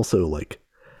war, and also like,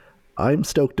 I'm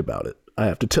stoked about it. I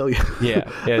have to tell you. Yeah.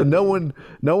 no one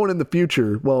in the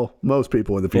future, well, most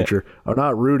people in the future are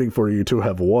not rooting for you to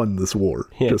have won this war,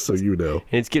 just so you know.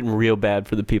 And it's getting real bad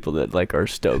for the people that like are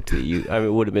stoked that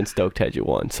would have been stoked had you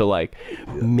won. So like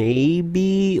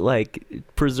maybe like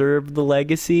preserve the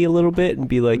legacy a little bit and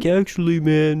be like, actually,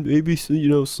 man, maybe, you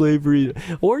know, slavery,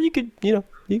 or you could, you know,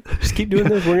 you just keep doing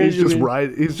this.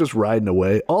 He's just riding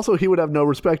away. Also, he would have no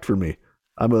respect for me.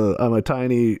 I'm a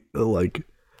tiny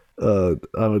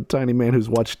I'm a tiny man who's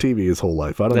watched TV his whole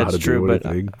life. I don't know how to do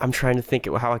anything. I'm trying to think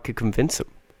of how I could convince him.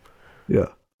 Yeah.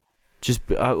 Just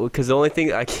because the only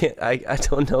thing I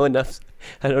don't know enough.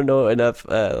 I don't know enough.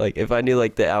 Like if I knew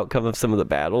like the outcome of some of the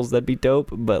battles, that'd be dope.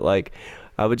 But like,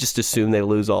 I would just assume they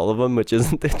lose all of them, which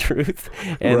isn't the truth.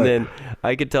 And then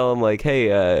I could tell him like,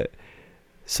 hey,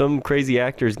 some crazy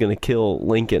actor is gonna kill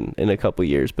Lincoln in a couple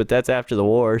years, but that's after the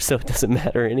war, so it doesn't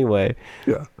matter anyway.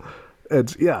 Yeah.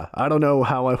 I don't know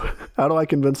how do I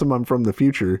convince him I'm from the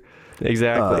future?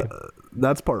 Exactly.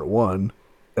 That's part one.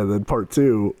 And then part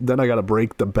two, then I got to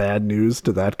break the bad news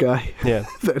to that guy. Yeah.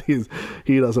 That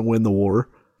he doesn't win the war.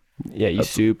 Yeah, you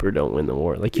super don't win the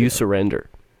war. Like you surrender.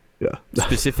 Yeah.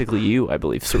 Specifically you, I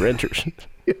believe, surrenders.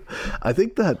 Yeah. I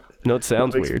think that No, it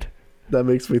sounds weird. That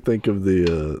makes me think of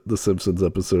the Simpsons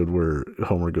episode where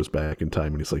Homer goes back in time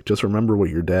and he's like, just remember what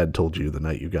your dad told you the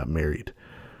night you got married.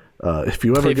 If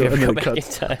you ever go back in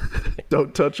time,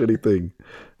 don't touch anything.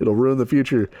 It'll ruin the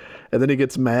future. And then he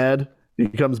gets mad. He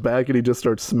comes back and he just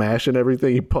starts smashing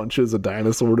everything. He punches a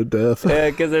dinosaur to death. Yeah,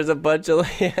 because there's a bunch of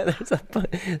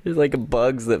there's like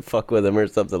bugs that fuck with him or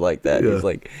something like that. Yeah.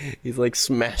 He's like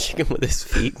smashing him with his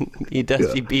feet. He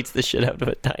beats the shit out of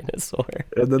a dinosaur.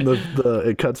 And then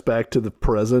it cuts back to the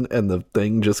present and the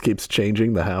thing just keeps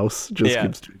changing. The house just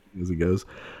keeps changing as he goes.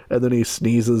 And then he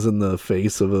sneezes in the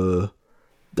face of a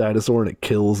dinosaur and it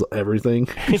kills everything.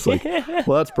 It's like,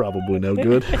 well, that's probably no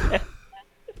good.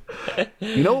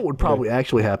 You know what would probably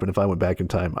actually happen if I went back in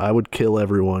time? I would kill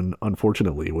everyone,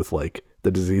 unfortunately, with like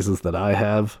the diseases that I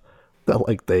have that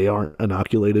like they aren't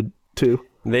inoculated to.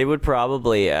 They would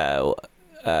probably or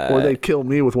they'd kill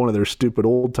me with one of their stupid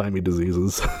old timey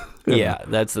diseases. Yeah,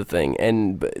 that's the thing.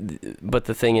 But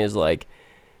the thing is, like,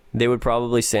 they would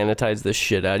probably sanitize the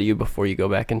shit out of you before you go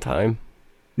back in time.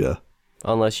 Yeah.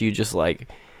 Unless you just like,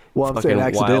 well, I'm saying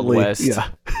accidentally, Wild West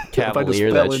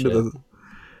Cavalier that shit.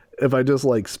 If I just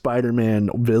like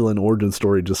Spider-Man villain origin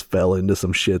story just fell into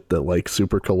some shit that like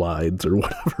super collides or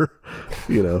whatever,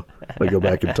 you know, I go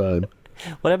back in time.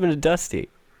 What happened to Dusty?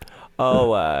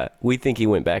 Oh, we think he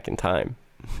went back in time.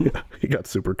 Yeah, he got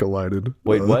super collided.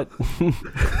 Wait, what?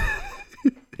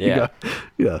 Yeah.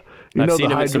 Yeah. I've seen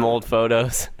him in some old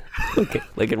photos.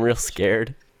 Looking real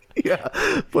scared. Yeah,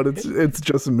 but it's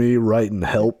just me writing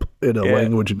help in a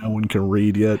language no one can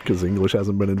read yet because English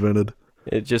hasn't been invented.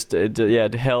 To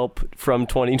help from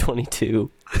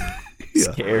 2022.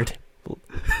 Scared.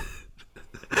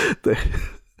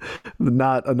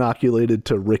 Not inoculated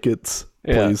to rickets.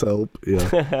 Please help.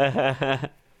 Yeah.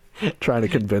 Trying to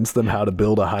convince them how to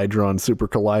build a Hydron super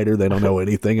collider. They don't know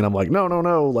anything, and I'm like,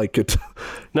 no, like it.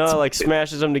 No, like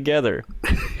smashes them together.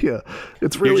 Yeah,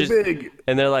 it's really big.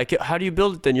 And they're like, how do you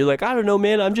build it then? You're like, I don't know,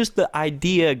 man. I'm just the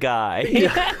idea guy.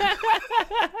 Yeah.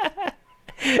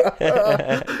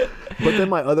 But then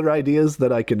my other ideas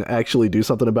that I can actually do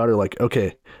something about are like,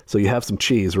 okay, so you have some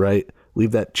cheese, right?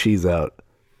 Leave that cheese out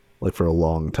like for a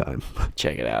long time.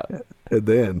 Check it out. And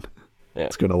then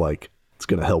it's gonna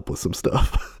help with some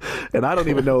stuff. And I don't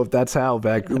even know if that's how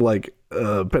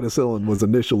penicillin was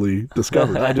initially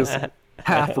discovered.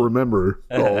 half remember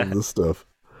all of this stuff.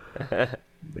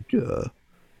 Like,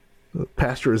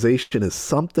 pasteurization is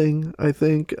something, I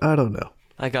think. I don't know.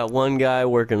 I got one guy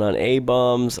working on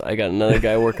A-bombs. I got another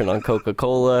guy working on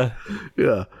Coca-Cola.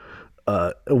 Yeah.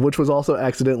 Which was also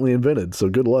accidentally invented. So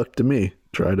good luck to me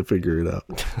trying to figure it out.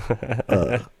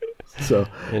 So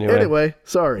anyway,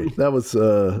 sorry. That was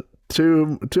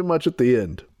too much at the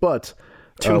end. But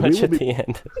the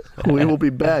end. we will be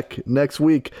back next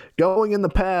week going in the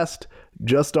past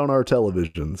just on our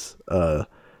televisions.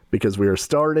 Because we are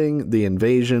starting the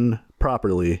invasion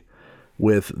properly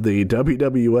with the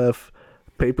WWF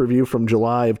pay-per-view from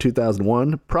July of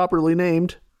 2001, properly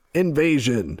named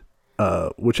Invasion,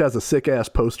 which has a sick-ass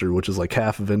poster, which is like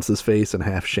half Vince's face and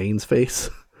half Shane's face.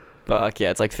 Fuck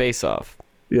yeah, it's like Face Off.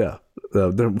 Yeah,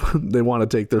 they want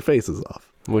to take their faces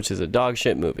off. Which is a dog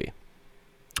shit movie.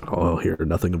 Oh, I'll hear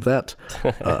nothing of that.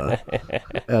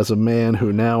 As a man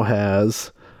who now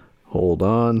has, hold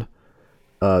on,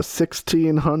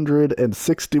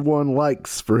 1,661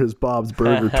 likes for his Bob's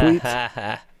Burger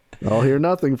tweets. I'll hear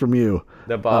nothing from you.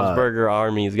 The Bob's Burger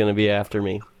army is going to be after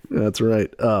me. That's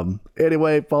right.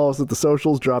 Anyway, follow us at the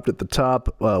socials, dropped at the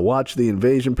top. Watch the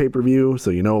Invasion pay-per-view so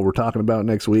you know what we're talking about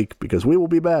next week, because we will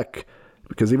be back.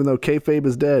 Because even though kayfabe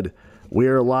is dead, we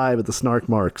are alive at the Snark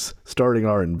Marks, starting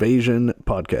our Invasion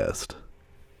podcast.